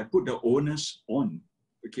 So therefore, I put the onus on,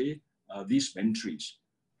 okay, these mentorees.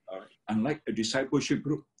 Unlike a discipleship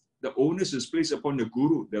group, the onus is placed upon the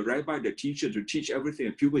guru, the rabbi, the teacher to teach everything,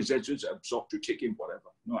 and people just absorb to take in whatever.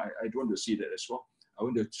 No, I don't want to see that as well. I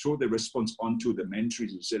want to throw the response onto the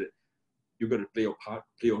mentorees and say that you've got to play your part,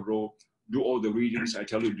 play your role, do all the readings I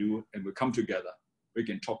tell you to do, and we come together. We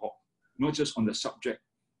can talk about, not just on the subject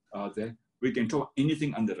there, we can talk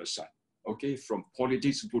anything under the sun, okay? From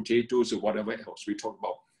politics, potatoes, or whatever else we talk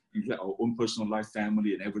about, including our own personal life,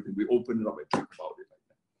 family, and everything. We open it up and talk about it like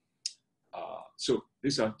that. So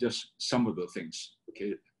these are just some of the things,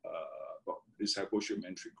 okay, about discipleship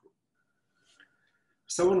mentoring group.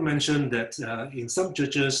 Someone mentioned that in some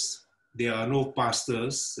churches, there are no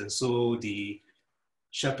pastors, and so the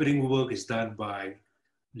shepherding work is done by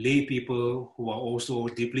lay people who are also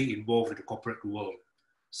deeply involved in the corporate world.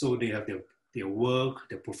 So they have their work,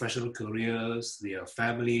 their professional careers, their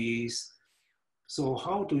families. So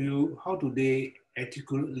how do they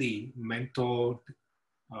adequately mentor,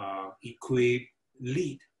 equip,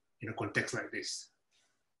 lead in a context like this?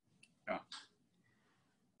 Yeah.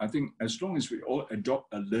 I think as long as we all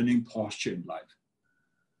adopt a learning posture in life,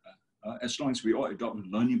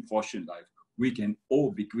 we can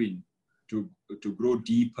all begin to grow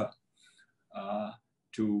deeper,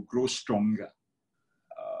 to grow stronger,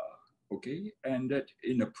 okay? And that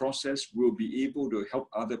in the process, we'll be able to help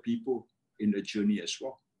other people in the journey as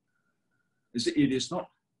well. It is not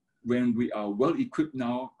when we are well equipped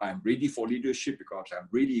now, I'm ready for leadership because I'm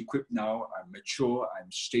really equipped now, I'm mature,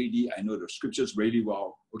 I'm steady, I know the scriptures really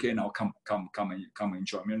well. Okay, now come and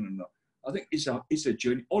join me. No. I think it's a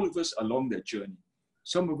journey, all of us along the journey.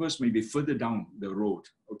 Some of us may be further down the road,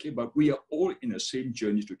 okay, but we are all in the same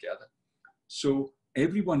journey together. So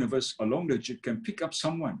every one of us along the journey can pick up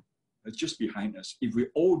someone that's just behind us. If we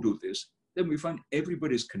all do this, then we find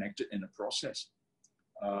everybody is connected in the process.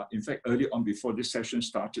 In fact, earlier on before this session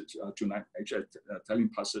started tonight, actually telling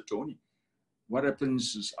Pastor Tony, what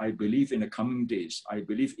happens is I believe in the coming days, I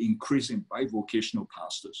believe increasing bivocational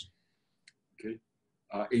pastors, okay?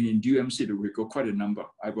 In DUMC, we got quite a number.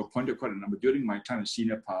 I've appointed quite a number. During my time as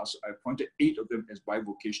senior pastor, I appointed 8 of them as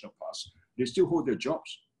bivocational pastors. They still hold their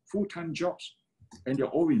jobs, full-time jobs, and they're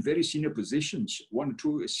all in very senior positions, 1 or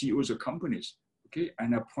 2 CEOs of companies, okay?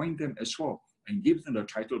 And appoint them as well and give them the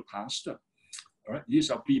title pastor. All right? These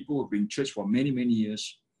are people who have been in church for many, many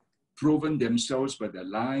years, proven themselves by their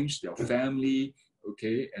lives, their family,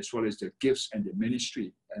 okay, as well as their gifts and their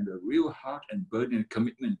ministry, and the real heart and burden and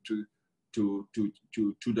commitment to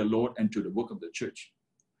the Lord and to the work of the church.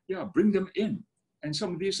 Yeah, bring them in. And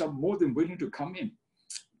some of these are more than willing to come in,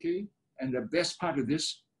 okay? And the best part of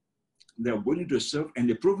this, they're willing to serve, and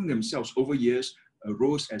they've proven themselves over years,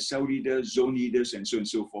 rose as cell leaders, zone leaders, and so on and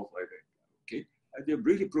so forth like that, okay? They've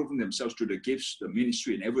really proven themselves to the gifts, the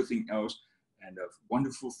ministry, and everything else, and a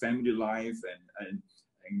wonderful family life, and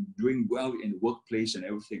doing well in the workplace and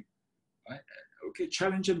everything. Right? Okay,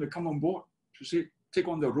 challenge them to come on board, to say, take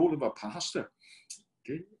on the role of a pastor.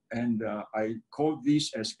 Okay, and I call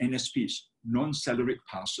these as NSPs, non-salaried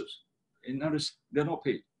pastors. In other words, they're not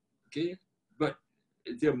paid. Okay, but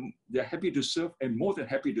they're happy to serve and more than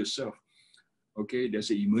happy to serve. Okay,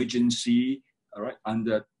 there's an emergency. all right,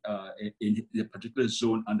 under in the particular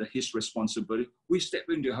zone under his responsibility, we step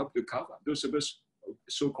in to help to cover. Those of us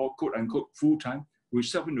so-called quote unquote full-time, we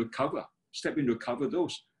step in to cover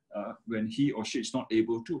those when he or she is not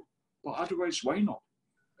able to. But otherwise, why not?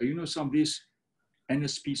 You know, some of these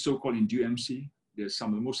NSP so-called in DUMC, they're some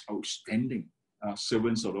of the most outstanding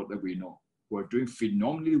servants of Lord that we know, who are doing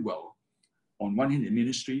phenomenally well. On one hand in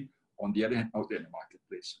ministry, on the other hand out there in the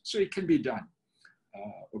marketplace. So it can be done.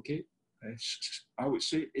 Okay, I would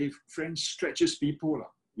say if friends stretches people,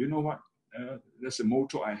 you know what? That's a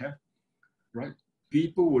motto I have, right?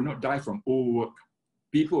 People will not die from overwork.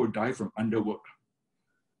 People will die from underwork.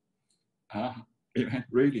 Amen.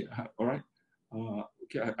 Really, all right.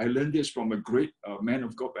 Okay, I learned this from a great man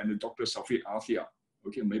of God and Dr. Safir Afia.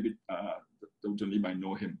 Okay, maybe Dr. Lee might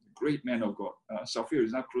know him. Great man of God. Safir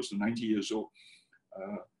is now close to 90 years old.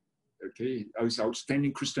 Okay, I was an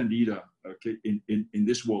outstanding Christian leader, okay, in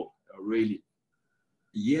this world, really.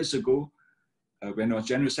 Years ago, when I was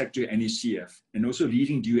General Secretary at NECF, and also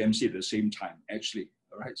leading DUMC at the same time, actually,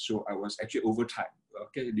 all right? So I was actually overtime,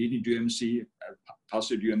 okay, leading DUMC,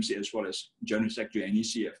 pastor DUMC, as well as General Secretary at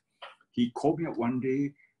NECF. He called me up one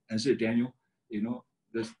day and said, Daniel, you know,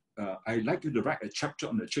 I'd like you to write a chapter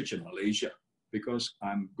on the church in Malaysia, because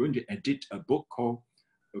I'm going to edit a book called,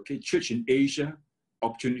 okay, Church in Asia,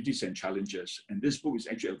 Opportunities and Challenges, and this book is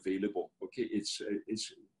actually available. Okay, it's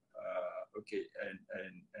okay,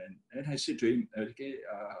 and I said to him, okay,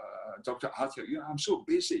 Dr. Arthur, you know, I'm so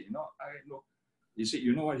busy, you know. He said,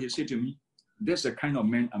 you know what? He said to me, that's the kind of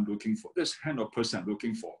man I'm looking for. That's the kind of person I'm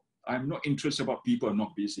looking for. I'm not interested about people who are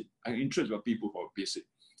not busy. I'm interested about people who are busy,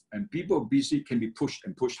 and people busy can be pushed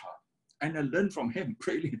and pushed hard. And I learned from him,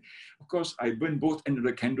 really. Of course, I burned both ends of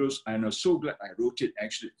the candles, and I'm so glad I wrote it.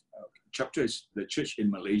 Actually, chapter is the church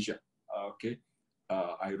in Malaysia. Okay,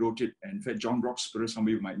 I wrote it. And in fact, John Roxburgh, some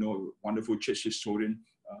of you might know, a wonderful church historian.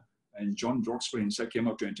 And John Roxburgh himself came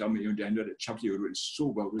up to me and told me, you know, Daniel, the chapter you wrote is so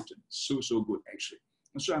well written, so good, actually.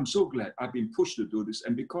 And so I'm so glad I've been pushed to do this.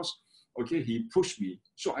 And because, okay, he pushed me,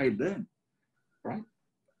 so I learned, right?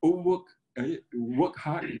 Overwork, work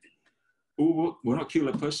hard. Overwork will not kill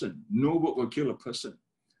a person. No work will kill a person.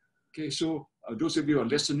 Okay, so those of you who are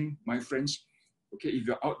listening, my friends, okay, if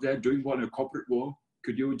you're out there doing well in the corporate world,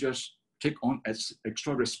 could you just take on as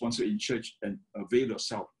extra responsibility in church and avail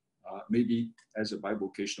yourself, maybe as a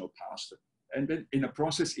bivocational pastor. And then in the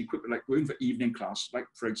process, equip, like going for evening class, like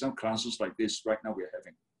for example, classes like this right now we're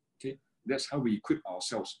having. Okay, that's how we equip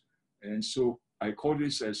ourselves. And so I call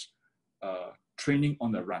this as training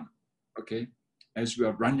on the run. Okay, as we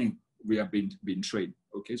are running, we have been trained.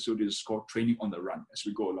 Okay, so this is called training on the run as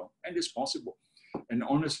we go along, and it's possible. And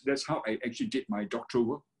honestly, that's how I actually did my doctoral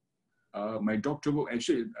work. My doctoral work,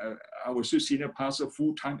 actually, I was still senior pastor,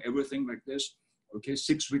 full-time, everything like this. Okay,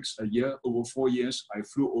 6 weeks a year, over 4 years, I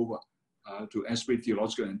flew over to Asbury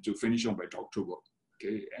Theological and to finish on my doctoral work.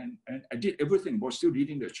 Okay, and I did everything, but still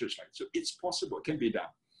leading the church life. So it's possible, it can be done.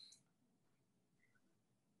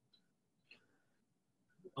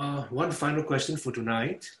 One final question for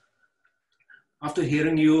tonight. After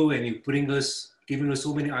hearing you and you giving us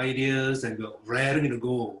so many ideas, and we're raring to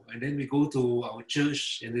go, and then we go to our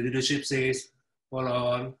church and the leadership says, hold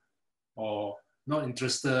on, or not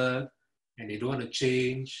interested, and they don't want to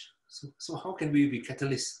change. So how can we be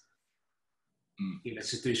catalysts in a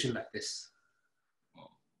situation like this? Oh,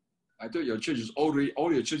 I thought your church is already,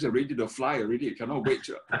 all your churches are ready to fly already. You cannot wait.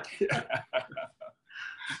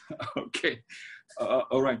 Okay.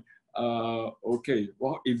 All right. Okay.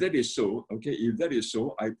 Well, if that is so, okay, if that is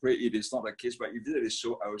so, I pray it is not the case, but if that is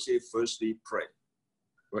so, I would say firstly, pray.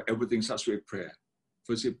 Well, everything starts with prayer.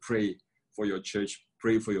 Firstly, pray for your church,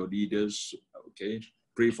 pray for your leaders, okay?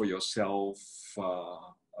 Pray for yourself,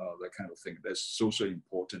 that kind of thing. That's so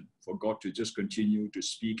important for God to just continue to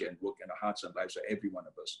speak and work in the hearts and lives of every one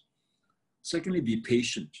of us. Secondly, be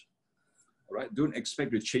patient. All right? Don't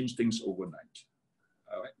expect to change things overnight.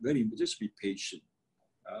 All right? Just be patient.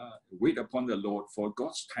 Wait upon the Lord for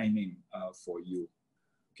God's timing for you.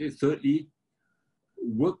 Okay. Thirdly,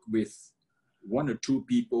 work with 1 or 2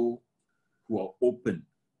 people who are open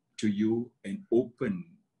to you and open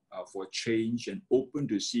for change and open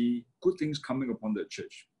to see good things coming upon the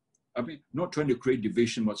church. I mean, not trying to create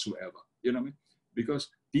division whatsoever. You know what I mean? Because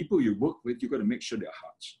people you work with, you've got to make sure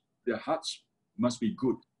their hearts must be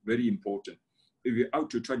good. Very important. If you're out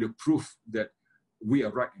to try to prove that we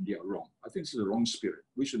are right and they are wrong, I think it's the wrong spirit.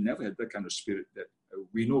 We should never have that kind of spirit that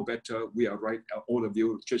we know better, we are right, all of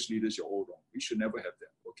you church leaders, you're all wrong. We should never have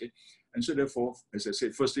that, okay? And so therefore, as I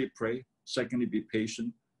said, firstly, pray. Secondly, be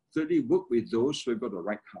patient. Thirdly, work with those who have got the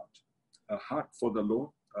right heart. A heart for the Lord,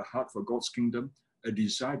 a heart for God's kingdom, a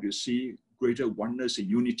desire to see greater oneness and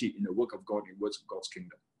unity in the work of God, in words of God's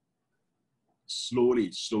kingdom. Slowly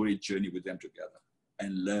journey with them together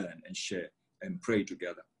and learn and share and pray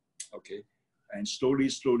together. Okay? And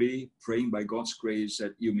slowly praying by God's grace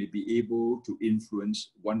that you may be able to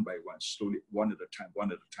influence one by one, slowly, one at a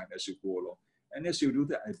time as you go along. And as you do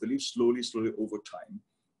that, I believe slowly over time,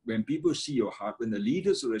 when people see your heart, when the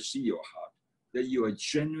leaders will see your heart, that you are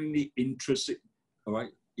genuinely interested, all right,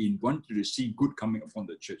 in wanting to see good coming upon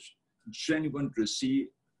the church, genuinely want to see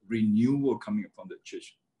renewal coming upon the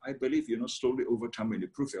church. I believe, slowly over time, when you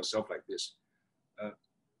prove yourself like this,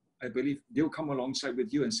 I believe they'll come alongside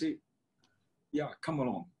with you and say, yeah, come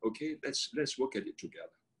along, okay, let's work at it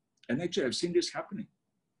together. And actually, I've seen this happening.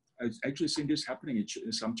 I've actually seen this happening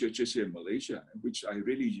in some churches here in Malaysia, which I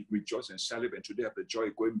really rejoice and celebrate. Today I have the joy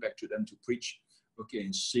of going back to them to preach, okay,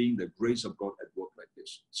 and seeing the grace of God at work like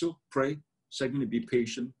this. So pray. Secondly, be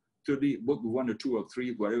patient. Thirdly, work with 1 or 2 or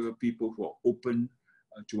 3, whatever people who are open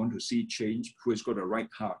to want to see change, who has got a right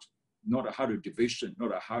heart, not a heart of division,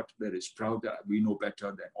 not a heart that is proud that we know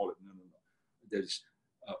better than all of them. No. That is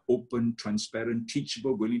open, transparent,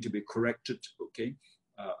 teachable, willing to be corrected, okay?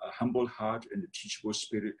 A humble heart and a teachable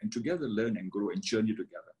spirit, and together learn and grow and journey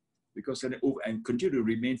together. Because then and continue to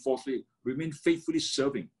remain faithfully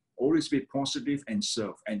serving. Always be positive and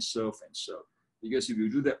serve. Because if you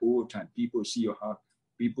do that all the time, people will see your heart,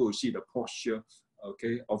 people will see the posture,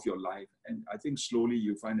 okay, of your life. And I think slowly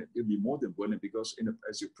you find that you'll be more than willing, because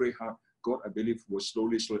as you pray hard, God, I believe, will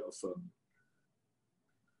slowly affirm you.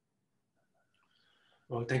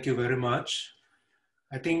 Well, thank you very much.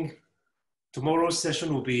 I think tomorrow's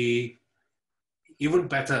session will be even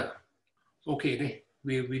better. Okay,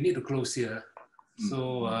 we need to close here.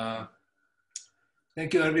 So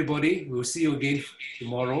thank you, everybody. We'll see you again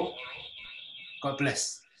tomorrow. God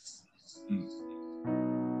bless.